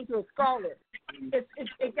 You're talking to a scholar.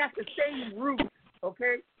 It got the same root,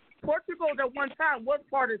 okay? Portugal at one time was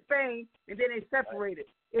part of Spain, and then they separated.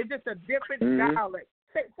 It's just a different dialect.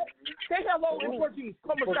 Say hello in Portuguese.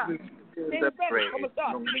 Como está? In Spanish, como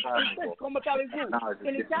está? In French, como está les vous?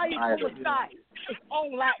 In Italian, como está? It's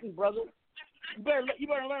all Latin, brother. You better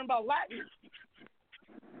learn about Latin.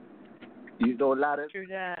 You know Latin? True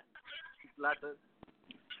that. Latin.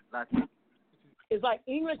 It's like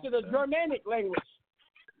English is a Germanic language,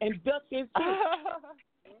 and Dutch is too.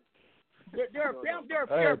 They're a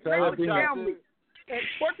family. And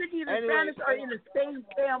Portuguese and Spanish are in the same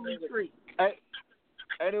family tree.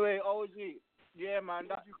 Anyway, OG, yeah, man,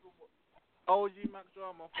 that's OG Mack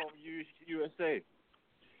Drama from USA.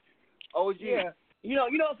 OG. Yeah. You know,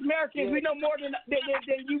 us Americans, we know more than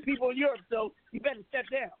you people in Europe, so you better step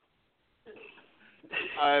down.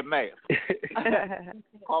 Mate.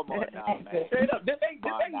 Come on now, man. Straight up. This ain't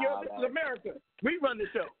Europe, this is America. We run the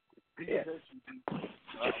show. Yeah.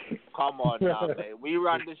 Come on now, man. We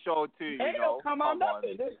run the show too, you Ain't know. no come on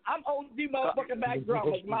nothing. I'm OG motherfucking Mack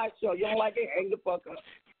Drama. It's my show. You don't like it? Hang the fuck up.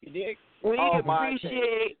 You dig? We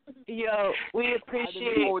appreciate, you know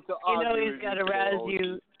he's got to razz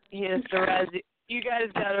you. He has to razz you. You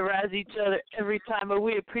guys got to razz each other every time, but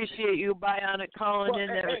we appreciate you, Bionic, calling in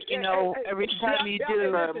every time you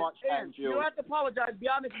do. Very much, you don't have to apologize. Be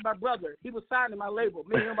honest with my brother. He was signing my label.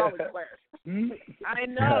 Me and him always clash. I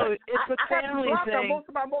know. It's a family thing. On most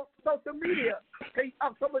of my social media.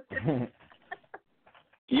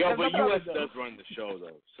 Yo, but US does run the show,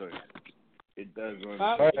 though. So it does run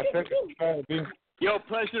the show. Yo,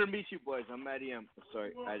 pleasure to meet you, boys. I'm Maddie M.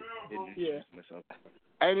 Sorry, I didn't introduce myself.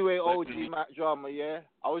 Anyway, OG Mack Drama, yeah.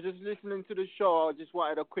 I was just listening to the show. I just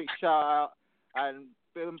wanted a quick shout out. And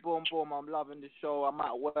boom, boom, boom, I'm loving the show. I'm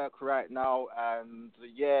at work right now. And,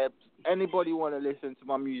 yeah, anybody want to listen to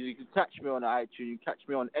my music, you catch me on iTunes. You catch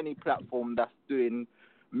me on any platform that's doing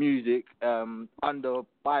music under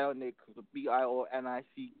Bionic,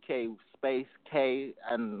 BIONICK space K.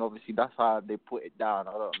 And, obviously, that's how they put it down.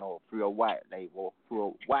 I don't know, through a white label, through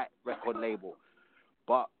a white record label.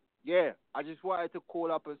 But, yeah, I just wanted to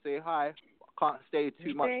call up and say hi. I can't stay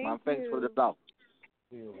too much, man. Thanks for the love.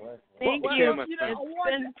 Thank you. It's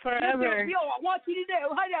been forever. Yo, I want you to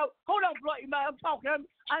know. Hold on, bloody man. I'm talking.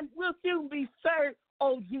 I will soon be served,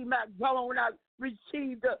 OG Mack Drama, when I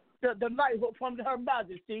receive the knighthood from Her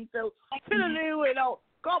Majesty. So, toodaloo and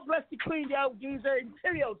God bless the Queen, the OGs, and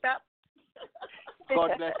cheerio, tap.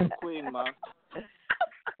 God bless the Queen, man.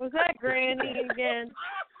 Was that Granny again?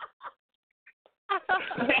 God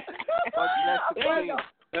bless the Queen.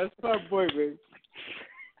 That's my boy, baby.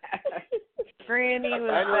 Granny was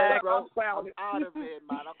anyway, back. Bro, I'm out of here,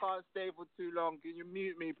 man. I can't stay for too long. Can you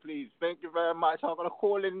mute me, please? Thank you very much. I'm going to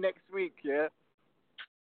call in next week, yeah?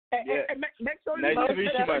 Hey, make sure you nice to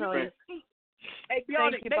meet you, my friend. Hey,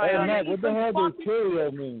 Bionic, hey, Matt, what the hell does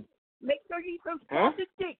cheerio mean? Make sure you eat some spotted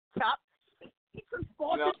stick, Chop. Eat some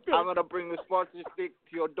spotted stick. I'm going to bring the spotted stick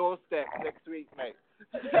to your doorstep next week, mate.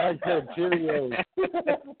 I said Cheerios.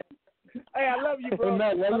 Hey, I love you, bro. Hey,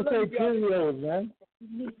 Matt, let me say Cheerios, man.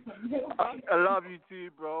 I love you too,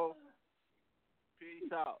 bro.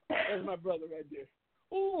 Peace out. That's my brother right there.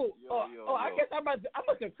 Ooh, I guess I must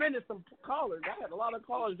have finished some callers. I had a lot of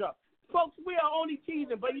callers up. Folks, we are only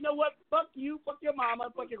teasing, but you know what? Fuck you, fuck your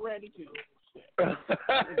mama, fuck your granny too.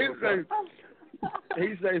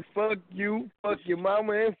 he say, fuck you, fuck your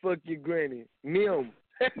mama, and fuck your granny. Mim.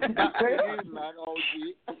 Man,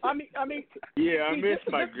 OG. I mean. Yeah, I miss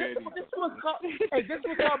my granny. This was called being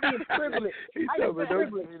privileged. I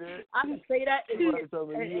can say that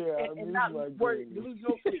and not worry, lose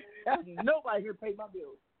no sleep. Nobody here paid my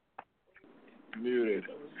bills. Muted.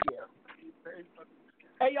 Yeah.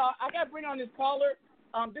 Hey, y'all, I got to bring on this caller.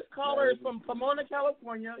 This caller is from Pomona,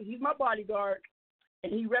 California. He's my bodyguard,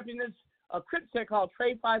 and he represents a Crip set called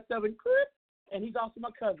Trade 57 Crip, and he's also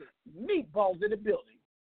my cousin. Meatballs in the building.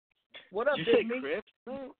 What up, Big Meat? Crip?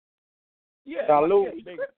 Yeah. Salute.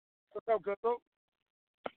 Yeah, what's up, Cuzzo?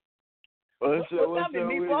 What's up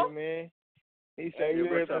with you, man? He said you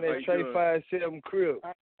represent Trade 57 Crip.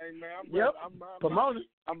 Hey, man,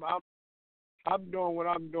 I'm doing what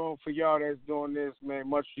I'm doing for y'all that's doing this, man.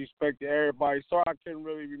 Much respect to everybody. Sorry I couldn't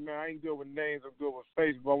really remember. I ain't good with names. I'm good with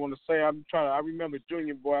faces. But I want to say I remember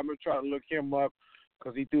Junior Boy. I'm going to try to look him up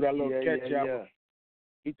because he threw that little catch out.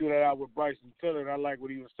 He threw that out with Bryson Tiller. And I like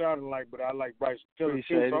what he was sounding like, but I like Bryson Tiller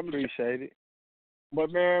too. Appreciate it.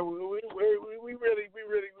 But man, we really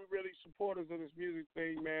supporters of this music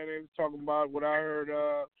thing, man. They was talking about what I heard.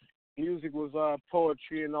 Music was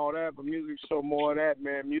poetry and all that, but music's so more of that,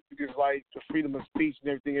 man. Music is like the freedom of speech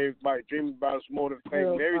and everything everybody dreams about. It's more than fame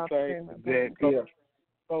and everything.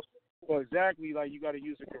 So exactly, like you got to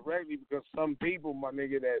use it correctly because some people, my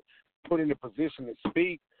nigga, that put in a position to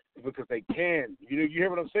speak, because they can. You hear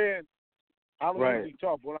what I'm saying? I don't Right. usually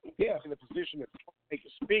talk, but I'm in a position that they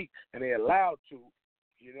can speak and they're allowed to.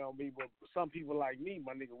 You know what I mean? But some people like me,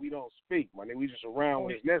 my nigga, we don't speak. My nigga, we just around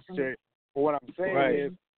when it's necessary. But what I'm saying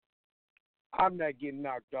is, I'm not getting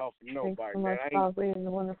knocked off from nobody, man. I Probably a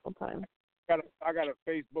wonderful time. I got a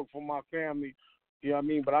Facebook for my family, you know what I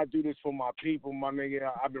mean? But I do this for my people, my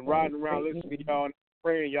nigga. I've been riding around listening to y'all and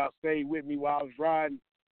praying y'all stayed with me while I was riding.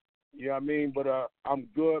 You know what I mean? But I'm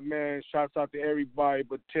good, man. Shouts out to everybody.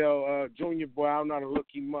 But tell Junior Boy, I'm not to look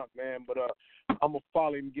him up, man. But I'm going to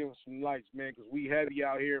follow him and give him some likes, man, because we heavy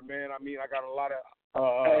out here, man. I mean, I got a lot of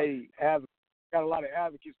got a lot of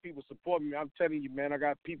advocates, people support me. I'm telling you, man, I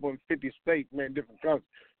got people in 50 states, man, different countries.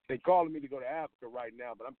 They calling me to go to Africa right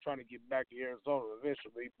now, but I'm trying to get back to Arizona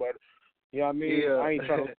eventually. But, you know what I mean? Yeah. I ain't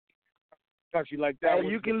trying to touch you like that. Hey,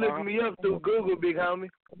 you can look me up through Google, big homie.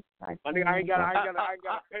 I think I ain't got a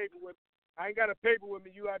paper with me. I ain't got a paper with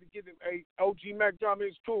me. You got to get it. Hey, OG Mack Drama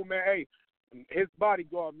is cool, man. Hey, his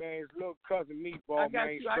bodyguard, man, his little cousin Meatball,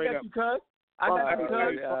 man, straight up. I got you, cuz.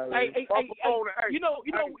 Hey, you know,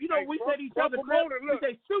 we said each other, we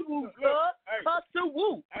say Suwu, cuz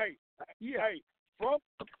Suwu. Hey,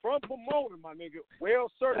 from Pomona, my nigga,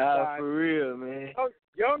 well certified. For real, man.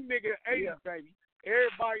 Young nigga, 80s, baby.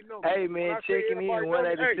 Everybody knows. Hey, man, checking in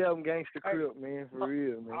 187 Gangsta Crip, man, for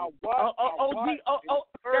real, man. OG,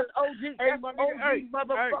 that's OG, that's OG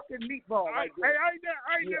motherfucking Meatball right there. Hey, I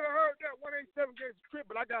ain't never heard that 187 Gangsta Crip,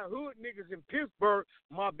 but I got hood niggas in Pittsburgh,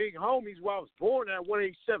 my big homies, where I was born at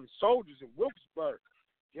 187 Soldiers in Wilkesburg.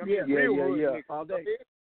 You know what I mean? Yeah. All day.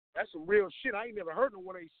 That's some real shit. I ain't never heard no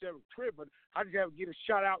 187 Crip, but I just have to get a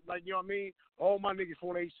shout out, like, you know what I mean? All my niggas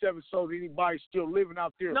from 187 Soldiers, anybody still living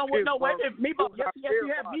out there. No, wait a minute. Meatball, yes,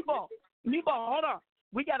 you have Meatball. Meatball, hold on.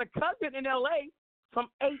 We got a cousin in L.A.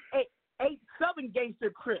 from 887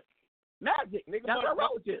 Gangster Crip. Magic. That's what I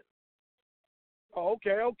wrote with you. Oh,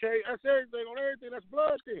 okay. That's everything on everything. That's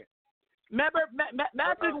blood then. Remember,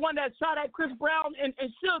 Magic's the one that shot at Chris Brown and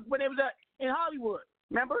Suge when they was in Hollywood.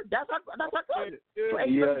 Remember? That's our cousin.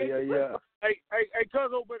 Yeah. Hey,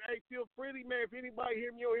 cousin, but hey, feel free, man. If anybody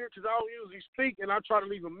hear me on here, because I don't usually speak, and I try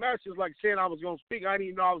to leave a message like saying I was going to speak. I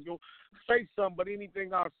didn't even know I was going to say something, but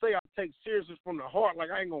anything I say, I take seriously from the heart.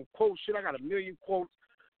 Like, I ain't going to quote shit. I got a million quotes,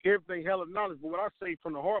 everything hella knowledge. But what I say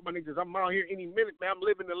from the heart, my niggas, I'm out here any minute, man. I'm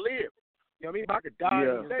living to live. You know what I mean? I could die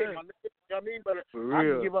any day, my nigga. You know what I mean? But I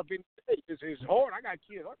can give up any day. It's hard. I got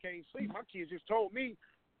kids. I can't sleep. My kids just told me,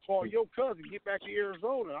 call your cousin, get back to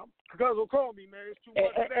Arizona. Cousin will call me, man. It's too much.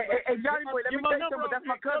 Hey, Johnny Boy, let me tell you something. That's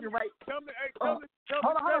my cousin, right? Hold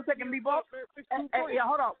on a second, B-Ball. Hey,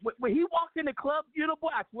 hold on. When he walks in the club, you know, boy,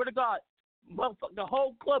 I swear to God, the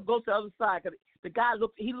whole club goes to the other side. Cause the guy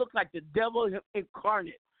looks like the devil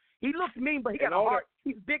incarnate. He looks mean, but he got a heart.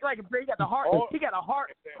 He's big like a bird. He got the heart. He got a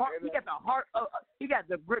heart. He got the heart. He got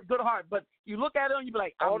the good heart. But you look at him, you be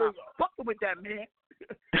like, I'm not fucking with that man.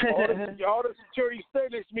 all the security stay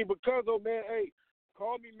next to me because, oh man, hey,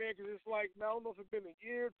 call me, man, because it's like, man, I don't know if it's been a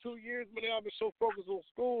year, 2 years, but I've been so focused on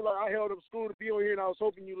school. Like, I held up school to be on here, and I was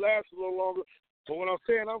hoping you last a little longer. But when I'm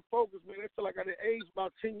saying I'm focused, man, I feel like I done aged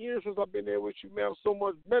about 10 years since I've been there with you, man. I'm so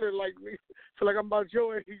much better. Like, I feel like I'm about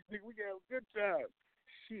your age. Nigga, we can have a good time.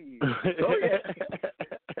 Shit. Oh, yeah.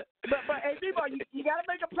 but hey, B-Boy, you got to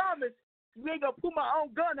make a promise. You ain't going to pull my own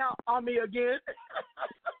gun out on me again.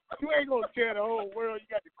 You ain't going to tell the whole world you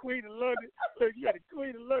got the Queen of London. Look, you got the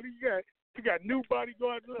Queen of London. You got new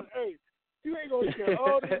bodyguards. Look, hey, you ain't going to tell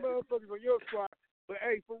all these motherfuckers on your squad. But,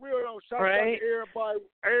 hey, for real, though, shout out to everybody.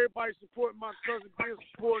 Everybody supporting my cousin. Been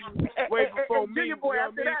supporting way before me. Boy,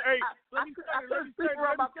 you know what I mean? I couldn't sleep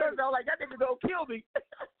around my cousin. I was like, that nigga going to kill me.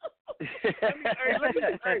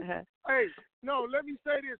 Let me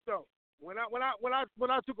say this, though. When I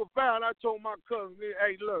took a vow, and I told my cousin,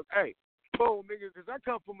 hey, look, hey, boom, nigga, because I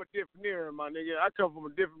come from a different era, my nigga. I come from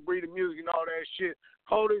a different breed of music and all that shit.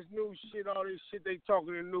 All this new shit, all this shit they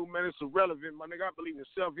talking in new, man, it's irrelevant, my nigga. I believe in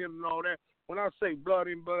self-healing and all that. When I say blood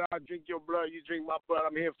in blood, I drink your blood, you drink my blood.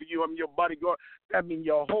 I'm here for you. I'm your bodyguard. That means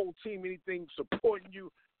your whole team, anything supporting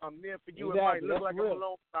you, I'm there for you. Exactly. It might look like I'm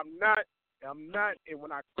alone. I'm not. And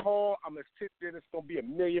when I call, I'm going to sit there and it's going to be a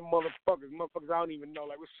million motherfuckers I don't even know.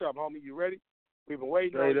 Like, what's up, homie? You ready? We've been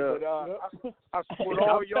waiting on you. But I support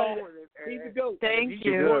all y'all. Thank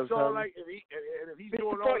you. If he's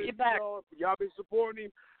doing all this, y'all been supporting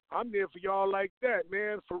him, I'm there for y'all like that,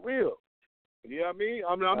 man, for real. You know what I mean?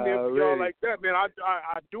 I'm there for y'all like that, man. I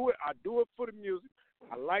do it for the music.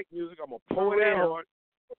 I like music. I'm a poet at heart.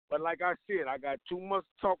 But like I said, I got too much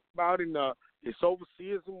to talk about in it's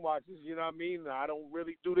overseers and watchers, you know what I mean? I don't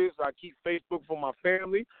really do this. I keep Facebook for my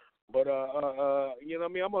family. But you know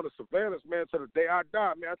what I mean? I'm on the surveillance, man, to the day I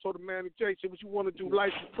die. Man, I told the man in jail, said, what you want to do,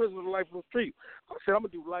 life in prison or life on the street? I said, I'm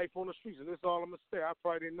gonna do life on the streets, and that's all I'm gonna say. I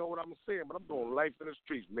probably didn't know what I'm saying, but I'm doing life in the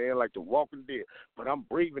streets, man, like the Walking Dead. But I'm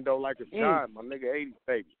breathing though like a giant, my nigga. 80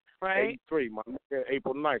 baby. Right. 83, my nigga.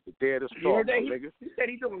 April 9th, the day of the storm, my nigga. He said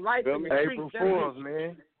he's doing life in the streets. April Fools,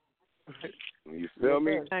 man. You feel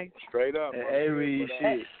me? Straight up. Avery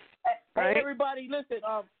shit. Hey, everybody, listen.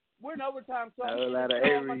 We're in overtime, so a lot of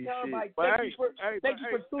Avery shit. Thank you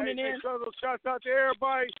for tuning in. Shout out to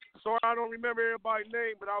everybody. Sorry, I don't remember everybody's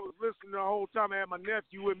name, but I was listening the whole time. I had my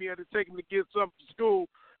nephew with me. I had to take him to get something for school.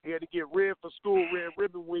 He had to get red for school, Red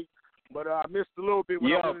Ribbon Week. But I missed a little bit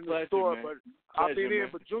when I went in the store. Man. But I've been in.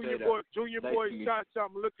 But Junior Boy, shout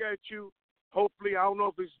out. I'm look at you. Hopefully, I don't know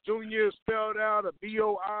if it's Junior spelled out or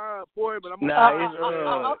B-O-I, boy, but I'm.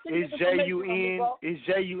 Nah, it's J-U-N. It's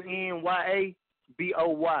J-U-N-Y-A.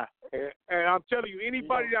 B-O-Y. And I'm telling you,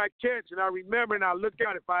 anybody that I catch and I remember and I look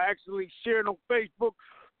at, if I accidentally share it on Facebook,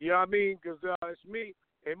 you know what I mean? Because it's me.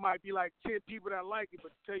 It might be like 10 people that like it,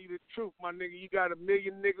 but to tell you the truth, my nigga, you got 1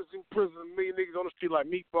 million niggas in prison, 1 million niggas on the street like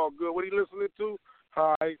Meatball Good. What are you listening to?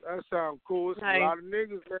 All right, that sounds cool. It's a lot of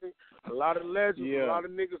niggas, man. A lot of legends, a lot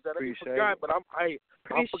of niggas that I forgot. But I'm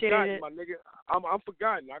forgotten, my nigga. I'm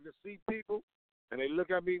forgotten. I can see people. And they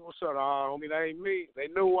look at me, what's up? Homie, that ain't me. They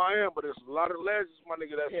know who I am, but there's a lot of legends, my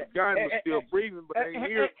nigga, that's forgotten but still breathing, but they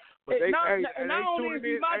ain't here. But they tuning in. They tuning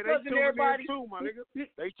in too, my nigga.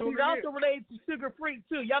 They tuning in. He's also related to Sugar Free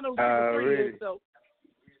too. Y'all know who Sugar Free is, so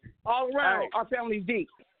all around our family's deep.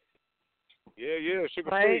 Yeah,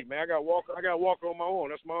 Sugar Free, man. I got Walker on my own.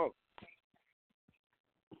 That's my own.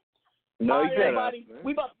 No, everybody.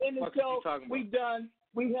 We about to end the show. We done.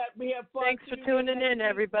 We have fun. Thanks for tuning in,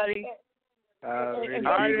 everybody. Big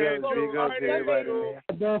up to everybody, man.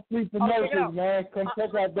 Don't Sleep Promotions, man. Come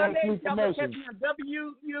check out Don't Sleep Promotions.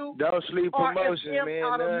 Don't Sleep Promotions, man.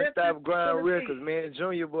 Non-stop grind records, man.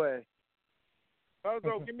 Junior Boy.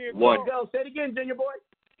 Give me a go. Say it again, Junior Boy.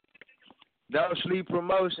 Don't Sleep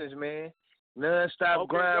Promotions, man. Non-stop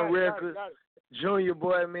grind records. Junior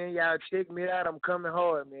Boy, man. Y'all check me out. I'm coming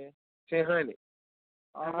hard, man. 1000.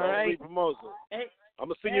 All right. Hey. I'm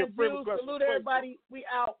going to send you a friend request. Salute everybody. We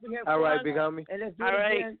out. We have fun. All right, big homie. And let's do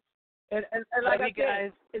it again. And like I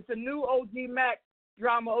said, it's a new OG Mack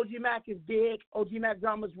drama. OG Mack is dead. OG Mack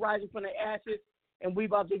drama is rising from the ashes. And we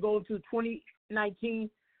about to go into 2019.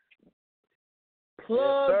 Plug.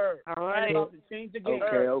 Yes, sir. All right. About to change the game.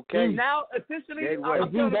 Okay. Now, officially,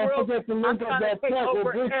 don't forget to link up that track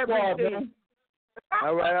with Big Squad, man.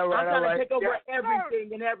 All right. I'm trying to take over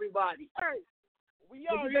everything and everybody. Hey, we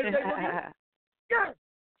out. Yeah.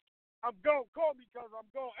 I'm going. Call me because I'm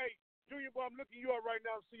going. Hey, Junior Boy, I'm looking you up right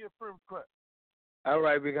now to see your friend request. All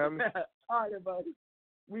right, big homie. All right, everybody.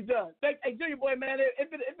 We done. Hey, Junior Boy, man, if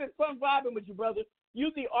it's fun vibing with you, brother,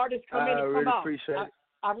 usually artists come in and come really out. Appreciate it.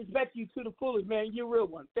 I respect you to the fullest, man. You're a real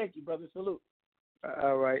one. Thank you, brother. Salute.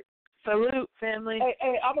 All right. Salute, family.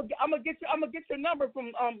 Hey, I'm gonna get your number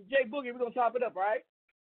from Jay Boogie. We're gonna top it up, all right?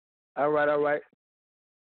 All right.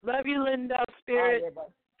 Love you, Lindo Spirit. All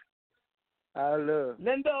right, I love.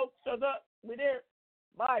 Lindo, shut up. We there.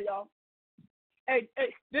 Bye, y'all. Hey,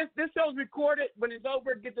 this show's recorded. When it's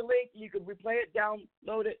over, get the link. You can replay it,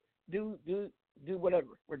 download it, do whatever.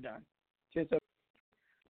 We're done. Cheers.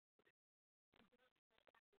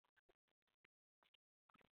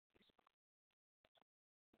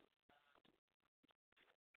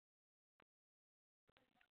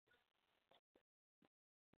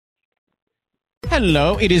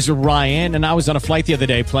 Hello, it is Ryan, and I was on a flight the other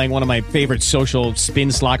day playing one of my favorite social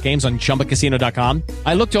spin slot games on ChumbaCasino.com.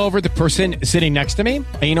 I looked over at the person sitting next to me,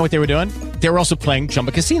 and you know what they were doing? They were also playing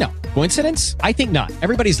Chumba Casino. Coincidence? I think not.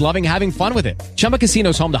 Everybody's loving having fun with it. Chumba Casino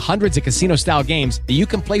is home to hundreds of casino-style games that you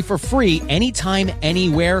can play for free anytime,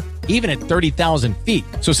 anywhere, even at 30,000 feet.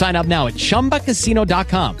 So sign up now at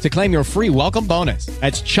ChumbaCasino.com to claim your free welcome bonus.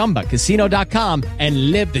 That's ChumbaCasino.com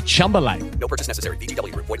and live the Chumba life. No purchase necessary.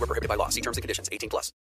 VGW. Void where prohibited by law. See terms and conditions. 18+.